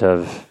Cavaliers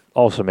have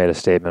also made a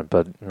statement,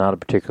 but not a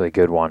particularly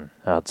good one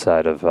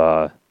outside of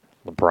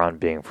LeBron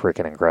being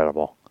freaking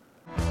incredible.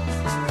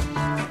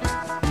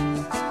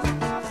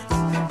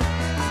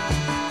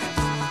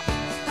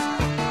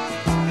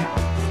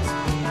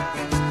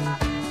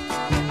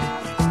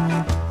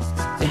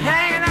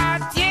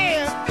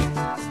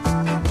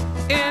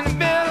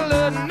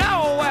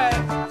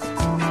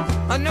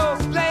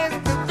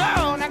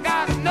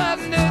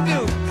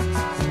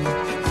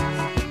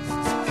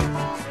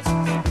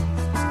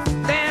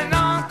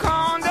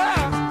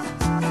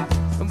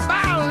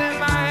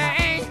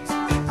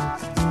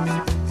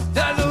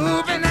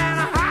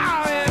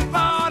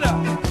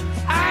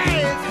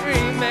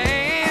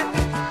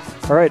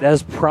 All right,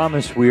 as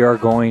promised, we are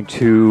going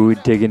to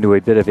dig into a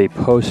bit of a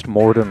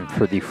post-mortem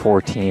for the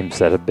 4 teams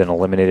that have been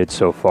eliminated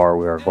so far.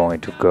 We are going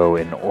to go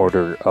in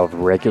order of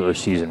regular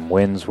season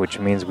wins, which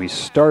means we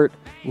start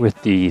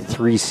with the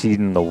 3 seed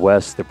in the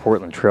West, the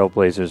Portland Trail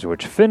Blazers,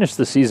 which finished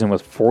the season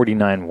with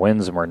 49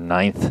 wins and were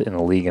 9th in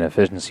the league in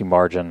efficiency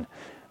margin,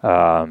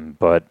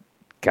 but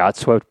got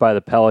swept by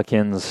the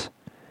Pelicans.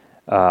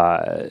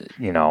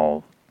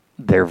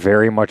 They're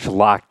very much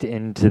locked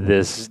into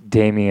this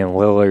Damian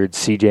Lillard,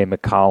 CJ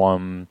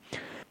McCollum,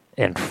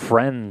 and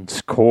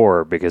friends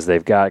core because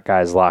they've got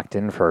guys locked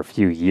in for a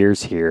few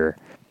years here.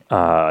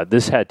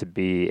 This had to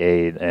be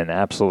an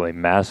absolutely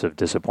massive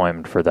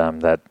disappointment for them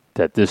that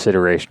this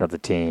iteration of the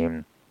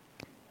team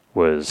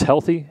was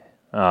healthy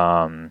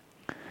and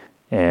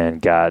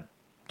got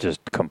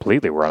just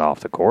completely run off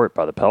the court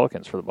by the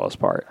Pelicans for the most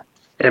part.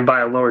 And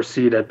by a lower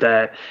seed at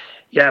that.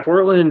 Yeah,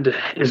 Portland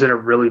is in a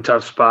really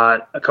tough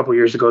spot. A couple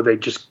years ago, they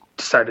just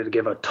decided to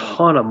give a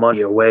ton of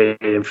money away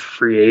in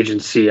free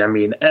agency. I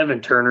mean,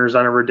 Evan Turner's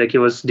on a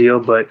ridiculous deal,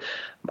 but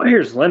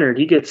Myers Leonard,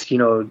 he gets,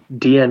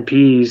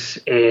 DNPs,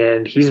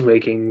 and he's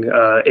making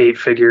 8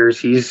 figures.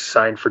 He's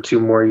signed for 2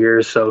 more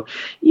years. So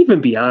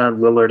even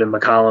beyond Lillard and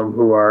McCollum,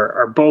 who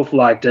are both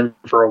locked in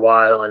for a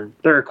while, and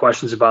there are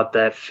questions about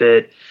that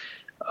fit,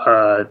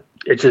 they're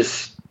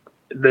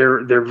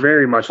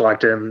very much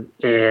locked in,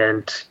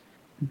 and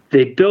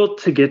they built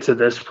to get to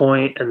this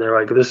point, and they're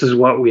like, this is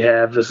what we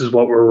have, this is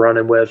what we're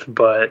running with.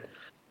 But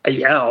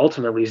yeah,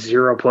 ultimately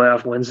 0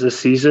 playoff wins this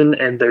season,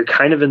 and they're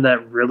kind of in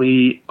that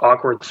really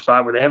awkward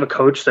spot where they have a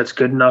coach that's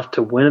good enough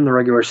to win in the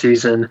regular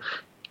season.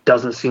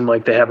 Doesn't seem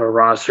like they have a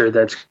roster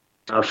that's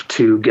enough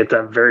to get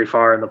them very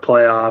far in the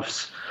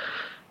playoffs.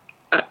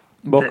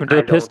 Welcome to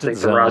the Pistons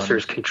zone. The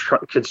rosters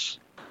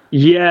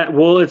yeah,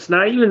 well, it's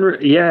not even.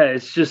 Yeah,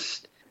 it's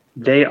just.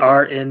 They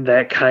are in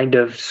that kind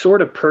of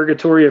sort of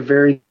purgatory of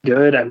very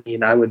good. I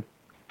mean, I would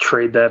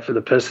trade that for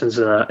the Pistons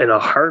in a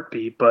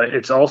heartbeat, but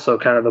it's also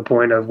kind of the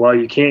point of, well,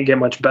 you can't get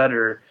much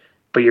better,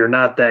 but you're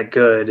not that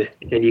good,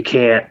 and you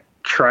can't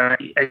try.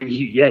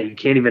 You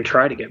can't even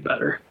try to get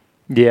better.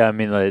 Yeah, I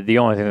mean, the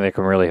only thing they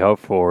can really hope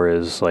for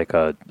is like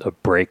a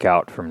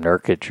breakout from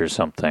Nurkic or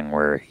something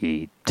where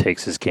he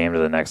takes his game to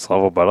the next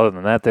level. But other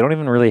than that, they don't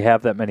even really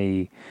have that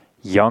many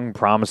young,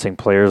 promising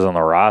players on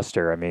the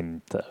roster. I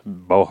mean,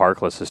 Bo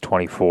Harkless is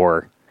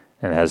 24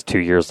 and has 2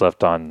 years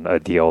left on a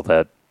deal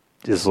that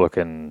is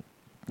looking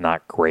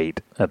not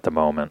great at the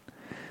moment.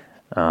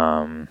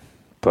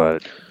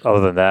 But other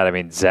than that, I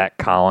mean, Zach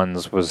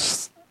Collins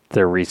was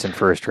their recent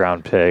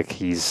first-round pick.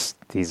 He's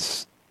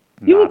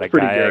not a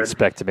guy I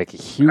expect to make a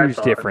huge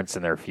difference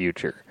in their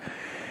future.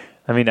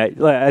 I mean,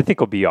 I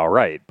think he'll be all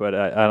right, but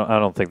I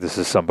don't think this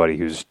is somebody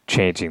who's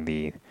changing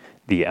the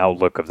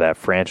outlook of that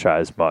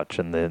franchise much,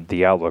 and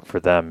the outlook for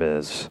them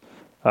is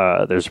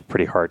there's a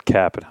pretty hard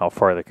cap at how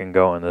far they can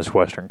go in this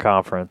Western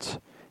Conference,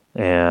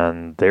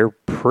 and they're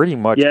pretty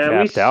much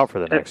capped out for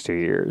the next 2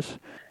 years.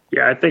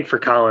 Yeah, I think for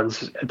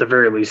Collins, at the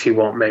very least, he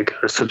won't make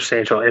a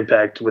substantial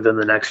impact within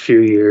the next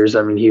few years.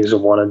 I mean, he was a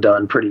one and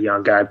done, pretty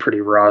young guy,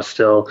 pretty raw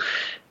still.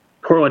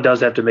 Portland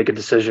does have to make a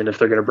decision if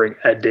they're going to bring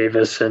Ed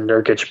Davis and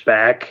Nurkic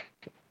back.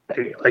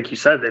 Like you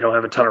said, they don't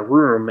have a ton of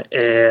room.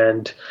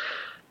 And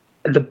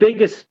the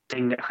biggest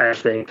thing I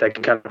think that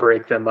can kind of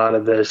break them out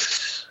of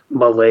this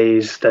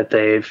malaise that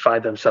they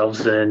find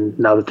themselves in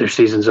now that their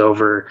season's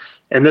over,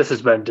 and this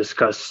has been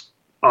discussed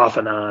off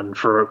and on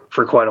for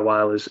quite a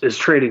while, is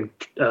trading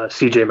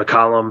C.J.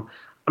 McCollum.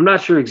 I'm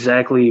not sure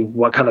exactly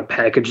what kind of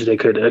package they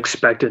could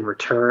expect in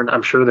return.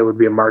 I'm sure there would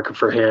be a market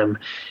for him.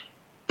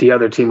 The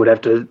other team would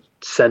have to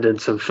send in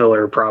some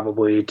filler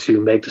probably to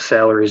make the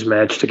salaries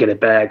match to get it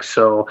back.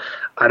 So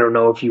I don't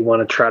know if you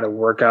want to try to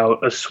work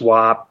out a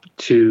swap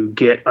to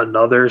get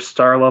another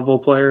star level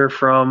player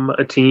from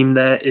a team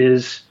that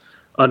is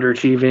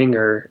underachieving,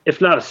 or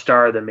if not a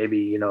star, then maybe,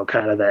 you know,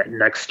 kind of that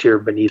next tier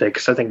beneath it,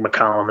 because I think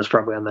McCollum is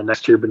probably on the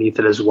next tier beneath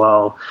it as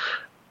well.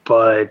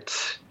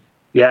 But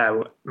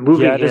yeah,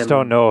 moving I just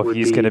don't know if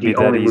he's going to be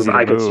that easy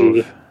to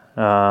move.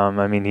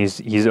 I mean,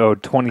 he's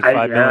owed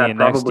 $25 million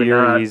next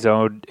year. Not.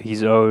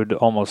 He's owed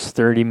almost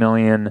 $30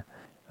 million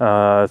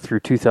through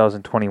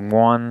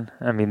 2021.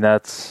 I mean,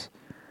 it's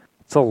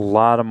a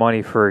lot of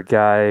money for a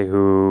guy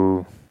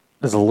who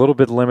is a little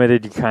bit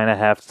limited. You kind of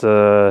have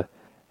to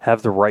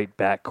have the right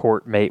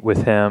backcourt mate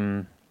with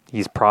him.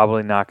 He's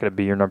probably not going to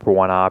be your number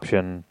one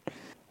option.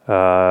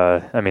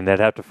 I mean, they'd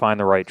have to find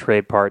the right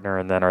trade partner,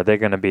 and then are they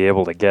going to be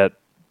able to get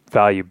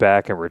value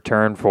back in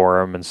return for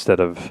him instead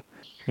of,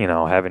 you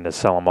know, having to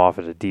sell him off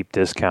at a deep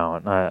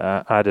discount?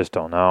 I just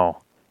don't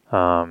know.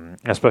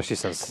 Especially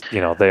since,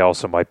 you know, they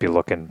also might be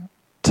looking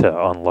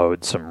to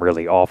unload some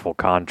really awful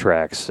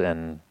contracts,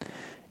 and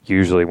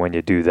usually when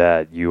you do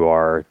that, you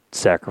are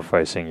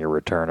sacrificing your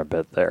return a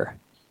bit there.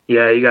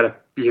 Yeah, you gotta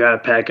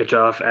package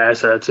off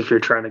assets if you're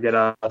trying to get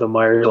out of the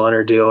Myers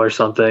Leonard deal or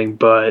something.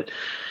 But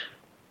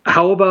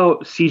how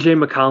about C.J.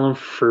 McCollum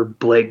for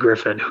Blake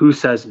Griffin? Who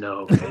says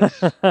no?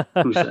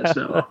 Who says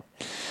no?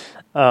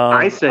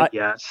 I said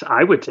yes.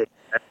 I would take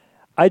that.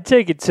 I'd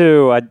take it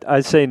too.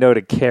 I'd say no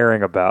to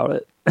caring about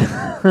it.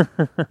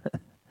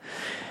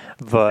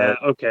 But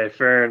yeah, okay,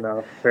 fair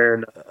enough.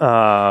 But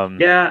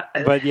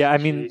I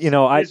mean, you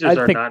know, I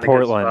think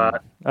Portland.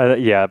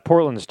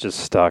 Portland's just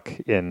stuck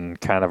in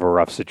kind of a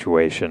rough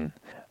situation.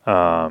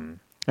 I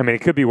mean,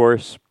 it could be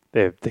worse.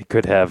 They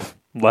could have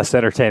less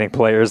entertaining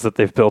players that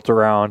they've built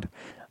around,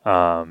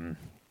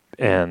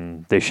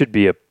 and they should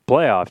be a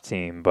playoff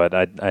team. But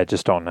I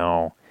just don't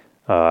know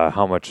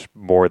how much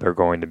more they're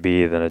going to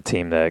be than a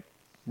team that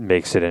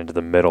makes it into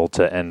the middle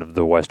to end of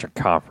the Western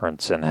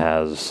Conference and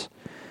has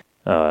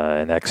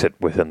an exit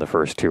within the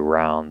first two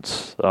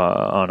rounds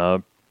on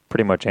a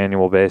pretty much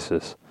annual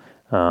basis.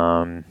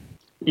 And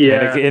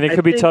it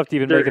could be tough to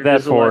even make it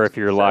that far if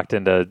you're locked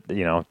into,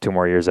 you know, 2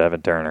 more years of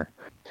Evan Turner.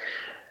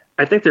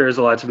 I think there is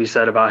a lot to be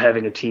said about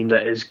having a team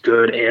that is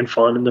good and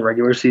fun in the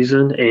regular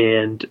season,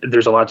 and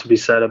there's a lot to be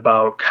said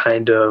about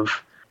kind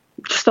of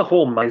just the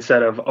whole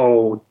mindset of,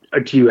 oh,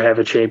 do you have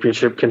a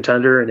championship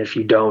contender? And if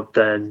you don't,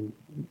 then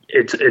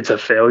it's a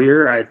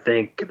failure. I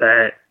think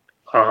that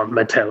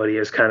mentality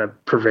has kind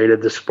of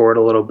pervaded the sport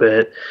a little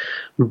bit.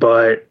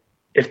 But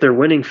if they're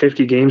winning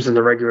 50 games in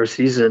the regular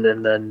season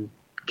and then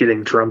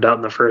getting drummed out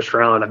in the first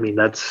round, I mean,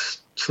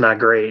 it's not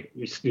great.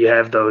 You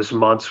have those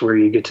months where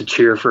you get to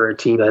cheer for a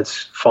team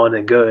that's fun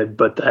and good,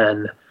 but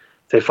then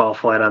they fall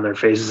flat on their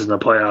faces in the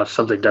playoffs.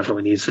 Something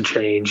definitely needs to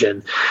change.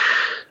 And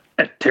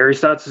Terry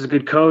Stotts is a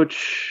good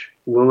coach.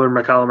 Lillard and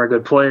McCollum are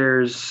good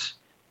players.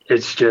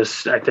 It's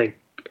just, I think,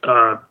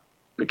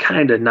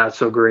 kind of not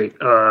so great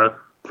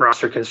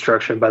roster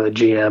construction by the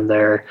GM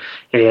there.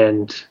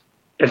 And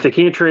if they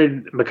can't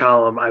trade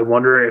McCollum, I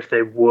wonder if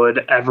they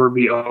would ever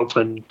be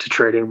open to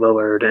trading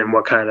Lillard and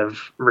what kind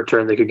of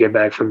return they could get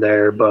back from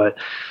there. But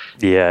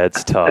yeah,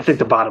 it's tough. I think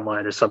the bottom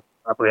line is something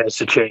probably has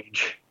to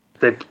change.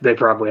 They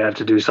probably have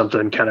to do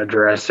something kind of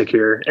drastic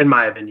here, in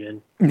my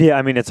opinion. Yeah,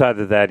 I mean, it's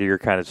either that or you're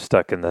kind of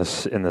stuck in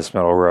this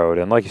middle road.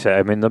 And like you said,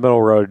 I mean, the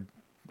middle road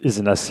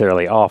isn't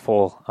necessarily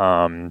awful.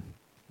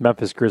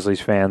 Memphis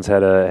Grizzlies fans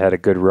had a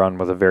good run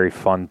with a very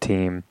fun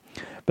team,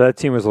 but that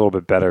team was a little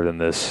bit better than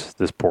this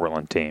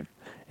Portland team,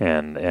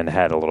 and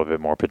had a little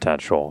bit more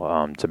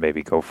potential to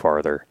maybe go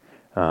farther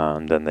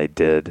than they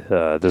did.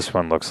 This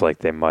one looks like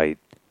they might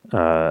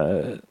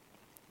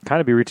kind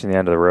of be reaching the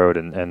end of the road.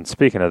 And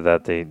speaking of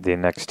that, the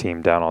next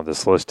team down on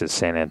this list is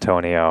San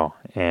Antonio,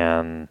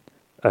 and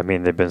I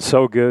mean, they've been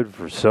so good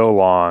for so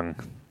long.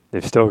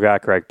 They've still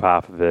got Greg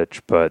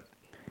Popovich, but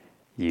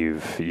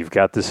You've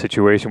got this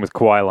situation with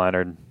Kawhi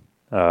Leonard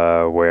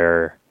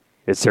where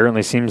it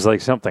certainly seems like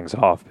something's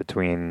off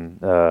between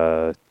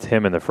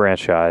him and the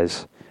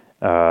franchise.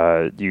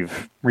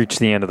 You've reached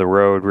the end of the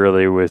road,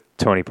 really, with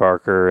Tony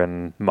Parker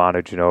and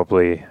Manu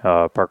Ginobili.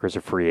 Parker's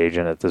a free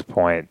agent at this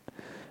point.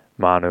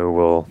 Manu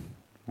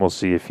we'll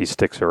see if he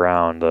sticks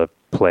around to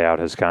play out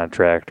his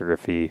contract or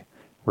if he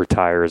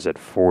retires at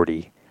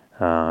 40.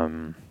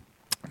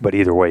 But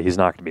either way, he's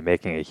not going to be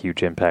making a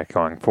huge impact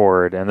going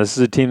forward. And this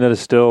is a team that is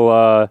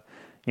still,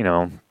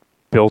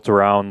 built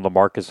around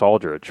LaMarcus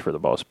Aldridge for the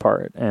most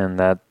part, and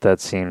that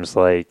seems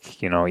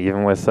like,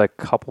 even with a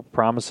couple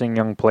promising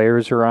young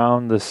players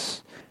around,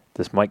 this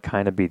might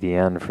kind of be the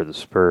end for the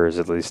Spurs,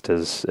 at least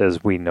as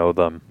we know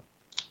them.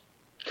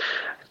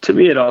 To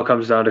me, it all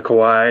comes down to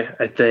Kawhi.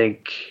 I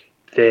think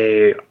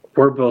they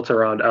were built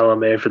around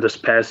LMA for this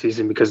past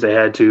season because they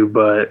had to,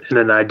 but in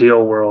an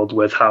ideal world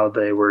with how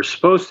they were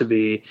supposed to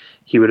be,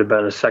 he would have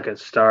been a second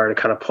star to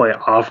kind of play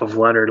off of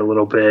Leonard a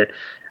little bit.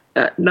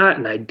 Not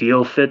an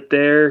ideal fit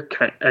there.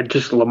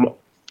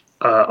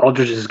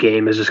 Aldridge's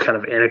game is just kind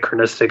of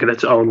anachronistic in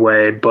its own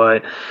way,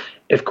 but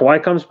if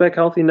Kawhi comes back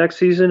healthy next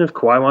season, if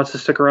Kawhi wants to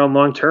stick around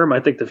long term, I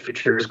think the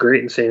future is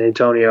great in San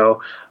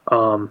Antonio.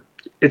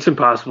 It's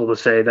impossible to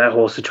say. That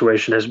whole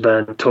situation has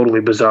been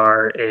totally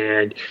bizarre,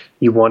 and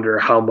you wonder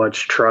how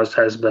much trust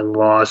has been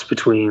lost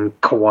between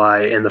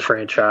Kawhi and the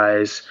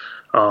franchise.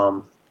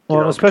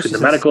 Especially the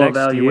medical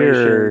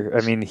evaluation. Year,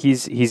 I mean,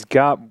 he's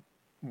got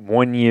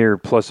 1 year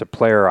plus a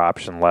player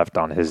option left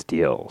on his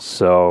deal,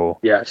 so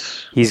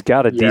yes, he's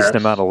got a decent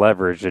amount of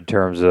leverage in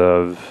terms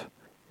of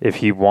if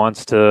he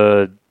wants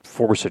to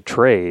force a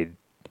trade,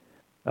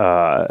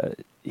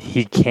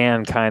 he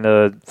can kind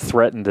of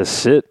threaten to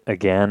sit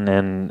again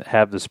and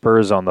have the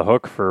Spurs on the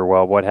hook for,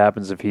 well, what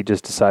happens if he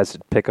just decides to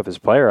pick up his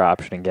player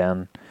option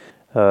again?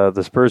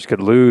 The Spurs could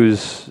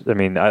lose. I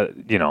mean, I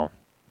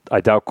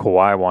doubt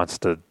Kawhi wants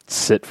to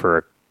sit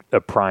for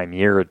a prime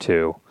year or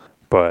two,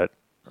 but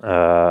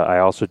I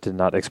also did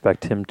not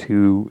expect him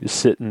to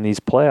sit in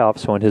these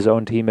playoffs when his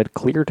own team had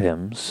cleared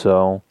him.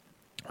 So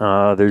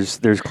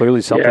there's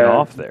clearly something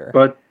off there.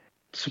 But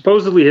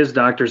supposedly his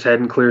doctors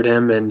hadn't cleared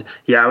him, and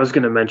I was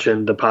going to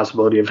mention the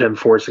possibility of him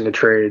forcing a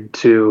trade.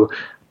 To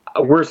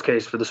a worst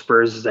case for the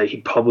Spurs is that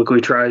he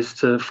publicly tries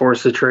to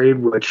force a trade,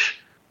 which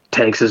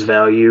tanks his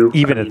value.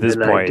 Even at this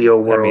in an ideal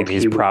ideal world,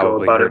 he's he would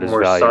probably go about hurt it his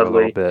more value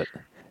subtly. a little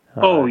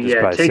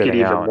bit. Take it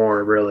even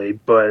more, really.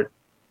 But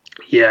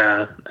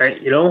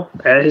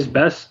at his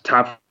best,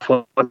 top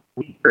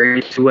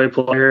great two-way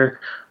player.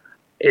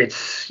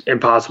 It's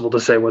impossible to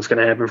say what's going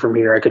to happen from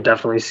here. I could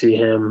definitely see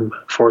him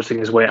forcing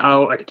his way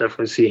out. I could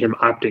definitely see him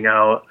opting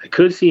out. I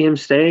could see him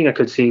staying. I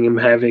could see him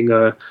having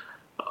a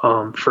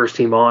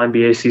first-team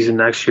All-NBA season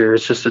next year.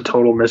 It's just a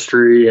total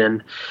mystery.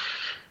 And,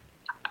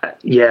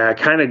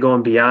 kind of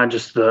going beyond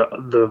just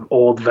the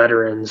old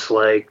veterans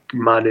like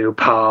Manu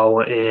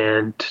Pao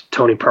and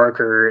Tony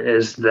Parker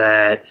is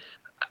that,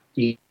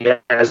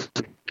 as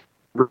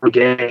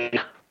Gay,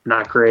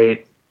 not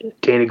great.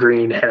 Danny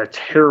Green had a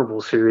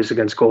terrible series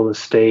against Golden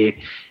State.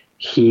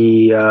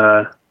 They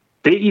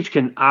each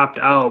can opt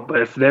out,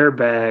 but if they're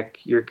back,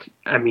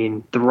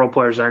 the role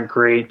players aren't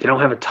great. They don't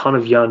have a ton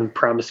of young,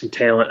 promising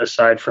talent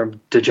aside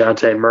from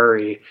DeJounte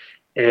Murray.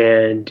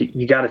 And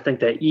you got to think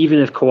that even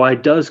if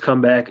Kawhi does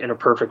come back in a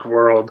perfect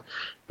world,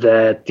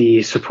 that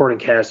the supporting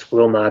cast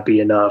will not be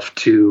enough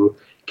to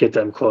get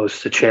them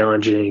close to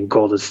challenging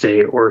Golden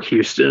State or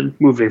Houston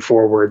moving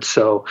forward.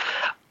 So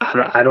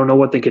I don't know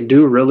what they can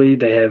do, really.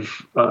 They have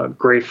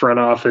great front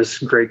office,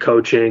 great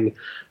coaching.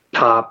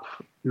 Pop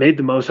made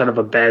the most out of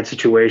a bad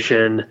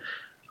situation.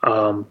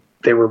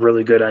 They were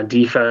really good on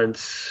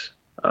defense.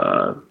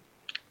 But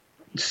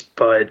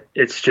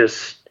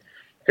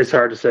it's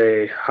hard to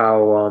say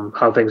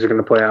how things are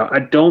going to play out. I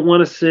don't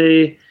want to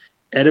say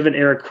end of an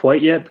era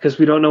quite yet because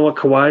we don't know what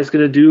Kawhi is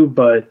going to do,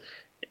 but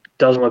it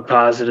doesn't look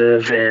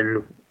positive.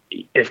 And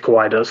if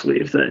Kawhi does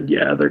leave, then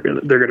they're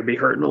gonna be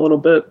hurting a little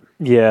bit.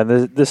 Yeah,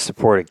 this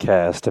supporting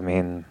cast. I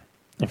mean,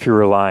 if you're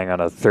relying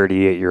on a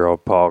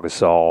 38-year-old Paul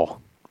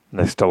Gasol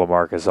next to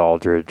LaMarcus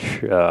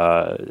Aldridge,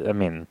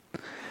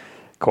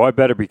 Kawhi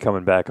better be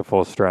coming back at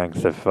full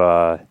strength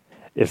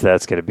if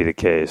that's going to be the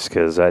case.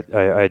 Because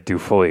I do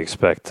fully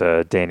expect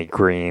Danny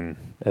Green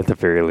at the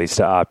very least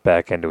to opt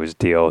back into his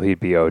deal.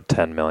 He'd be owed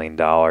 $10 million.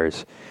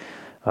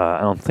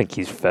 I don't think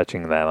he's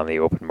fetching that on the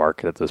open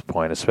market at this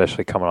point,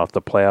 especially coming off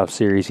the playoff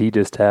series he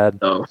just had.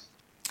 Oh.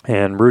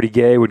 And Rudy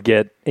Gay would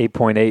get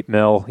 $8.8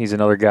 million. He's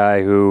another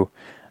guy who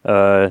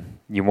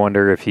you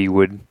wonder if he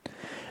would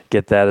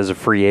get that as a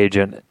free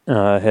agent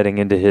heading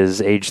into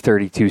his age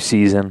 32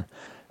 season.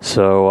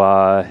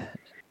 So,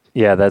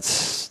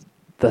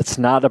 that's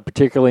not a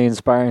particularly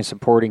inspiring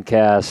supporting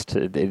cast.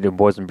 It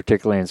wasn't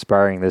particularly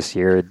inspiring this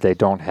year. They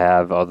don't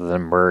have, other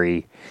than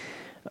Murray,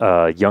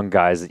 young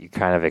guys that you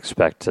kind of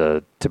expect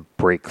to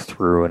break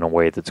through in a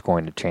way that's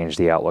going to change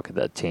the outlook of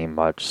that team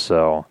much.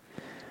 So,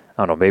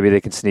 I don't know, maybe they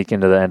can sneak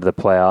into the end of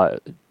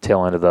the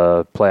tail end of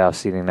the playoff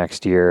seeding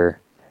next year.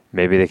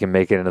 Maybe they can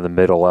make it into the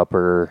middle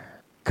upper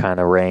kind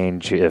of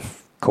range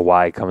if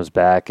Kawhi comes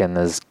back and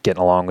is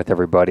getting along with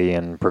everybody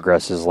and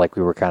progresses like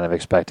we were kind of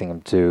expecting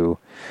him to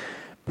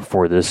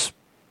before this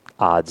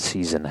odd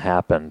season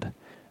happened.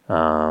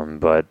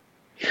 But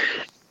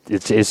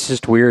it's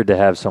just weird to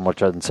have so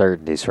much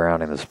uncertainty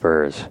surrounding the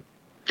Spurs.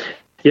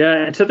 Yeah,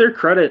 and to their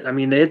credit,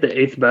 they had the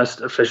 8th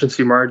best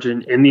efficiency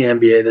margin in the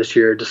NBA this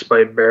year,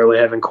 despite barely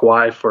having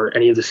Kawhi for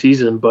any of the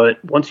season.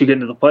 But once you get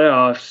into the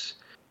playoffs,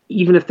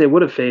 even if they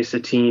would have faced a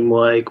team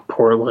like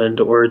Portland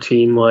or a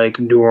team like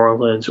New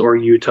Orleans or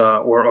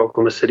Utah or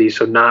Oklahoma City,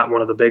 so not one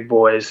of the big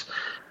boys,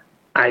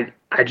 I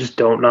just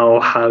don't know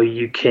how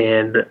you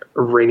can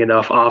wring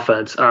enough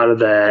offense out of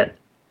that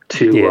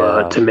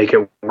to make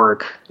it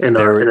work in a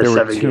 7-game series.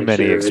 There were too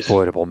many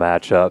exploitable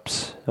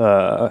matchups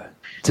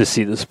to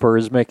see the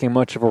Spurs making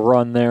much of a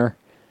run there.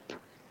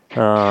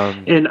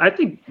 And I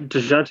think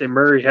DeJounte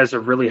Murray has a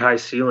really high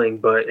ceiling,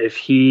 but if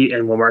he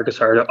and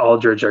LaMarcus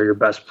Aldridge are your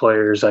best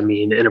players, I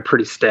mean, in a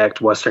pretty stacked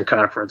Western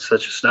Conference,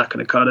 that's just not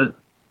going to cut it.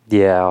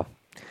 Yeah.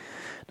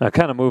 Now,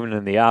 kind of moving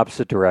in the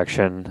opposite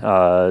direction,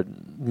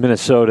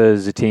 Minnesota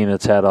is a team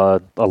that's had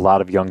a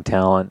lot of young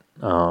talent,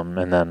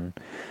 and then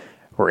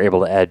we're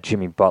able to add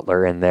Jimmy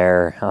Butler in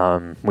there.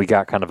 We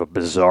got kind of a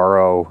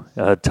bizarro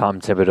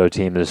Tom Thibodeau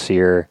team this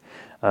year.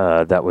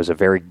 That was a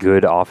very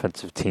good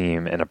offensive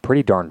team and a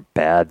pretty darn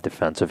bad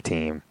defensive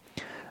team.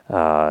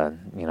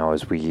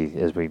 As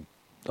we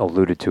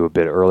alluded to a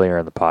bit earlier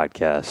in the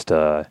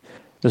podcast,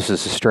 this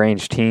is a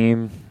strange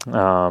team,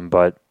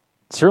 but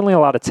certainly a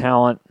lot of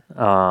talent,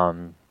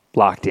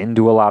 locked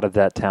into a lot of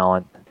that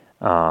talent.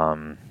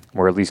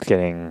 We're at least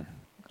getting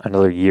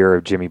another year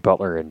of Jimmy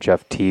Butler and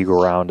Jeff Teague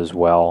around as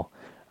well.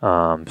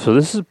 So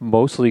this is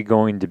mostly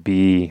going to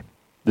be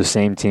the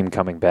same team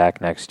coming back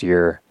next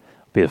year.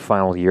 Be the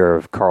final year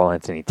of Karl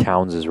Anthony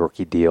Towns'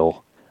 rookie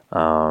deal.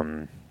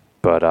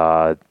 But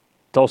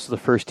it's also the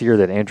first year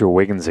that Andrew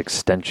Wiggins'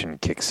 extension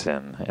kicks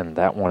in, and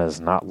that one is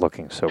not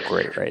looking so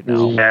great right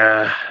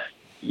now.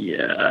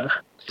 Yeah.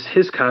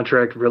 His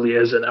contract really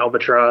is an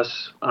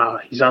albatross.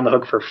 He's on the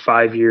hook for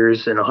 5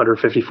 years and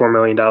 $154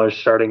 million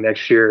starting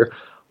next year.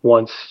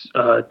 Once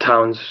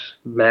Towns'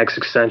 max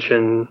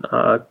extension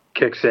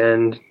kicks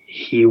in,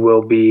 he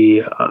will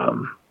be...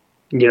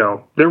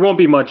 there won't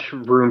be much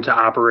room to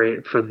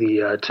operate for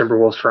the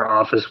Timberwolves front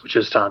office, which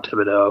is Tom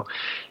Thibodeau.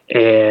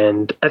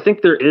 And I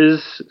think there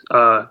is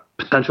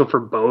potential for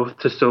both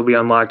to still be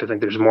unlocked. I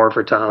think there's more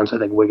for Towns. I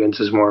think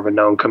Wiggins is more of a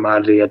known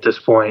commodity at this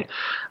point.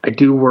 I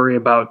do worry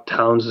about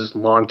Towns'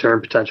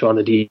 long-term potential on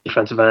the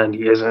defensive end.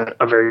 He isn't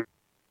a very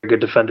good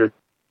defender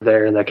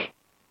there, and that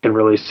can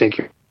really sink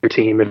your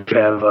team if you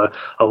have a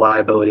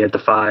liability at the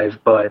 5.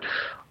 But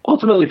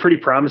ultimately pretty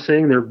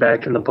promising. They're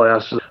back in the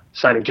playoffs.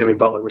 Signing Jimmy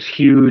Butler was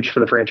huge for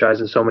the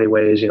franchise in so many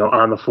ways.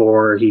 On the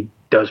floor, he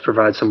does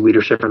provide some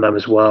leadership for them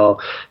as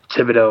well.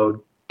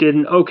 Thibodeau did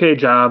an okay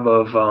job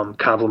of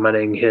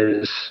complementing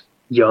his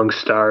young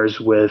stars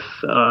with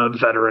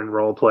veteran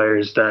role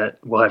players that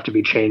will have to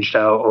be changed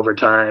out over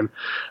time.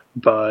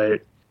 But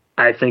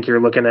I think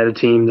you're looking at a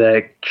team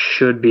that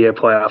should be a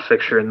playoff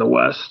fixture in the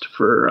West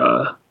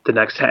for the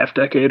next half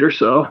decade or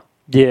so.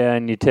 Yeah,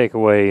 and you take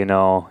away,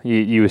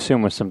 you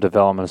assume with some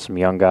development of some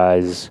young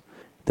guys,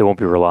 they won't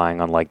be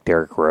relying on like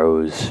Derrick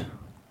Rose,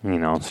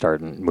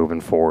 starting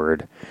moving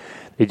forward.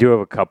 They do have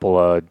a couple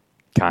of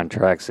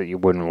contracts that you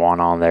wouldn't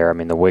want on there. I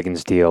mean, the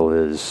Wiggins deal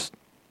is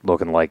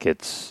looking like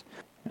he'll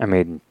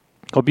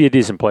be a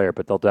decent player,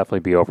 but they'll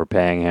definitely be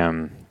overpaying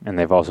him. And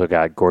they've also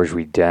got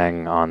Gorgui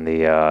Dieng on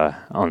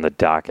the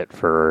docket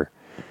for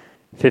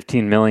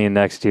 $15 million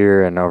next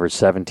year and over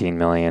 $17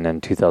 million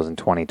in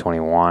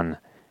 2020-21.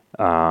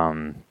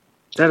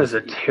 That is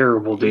a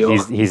terrible deal.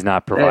 He's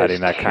not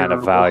providing that kind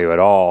of value at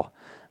all.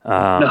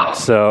 No.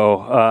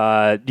 So,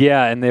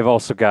 and they've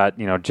also got,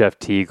 Jeff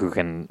Teague, who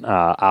can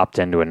opt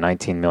into a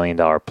 $19 million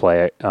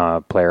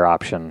player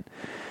option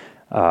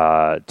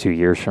 2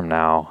 years from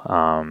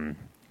now,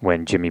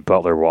 when Jimmy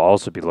Butler will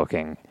also be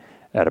looking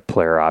at a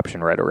player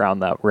option right around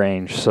that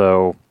range.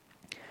 So,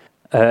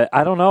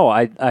 I don't know.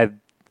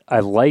 I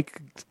like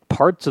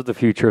parts of the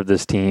future of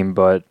this team,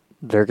 but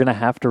they're going to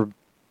have to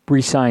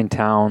re-sign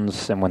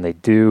Towns, and when they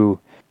do,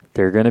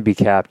 they're going to be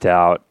capped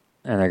out.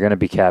 And they're going to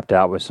be capped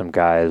out with some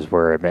guys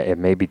where it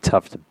may be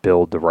tough to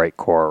build the right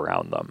core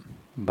around them.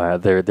 But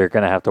they're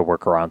going to have to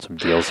work around some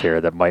deals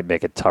here that might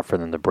make it tough for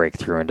them to break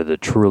through into the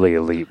truly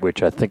elite,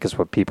 which I think is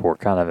what people were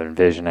kind of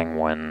envisioning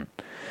when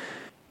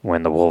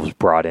the Wolves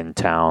brought in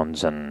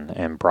Towns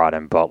and brought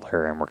in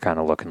Butler and were kind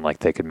of looking like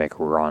they could make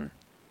a run.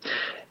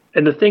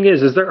 And the thing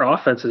is their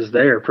offense is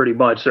there pretty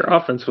much. Their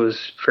offense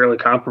was fairly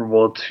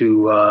comparable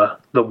to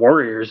the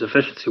Warriors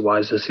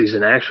efficiency-wise this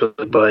season,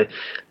 actually. But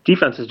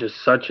defense is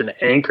just such an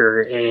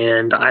anchor,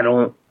 and I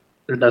don't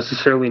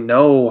necessarily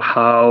know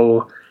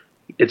how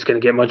it's going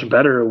to get much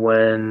better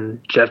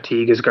when Jeff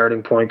Teague is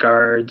guarding point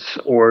guards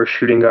or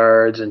shooting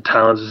guards and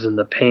Towns is in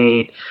the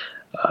paint.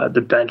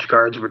 The bench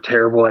guards were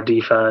terrible at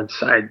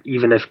defense.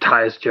 Even if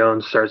Tyus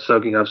Jones starts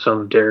soaking up some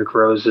of Derrick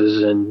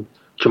Rose's and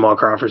Jamal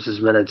Crawford's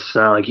minutes, it's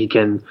not like he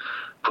can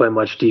play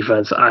much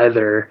defense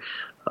either.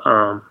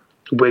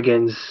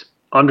 Wiggins,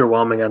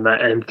 underwhelming on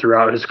that end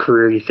throughout his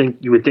career.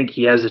 You would think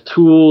he has the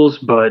tools,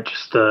 but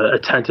just the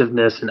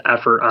attentiveness and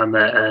effort on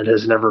that end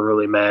has never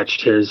really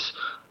matched his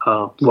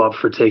love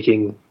for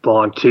taking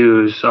long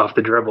twos off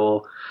the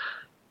dribble.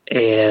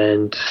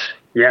 And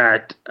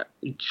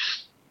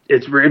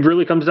it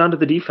really comes down to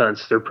the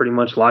defense. They're pretty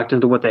much locked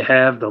into what they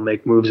have. They'll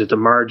make moves at the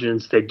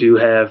margins. They do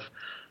have,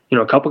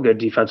 a couple good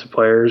defensive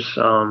players.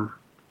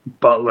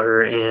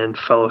 Butler and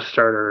fellow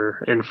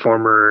starter and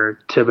former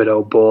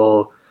Thibodeau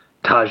Bull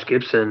Taj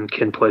Gibson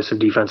can play some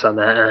defense on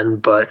that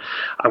end, but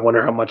I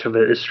wonder how much of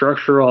it is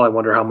structural. I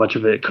wonder how much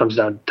of it comes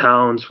down to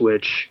Towns,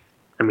 which,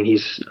 I mean,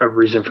 he's a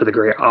reason for the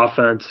great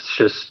offense. It's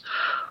just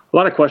a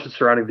lot of questions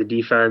surrounding the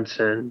defense,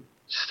 and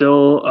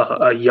still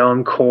a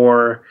young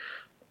core,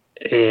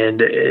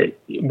 and it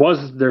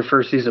was their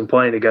first season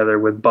playing together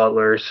with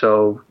Butler,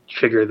 so you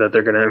figure that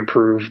they're going to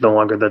improve the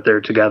longer that they're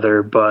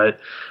together, but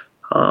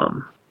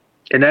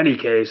in any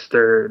case,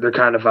 they're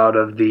kind of out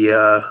of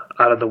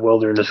the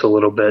wilderness a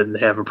little bit and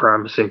have a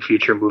promising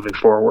future moving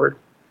forward.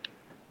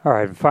 All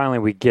right, finally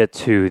we get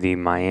to the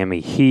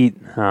Miami Heat,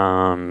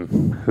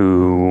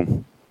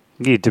 who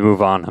need to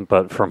move on,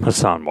 but from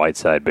Hassan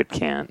Whiteside, but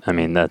can't. I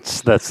mean,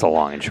 that's the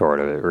long and short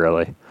of it,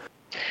 really.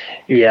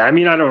 Yeah, I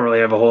mean, I don't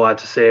really have a whole lot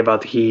to say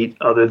about the Heat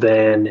other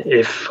than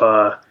if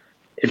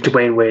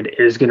Dwayne Wade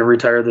is going to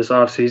retire this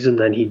offseason,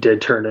 then he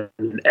did turn in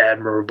an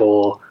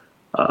admirable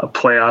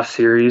playoff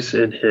series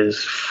in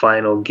his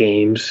final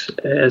games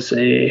as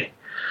a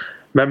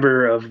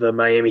member of the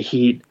Miami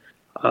Heat.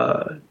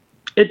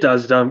 It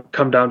does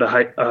come down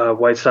to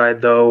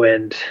Whiteside, though,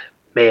 and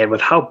man,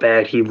 with how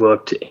bad he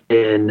looked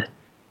in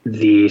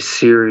the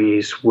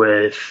series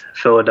with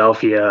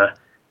Philadelphia,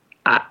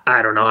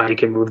 I don't know how he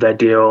can move that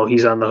deal.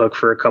 He's on the hook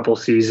for a couple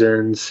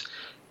seasons,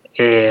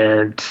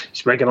 and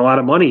he's making a lot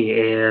of money.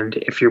 And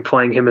if you're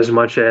playing him as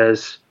much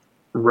as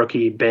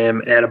rookie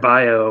Bam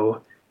Adebayo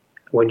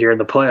when you're in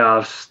the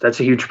playoffs, that's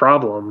a huge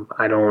problem.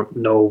 I don't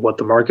know what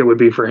the market would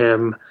be for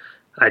him.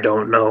 I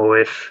don't know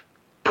if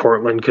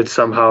Portland could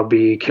somehow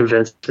be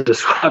convinced into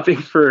swapping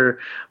for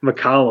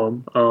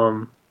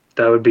McCollum.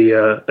 That would be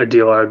a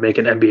deal I would make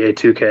an NBA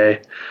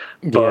 2K.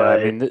 But, yeah,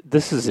 I mean,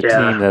 this is a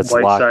team that's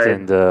locked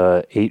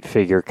into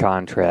 8-figure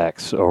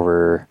contracts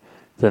over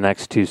the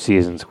next 2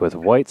 seasons with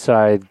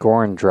Whiteside,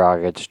 Goran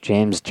Dragic,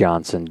 James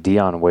Johnson,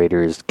 Dion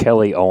Waiters,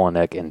 Kelly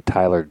Olynyk, and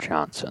Tyler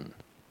Johnson.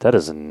 That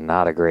is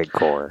not a great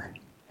core,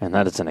 and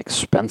that is an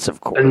expensive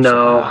core.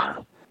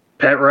 No,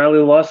 Pat Riley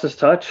lost his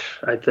touch.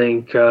 I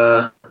think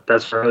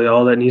that's really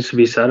all that needs to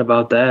be said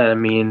about that. I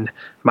mean,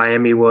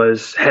 Miami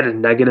had a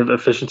negative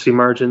efficiency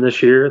margin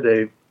this year.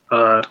 They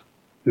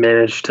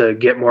managed to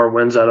get more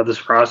wins out of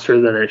this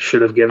roster than it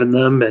should have given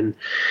them, and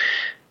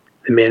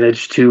they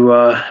managed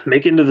to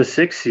make it into the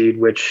 6th seed,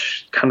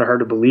 which kind of hard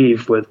to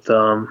believe with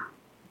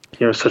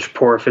such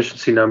poor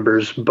efficiency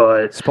numbers.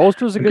 But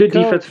Spoelstra's a good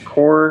defensive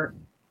core.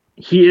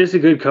 He is a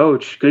good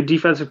coach. Good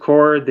defensive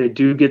core. They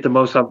do get the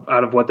most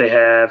out of what they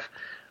have.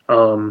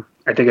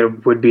 I think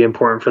it would be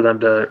important for them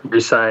to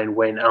re-sign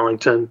Wayne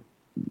Ellington,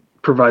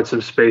 provide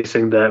some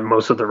spacing that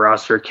most of the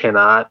roster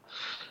cannot.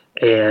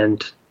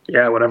 And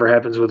yeah, whatever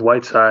happens with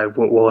Whiteside,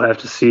 we'll have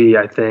to see.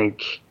 I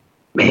think,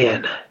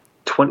 man,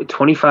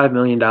 $25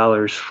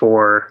 million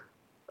for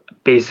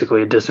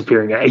basically a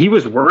disappearing guy. He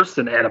was worse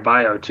than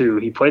Adebayo, too.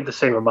 He played the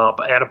same amount,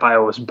 but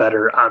Adebayo was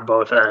better on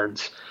both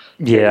ends.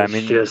 Yeah, I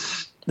mean,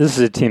 this is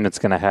a team that's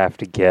going to have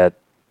to get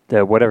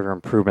that whatever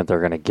improvement they're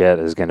going to get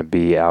is going to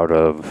be out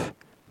of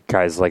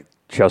guys like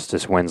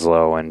Justice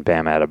Winslow and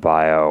Bam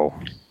Adebayo,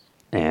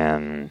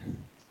 and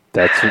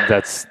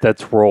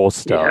that's role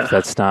stuff. Yeah.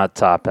 That's not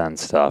top end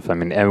stuff. I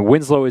mean, and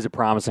Winslow is a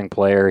promising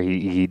player.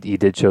 He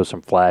did show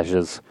some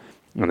flashes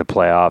in the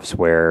playoffs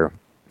where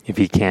if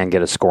he can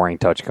get a scoring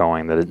touch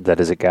going, that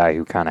is a guy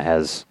who kind of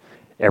has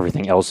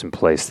everything else in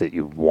place that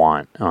you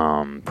want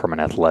from an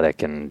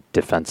athletic and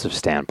defensive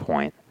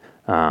standpoint.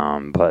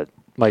 But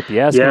might be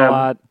asking a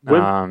lot.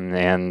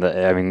 And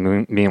I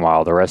mean,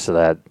 meanwhile, the rest of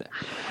that,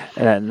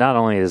 not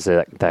only is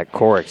that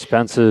core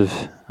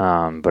expensive,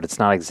 but it's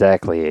not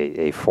exactly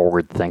a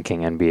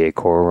forward-thinking NBA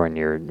core when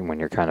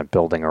you're kind of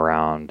building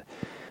around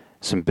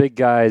some big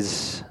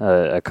guys,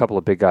 a couple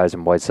of big guys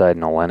in Whiteside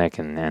and Olynyk,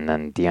 and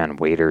then Dion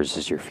Waiters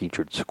is your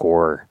featured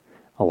scorer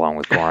along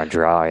with Goran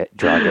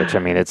Dragic. I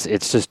mean,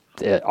 it's just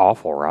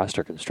awful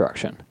roster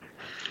construction.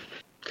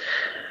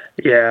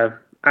 Yeah.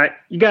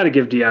 You got to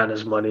give Dion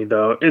his money,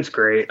 though. It's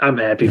great. I'm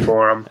happy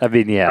for him. I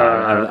mean,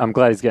 yeah, I'm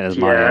glad he's getting his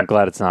money. I'm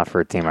glad it's not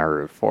for a team I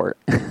root for.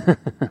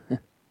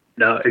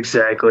 No,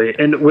 exactly.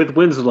 And with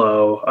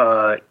Winslow,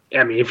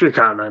 I mean, if you're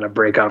counting on a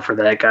breakout for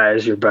that guy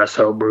as your best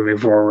hope moving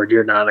forward,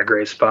 you're not in a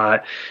great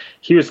spot.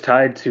 He was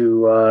tied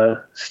to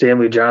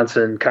Stanley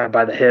Johnson kind of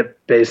by the hip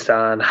based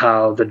on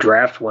how the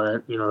draft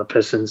went. You know, the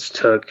Pistons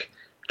took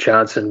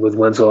Johnson with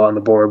Winslow on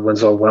the board.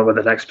 Winslow went with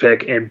the next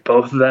pick, and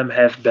both of them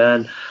have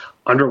been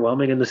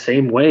underwhelming in the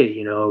same way.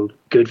 You know,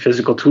 good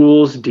physical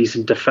tools,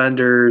 decent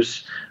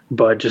defenders,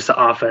 but just the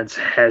offense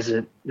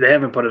they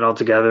haven't put it all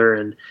together.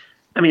 And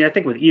I mean, I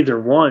think with either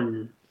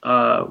one,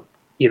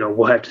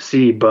 we'll have to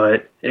see,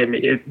 but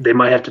they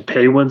might have to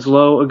pay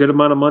Winslow a good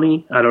amount of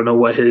money. I don't know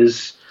what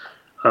his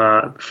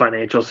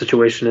financial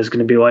situation is going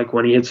to be like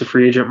when he hits the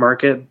free agent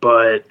market,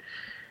 but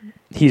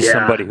he's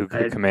somebody who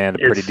could command a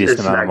pretty decent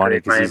amount of money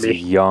because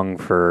he's young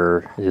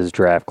for his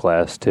draft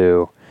class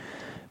too.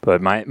 But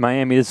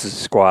Miami, this is a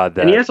squad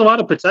that... And he has a lot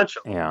of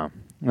potential. Yeah.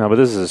 No, but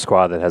this is a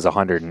squad that has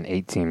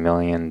 $118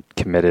 million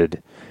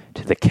committed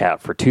to the cap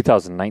for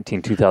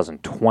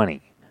 2019-2020.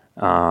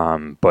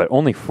 but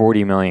only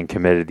 $40 million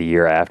committed the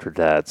year after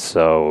that.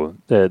 So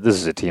this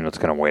is a team that's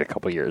going to wait a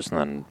couple years and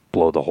then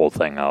blow the whole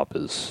thing up.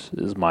 Is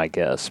my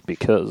guess,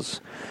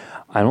 because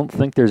I don't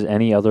think there's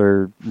any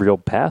other real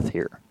path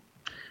here.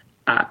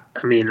 I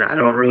mean, I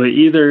don't really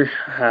either.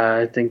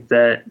 I think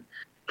that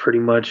pretty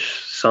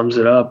much sums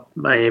it up.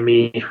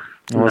 Miami,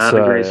 not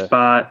a great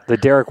spot. The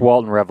Derek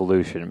Walton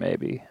revolution,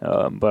 maybe.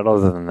 But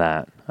other than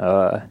that,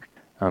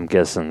 I'm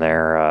guessing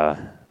they're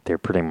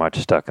pretty much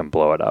stuck in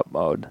blow it up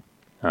mode.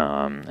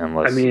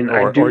 Unless,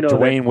 or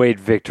Dwayne Wade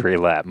victory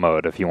lap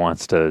mode if he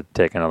wants to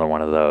take another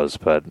one of those.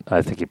 But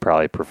I think he'd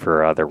probably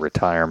prefer either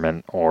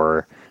retirement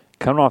or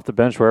coming off the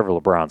bench wherever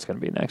LeBron's going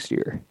to be next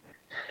year.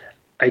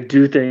 I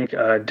do think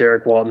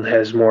Derek Walton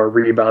has more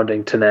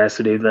rebounding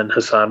tenacity than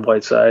Hassan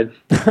Whiteside.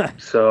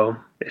 So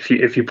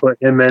if you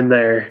put him in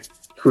there,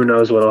 who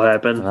knows what'll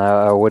happen?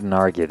 I wouldn't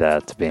argue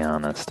that, to be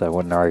honest. I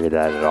wouldn't argue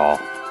that at all.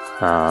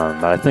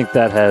 But I think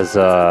that has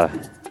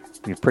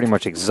we've pretty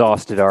much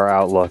exhausted our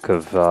outlook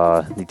of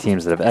the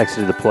teams that have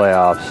exited the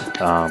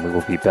playoffs. We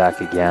will be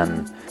back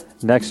again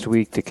next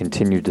week to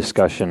continue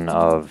discussion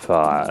of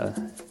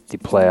the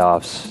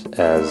playoffs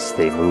as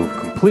they move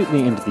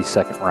completely into the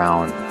second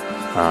round.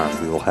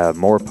 We will have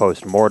more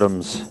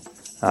post-mortems,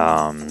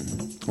 a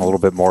little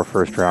bit more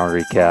first-round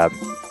recap,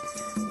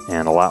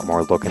 and a lot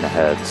more looking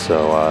ahead.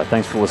 So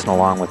thanks for listening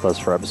along with us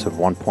for episode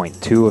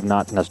 1.2 of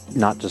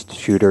Not Just a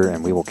Shooter,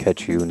 and we will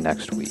catch you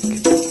next week.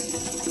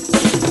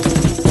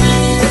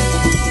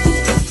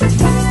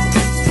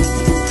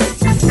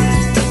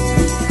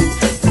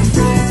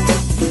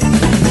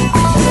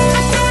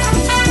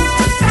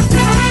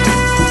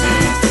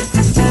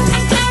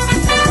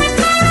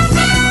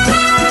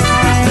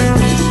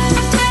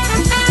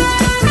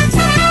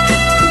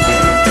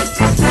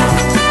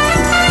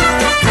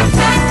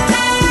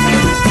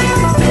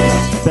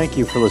 Thank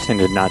you for listening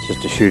to Not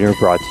Just a Shooter,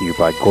 brought to you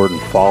by Gordon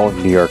Fall of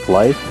New York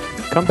Life.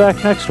 Come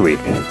back next week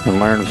and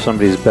learn if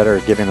somebody's better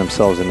at giving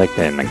themselves a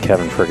nickname than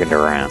Kevin friggin'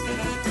 Durant.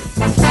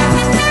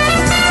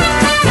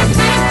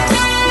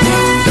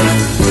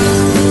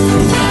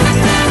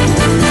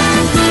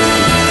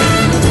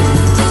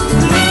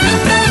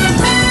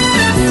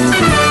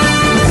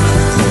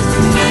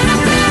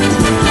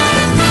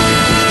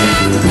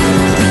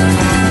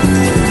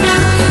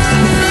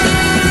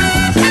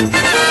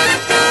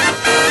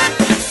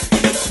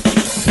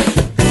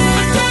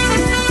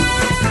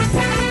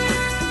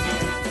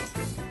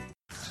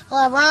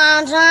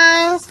 LeBron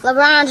James,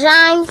 LeBron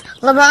James,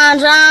 LeBron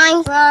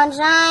James, LeBron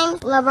James,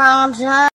 LeBron James.